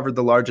covered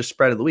the largest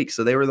spread of the week.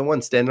 So they were the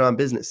ones standing on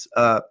business.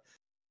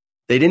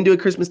 They didn't do it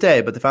Christmas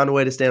Day, but they found a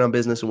way to stand on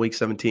business in Week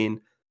 17.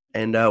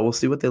 And we'll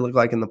see what they look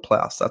like in the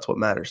playoffs. That's what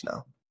matters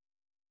now.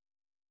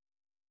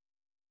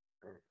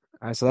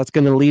 All right, so that's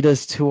going to lead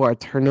us to our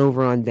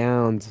turnover on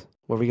downs,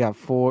 where we got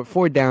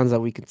four downs that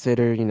we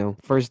consider,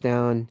 first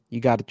down, you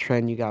got a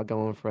trend you got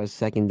going for us.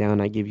 Second down,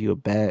 I give you a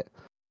bet.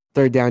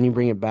 Third down, you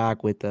bring it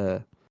back with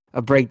a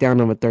breakdown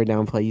of a third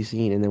down play you've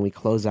seen, and then we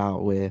close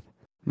out with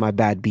my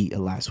bad beat of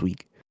last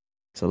week.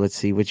 So let's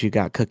see what you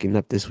got cooking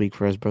up this week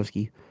for us,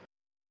 broski.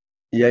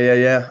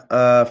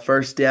 Yeah.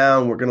 First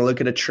down, we're going to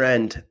look at a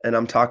trend, and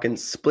I'm talking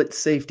split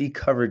safety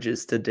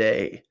coverages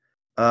today.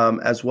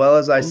 As well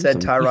as I said,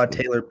 Tyrod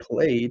Taylor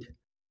played,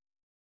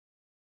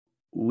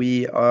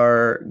 we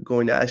are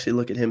going to actually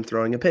look at him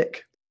throwing a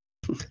pick.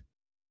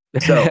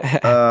 So,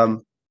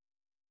 all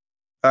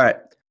right.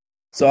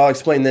 So I'll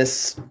explain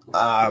this.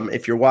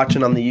 If you're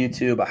watching on the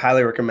YouTube, I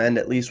highly recommend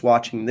at least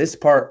watching this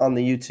part on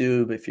the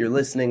YouTube. If you're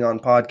listening on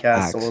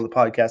podcasts, on one of the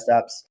podcast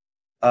apps,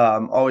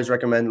 always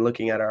recommend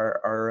looking at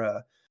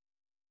our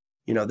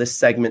this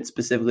segment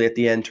specifically at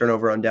the end,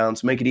 turnover on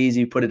downs. Make it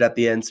easy, put it at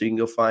the end so you can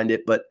go find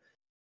it. But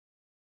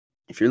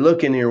if you're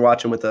looking and you're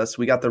watching with us,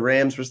 we got the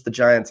Rams versus the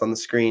Giants on the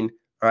screen.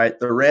 All right,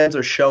 the Rams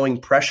are showing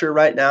pressure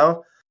right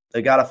now.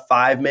 They got a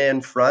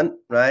 5-man front,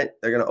 right?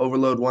 They're going to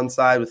overload one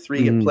side with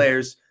 3 good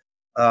players,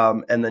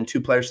 and then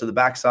 2 players to the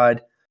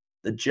backside.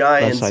 The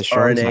Giants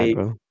are in a.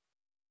 Side,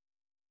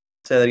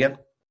 say that again.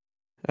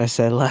 I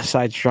said left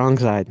side, strong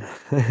side.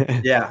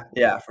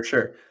 Yeah, for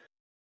sure.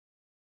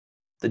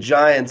 The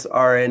Giants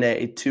are in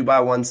a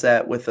 2-by-1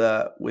 set with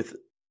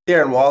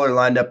Darren Waller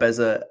lined up as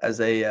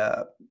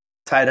a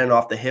tight end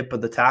off the hip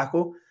of the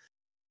tackle.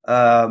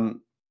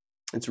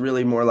 It's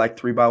really more like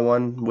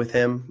 3-by-1 with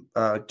him,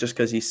 just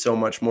because he's so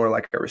much more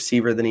like a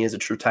receiver than he is a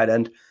true tight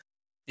end.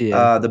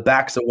 Yeah. The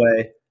back's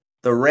away.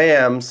 The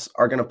Rams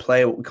are going to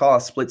play what we call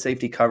a split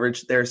safety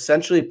coverage. They're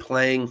essentially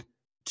playing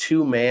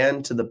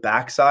 2-man to the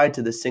backside,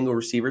 to the single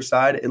receiver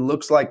side. It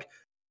looks like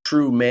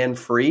true man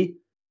free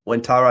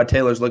when Tyrod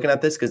Taylor's looking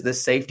at this, because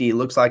this safety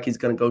looks like he's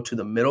going to go to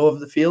the middle of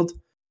the field.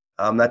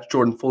 That's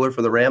Jordan Fuller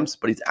for the Rams,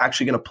 but he's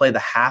actually going to play the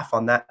half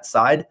on that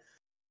side.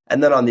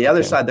 And then on the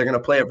other side, they're going to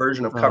play a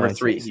version of cover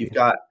 3.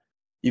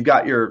 You've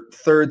got your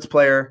thirds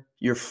player,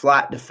 your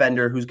flat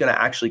defender who's going to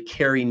actually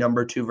carry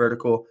number 2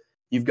 vertical,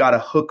 you've got a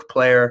hook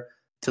player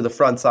to the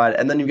front side,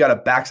 and then you've got a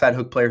backside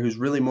hook player who's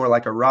really more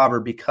like a robber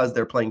because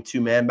they're playing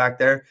two-man back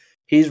there.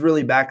 He's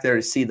really back there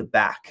to see the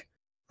back,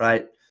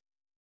 right?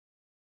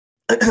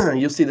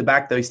 You'll see the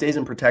back, though. He stays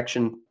in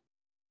protection.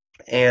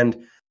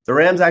 And the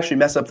Rams actually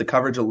mess up the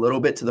coverage a little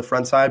bit to the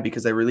front side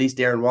because they released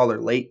Darren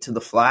Waller late to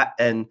the flat,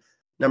 and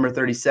number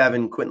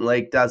 37, Quentin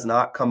Lake, does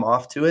not come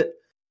off to it.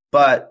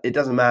 But it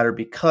doesn't matter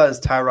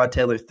because Tyrod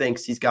Taylor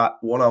thinks he's got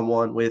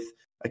one-on-one with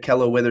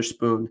Ahkello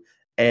Witherspoon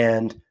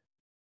and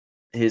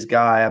his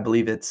guy. I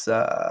believe it's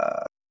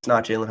not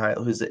Jalen Hyatt.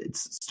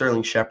 It's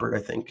Sterling Shepard, I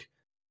think,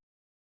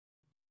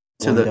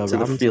 to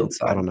the field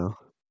side. I don't know.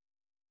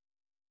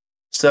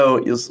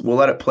 So we'll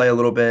let it play a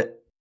little bit.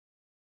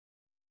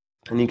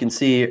 And you can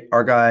see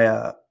our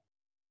guy,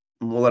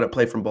 we'll let it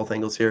play from both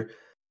angles here.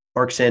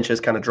 Mark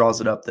Sanchez kind of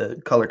draws it up,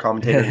 the color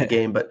commentator of the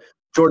game. But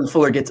Jordan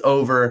Fuller gets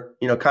over,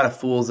 kind of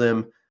fools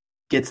him,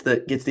 gets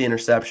the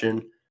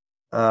interception,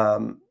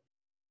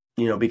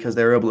 because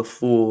they were able to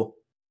fool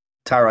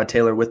Tyrod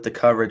Taylor with the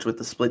coverage, with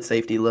the split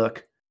safety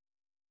look.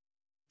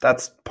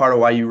 That's part of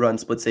why you run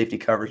split safety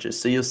coverages.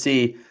 So you'll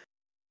see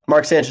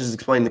Mark Sanchez is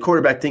explaining the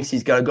quarterback thinks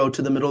he's got to go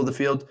to the middle of the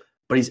field,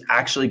 but he's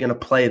actually going to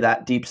play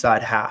that deep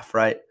side half,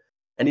 right?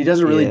 And he does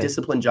a really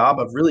disciplined job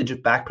of really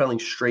just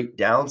backpedaling straight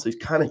down, so he's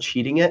kind of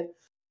cheating it.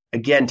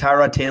 Again,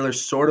 Tyrod Taylor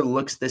sort of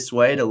looks this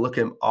way to look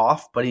him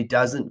off, but he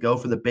doesn't go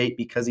for the bait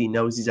because he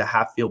knows he's a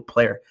half-field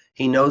player.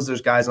 He knows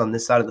there's guys on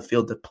this side of the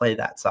field to play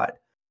that side,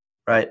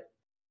 right?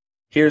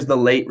 Here's the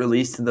late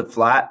release to the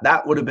flat.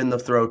 That would have been the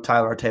throw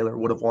Tyrod Taylor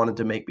would have wanted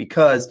to make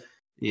because,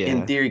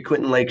 in theory,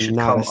 Quentin Lake should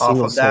come off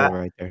of that.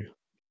 Right there.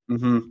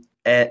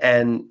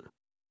 And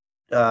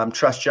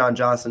trust John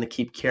Johnson to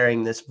keep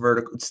carrying this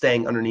vertical,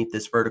 staying underneath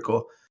this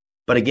vertical.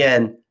 But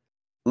again,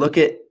 look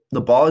at the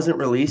ball isn't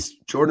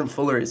released. Jordan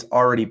Fuller is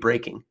already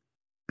breaking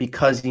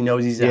because he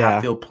knows he's a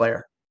half-field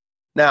player.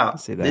 Now,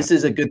 this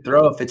is a good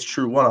throw if it's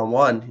true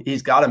one-on-one.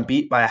 He's got him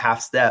beat by a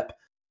half step,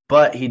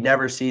 but he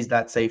never sees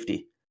that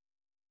safety.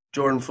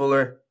 Jordan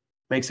Fuller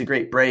makes a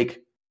great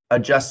break,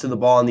 adjusts to the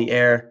ball in the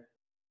air,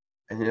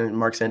 and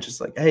Mark Sanchez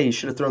is like, hey, you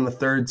should have thrown the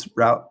thirds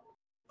route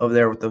over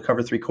there with the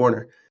cover 3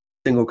 corner,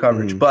 single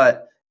coverage.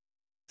 But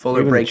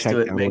Fuller breaks to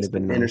it, makes the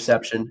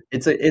interception.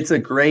 It's a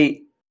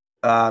great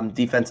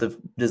defensive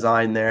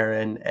design there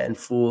and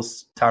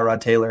fools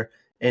Tyrod Taylor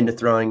into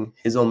throwing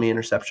his only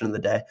interception of the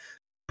day.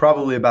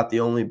 Probably about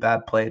the only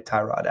bad play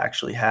Tyrod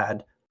actually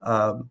had.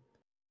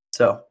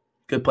 So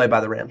good play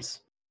by the Rams.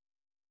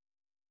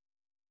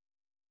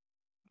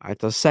 All right,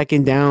 the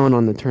second down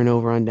on the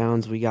turnover on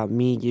downs, we got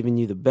me giving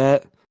you the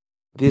bet.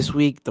 This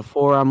week, the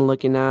 4 I'm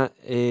looking at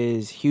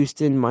is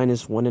Houston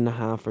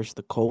 -1.5 versus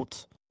the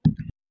Colts.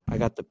 I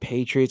got the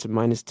Patriots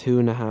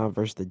 -2.5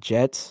 versus the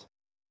Jets.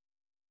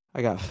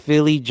 I got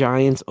Philly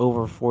Giants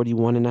over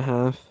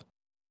 41.5.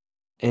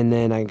 And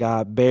then I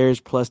got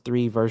Bears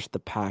 +3 versus the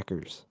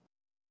Packers.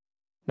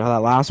 Now,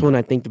 that last one,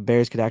 I think the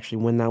Bears could actually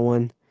win that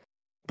one.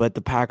 But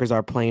the Packers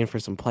are playing for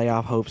some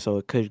playoff hope, so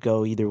it could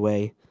go either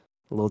way.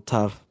 A little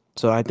tough.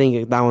 So I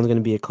think that one's going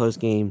to be a close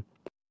game.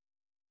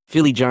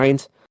 Philly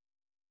Giants,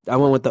 I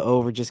went with the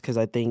over just because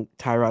I think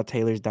Tyrod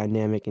Taylor's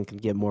dynamic and can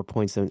get more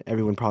points than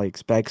everyone probably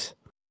expects.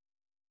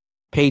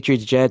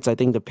 Patriots Jets, I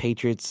think the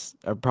Patriots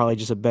are probably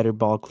just a better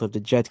ball club. The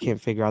Jets can't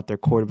figure out their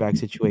quarterback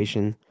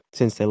situation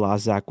since they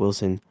lost Zach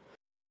Wilson.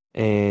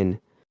 And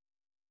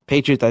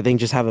Patriots, I think,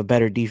 just have a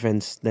better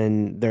defense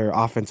than their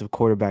offensive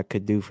quarterback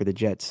could do for the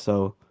Jets.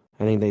 So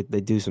I think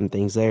they do some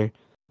things there.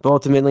 But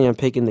ultimately, I'm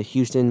picking the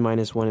Houston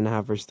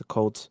 -1.5 versus the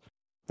Colts.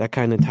 That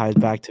kind of ties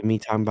back to me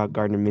talking about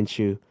Gardner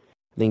Minshew.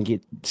 I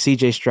think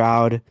C.J.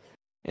 Stroud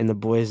and the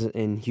boys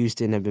in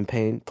Houston have been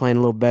playing a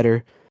little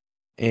better.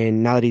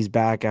 And now that he's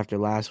back after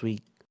last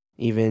week,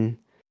 even,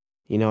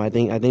 I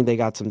think they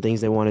got some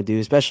things they want to do,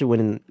 especially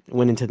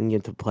when into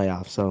the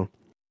playoffs. So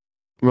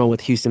I'm rolling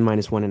with Houston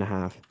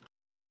 -1.5.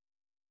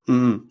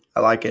 I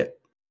like it.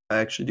 I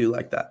actually do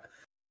like that.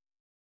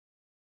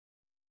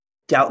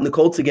 Doubting the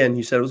Colts again.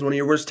 You said it was one of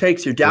your worst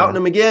takes. You're doubting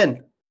them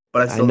again,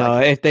 but I still know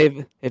if they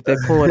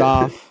pull it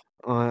off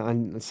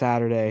on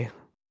Saturday.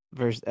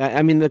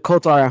 The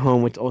Colts are at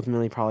home, which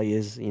ultimately probably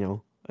is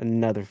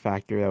another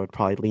factor that would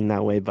probably lean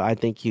that way. But I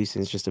think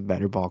Houston's just a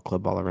better ball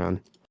club all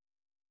around.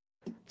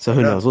 So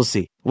who knows? We'll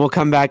see. We'll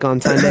come back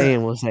on Sunday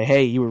and we'll say,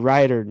 hey, you were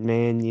right, or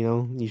man,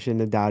 you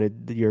shouldn't have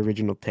doubted your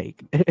original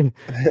take.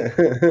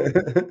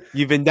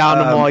 You've been down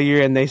them all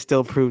year, and they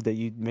still proved that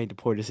you made the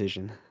poor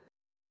decision.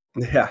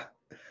 Yeah.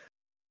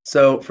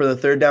 So for the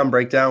third down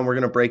breakdown, we're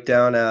going to break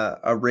down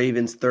a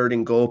Ravens 3rd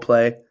and goal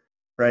play.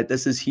 Right,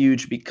 this is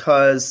huge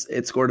because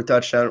it scored a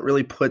touchdown. It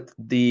really put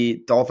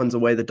the Dolphins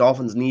away. The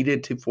Dolphins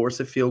needed to force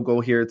a field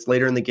goal here. It's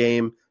later in the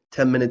game,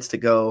 10 minutes to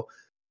go.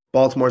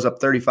 Baltimore's up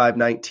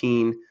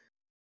 35-19.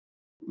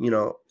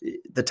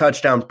 The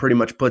touchdown pretty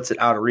much puts it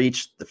out of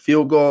reach. The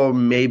field goal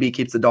maybe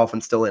keeps the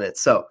Dolphins still in it.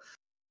 So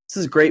this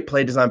is great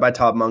play design by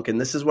Todd Monken.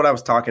 This is what I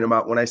was talking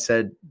about when I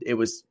said it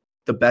was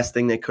the best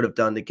thing they could have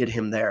done to get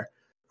him there.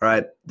 All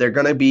right, they're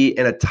going to be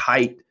in a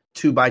tight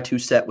 2-by-2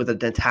 set with a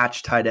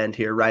detached tight end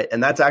here, right?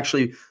 And that's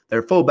actually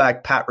their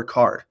fullback, Pat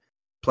Ricard.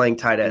 playing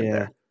tight end Yeah.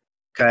 there.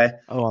 Okay.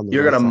 Oh, on the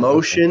You're right going to side.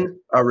 motion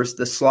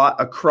the slot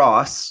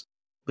across. I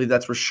believe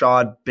that's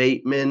Rashad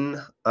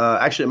Bateman.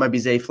 Actually, it might be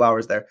Zay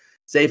Flowers there.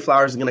 Zay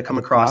Flowers is going to come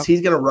across.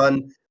 He's going to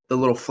run the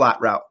little flat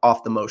route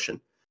off the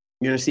motion.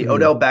 You're going to see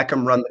Odell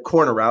Beckham run the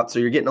corner route. So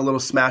you're getting a little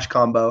smash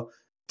combo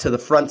to the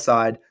front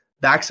side.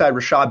 Backside,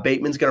 Rashad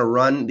Bateman's going to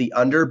run the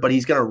under, but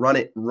he's going to run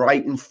it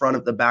right in front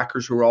of the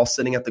backers who are all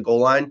sitting at the goal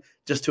line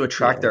just to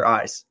attract their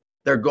eyes.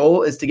 Their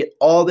goal is to get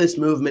all this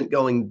movement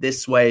going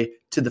this way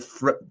to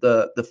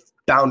the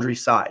boundary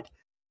side.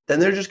 Then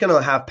they're just going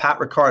to have Pat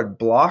Ricard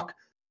block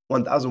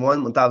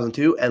 1001,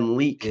 1002, and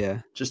leak,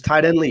 just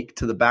tight end leak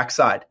to the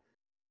backside.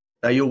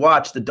 Now you'll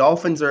watch the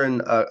Dolphins are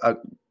in a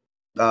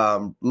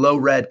low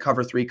red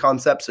cover 3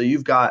 concept. So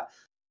you've got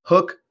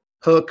hook,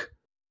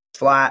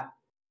 flat,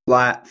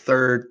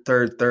 third,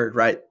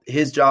 right?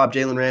 His job,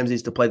 Jalen Ramsey,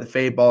 is to play the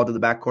fade ball to the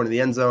back corner of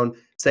the end zone.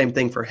 Same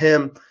thing for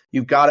him.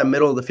 You've got a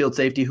middle of the field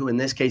safety who in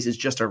this case is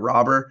just a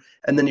robber.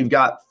 And then you've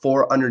got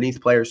 4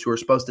 underneath players who are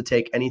supposed to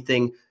take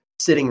anything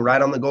sitting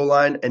right on the goal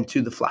line and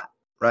to the flat,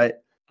 right?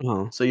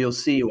 So you'll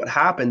see what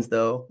happens,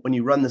 though, when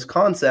you run this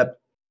concept,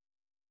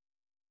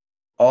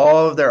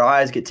 all of their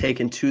eyes get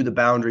taken to the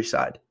boundary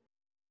side,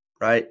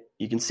 right?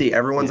 You can see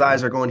everyone's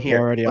eyes are going here.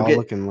 They're already all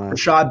looking left.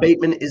 Rashad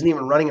Bateman isn't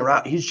even running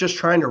around. He's just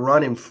trying to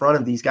run in front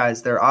of these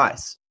guys, their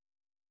eyes.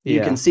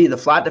 You can see the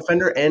flat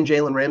defender and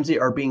Jalen Ramsey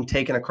are being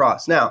taken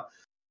across. Now,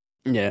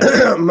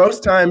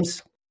 most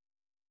times,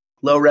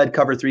 low red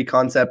cover 3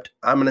 concept,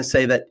 I'm going to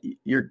say that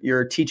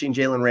you're teaching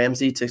Jalen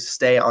Ramsey to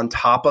stay on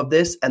top of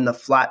this, and the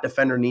flat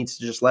defender needs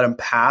to just let him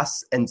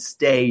pass and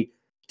stay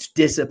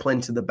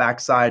disciplined to the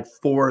backside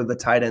for the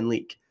tight end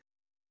leak.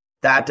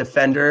 That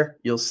defender,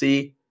 you'll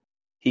see,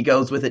 he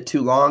goes with it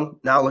too long.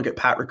 Now look at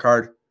Pat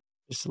Ricard.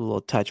 Just a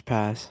little touch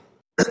pass.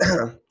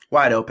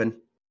 Wide open.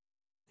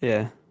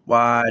 Yeah.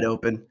 Wide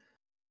open.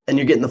 And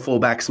you're getting the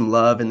fullback some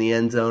love in the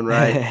end zone,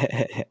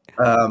 right?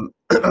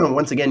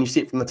 Once again, you see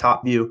it from the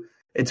top view.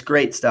 It's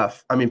great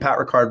stuff. I mean, Pat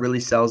Ricard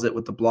really sells it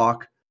with the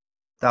block.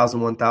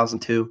 1001,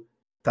 1002,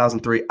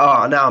 1003.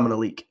 Oh, now I'm going to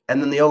leak.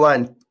 And then the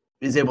O-line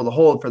is able to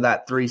hold for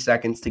that 3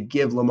 seconds to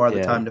give Lamar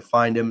the time to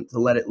find him, to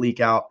let it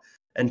leak out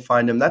and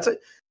find him. That's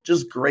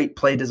just great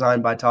play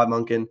design by Todd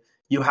Monken.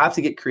 You have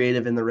to get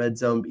creative in the red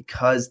zone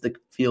because the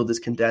field is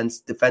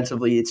condensed.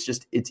 Defensively,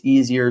 it's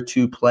easier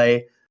to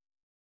play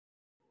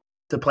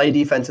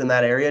defense in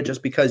that area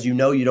just because you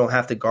don't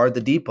have to guard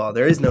the deep ball.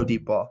 There is no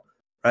deep ball,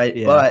 right?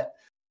 Yeah. But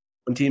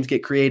when teams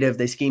get creative,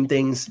 they scheme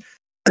things.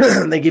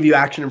 They give you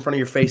action in front of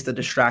your face that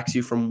distracts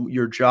you from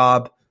your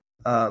job.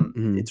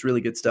 It's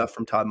really good stuff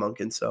from Todd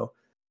Monken. So,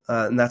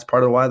 and that's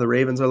part of why the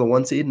Ravens are the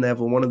 1 seed and they have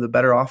one of the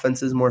better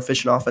offenses, more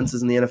efficient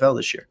offenses in the NFL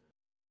this year.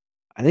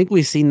 I think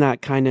we've seen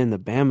that kind of in the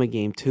Bama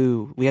game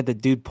too. We had the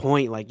dude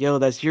point like, yo,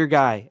 that's your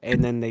guy.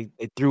 And then they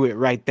threw it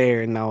right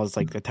there and that was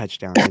like a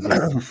touchdown.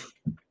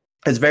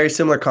 It's very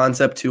similar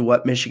concept to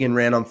what Michigan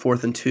ran on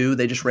 4th and 2.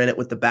 They just ran it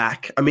with the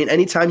back. I mean,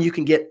 anytime you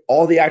can get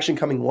all the action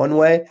coming one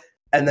way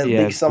and then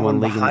leak someone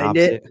behind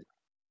it,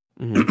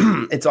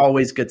 it's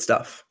always good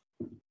stuff.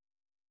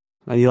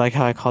 You like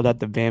how I called that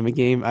the Bama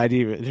game? I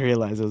didn't even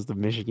realize it was the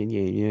Michigan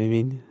game. You know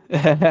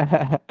what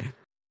I mean?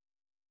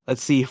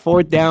 Let's see.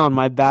 4th down,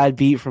 my bad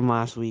beat from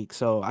last week.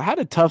 So I had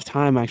a tough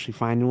time actually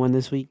finding one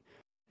this week.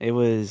 It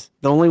was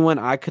the only one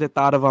I could have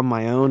thought of on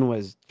my own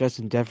was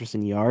Justin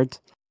Jefferson yards.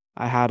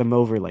 I had him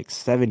over like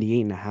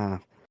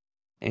 78.5,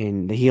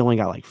 and he only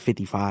got like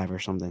 55 or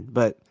something.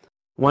 But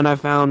one I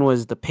found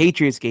was the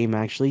Patriots game,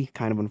 actually,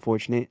 kind of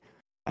unfortunate.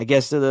 I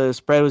guess the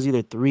spread was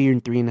either 3 or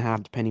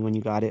 3.5, depending when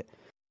you got it.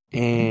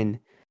 And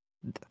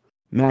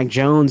Mac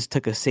Jones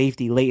took a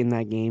safety late in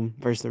that game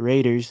versus the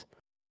Raiders,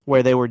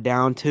 where they were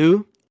down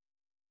 2.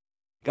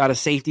 Got a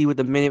safety with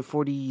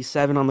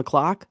 1:47 on the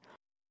clock.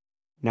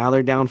 Now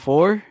they're down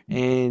 4,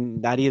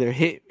 and that either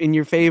hit in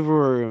your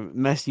favor or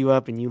messed you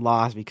up and you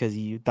lost because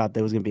you thought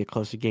there was going to be a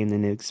closer game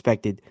than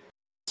expected.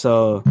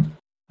 So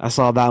I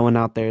saw that one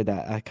out there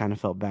that I kind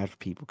of felt bad for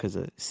people because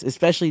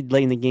especially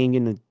late in the game,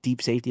 getting a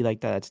deep safety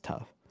like that, it's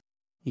tough.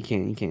 You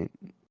can't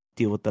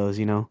deal with those,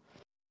 you know?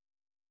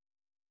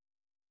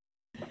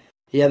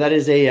 Yeah, that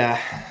is a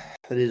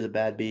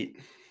bad beat.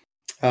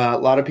 A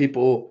lot of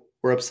people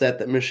were upset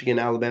that Michigan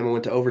Alabama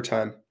went to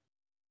overtime.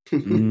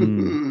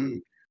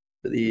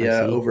 The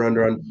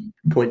over-under on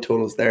point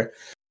totals there.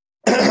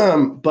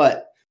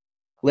 But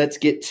let's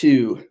get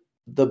to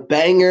the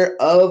banger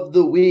of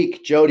the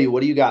week. Jody,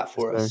 what do you got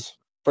for us?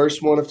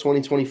 First one of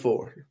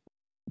 2024.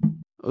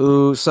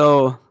 Ooh,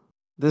 so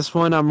this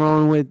one I'm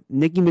rolling with.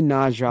 Nicki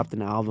Minaj dropped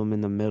an album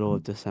in the middle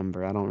of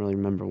December. I don't really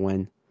remember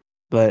when.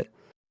 But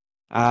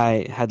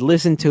I had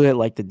listened to it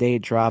like the day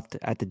it dropped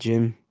at the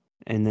gym.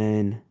 And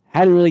then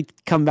hadn't really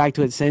come back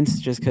to it since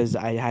just because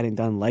I hadn't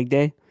done leg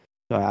day.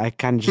 So I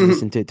kind of just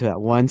listened to it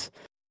at once.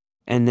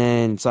 And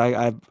then, so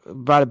I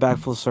brought it back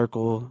full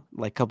circle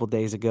like a couple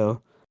days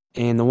ago.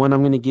 And the one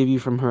I'm going to give you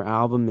from her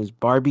album is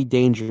Barbie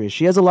Dangerous.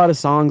 She has a lot of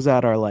songs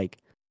that are like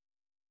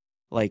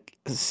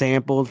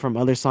sampled from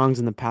other songs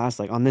in the past,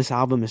 like on this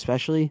album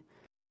especially.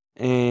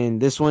 And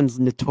this one's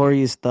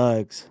Notorious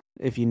Thugs.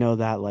 If you know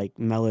that like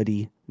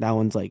melody, that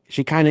one's like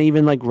she kind of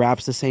even like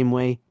raps the same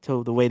way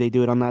to the way they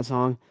do it on that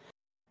song.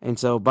 And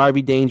so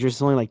Barbie Dangerous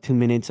is only like 2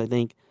 minutes, I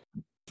think,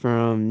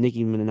 from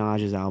Nicki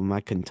Minaj's album.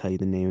 I couldn't tell you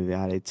the name of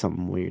it. It's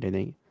something weird, I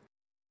think.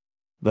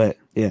 But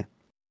yeah,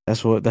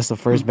 that's the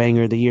first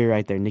banger of the year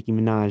right there, Nicki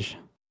Minaj.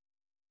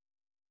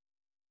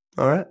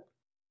 All right.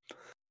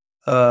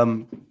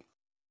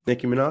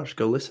 Nicki Minaj,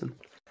 go listen.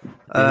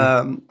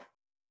 Yeah.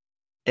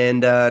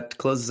 And to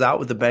close us out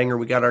with a banger,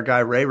 we got our guy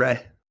Ray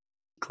Ray.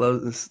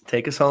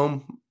 Take us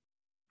home.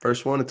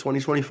 First one of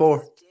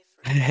 2024.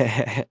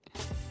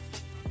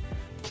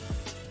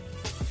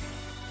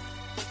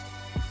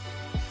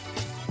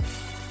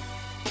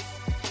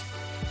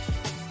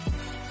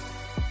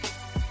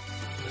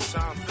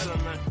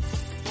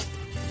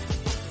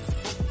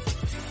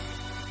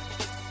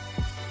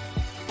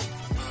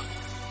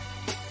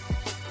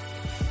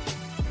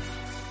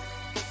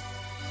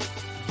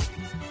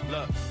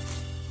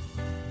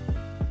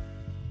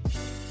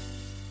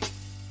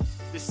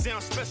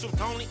 Sound special,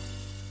 don't it?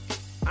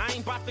 I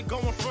ain't about to go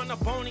in front of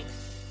Boney.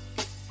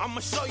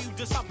 I'ma show you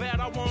just how bad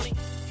I want it.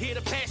 Hear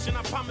the passion,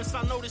 I promise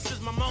I know this is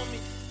my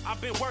moment.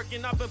 I've been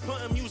working, I've been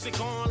putting music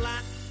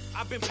online.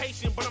 I've been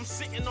patient, but I'm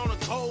sitting on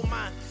a gold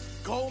mine.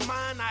 Gold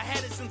mine, I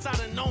had it since I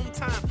done known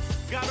time.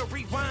 Gotta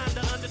rewind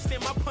to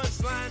understand my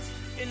punchlines.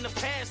 In the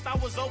past, I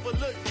was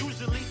overlooked,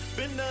 usually.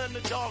 Been the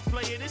underdog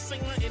player, this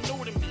ain't nothing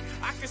new to me.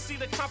 I can see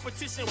the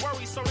competition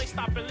worry, so they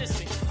stop and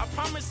listen. I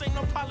promise ain't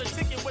no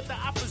politicking with the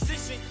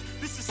opposition.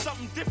 This is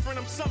something different,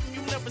 I'm something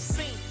you never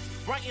seen.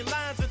 Writing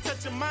lines and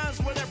touching minds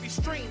with every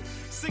stream.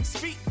 6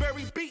 feet,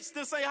 buried beats,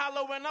 this ain't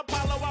hollow and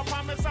Apollo. I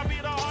promise I'll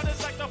be the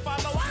hardest like to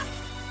follow.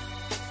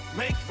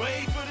 Make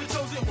way for the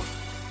chosen one.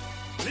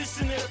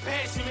 Listen to the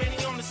passion, man,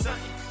 he on the sun.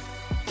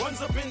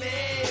 One's up in the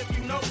air if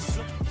you notice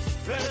him.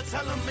 Better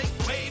tell him,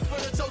 make way for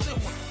the chosen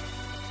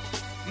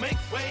one. Make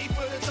way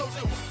for the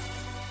chosen one.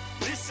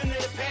 Listen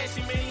to the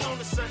passion, man, he on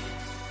the sun.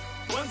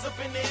 One's up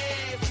in the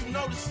air if you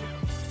notice him.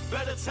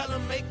 Better tell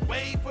him, make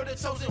way for the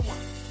chosen one.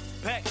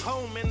 Back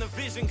home and the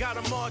vision got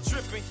them all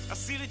tripping. I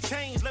see the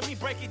change, let me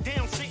break it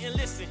down, sit and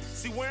listen.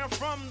 See where I'm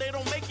from, they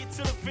don't make it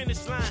to the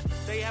finish line.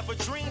 They have a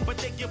dream, but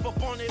they give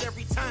up on it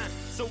every time.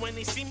 So when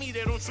they see me,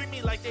 they don't treat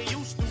me like they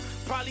used to.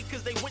 Probably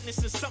cause they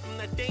witnessing something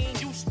that they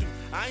ain't used to.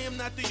 I am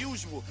not the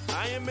usual,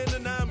 I am an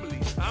anomaly.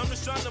 I'm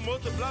just trying to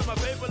multiply my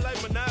paper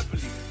like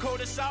Monopoly. Code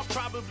us out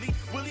probably,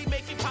 will he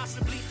make it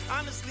possibly?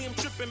 Honestly, I'm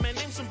tripping, man,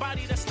 name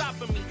somebody that's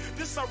stopping me.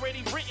 This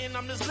already written,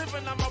 I'm just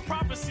living on my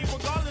prophecy.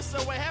 Regardless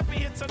of what happened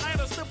here tonight,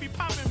 I'll still be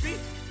popping beat.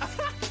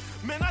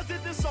 Man, I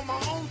did this on my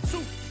own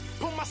too.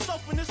 Put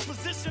myself in this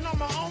position on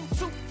my own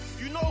too.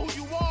 You know who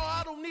you are,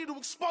 I don't need to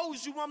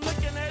expose you. I'm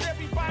looking at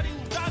everybody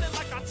who got it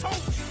like I told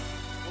you.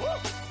 Woo.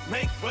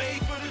 Make way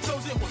for the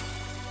chosen one.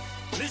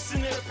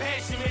 Listen to the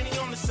passion, man, he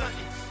on the sun.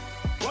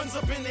 One's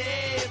up in the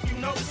air if you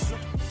notice him.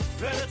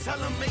 Better tell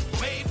him, make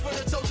way for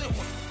the chosen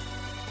one.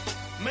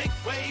 Make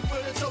way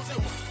for the chosen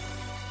one.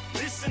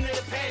 Listen to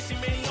the passion,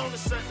 man, he on the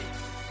sun.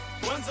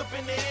 One's up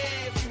in the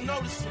air if you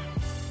notice him.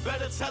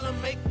 Better tell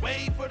him, make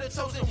way for the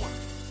chosen one.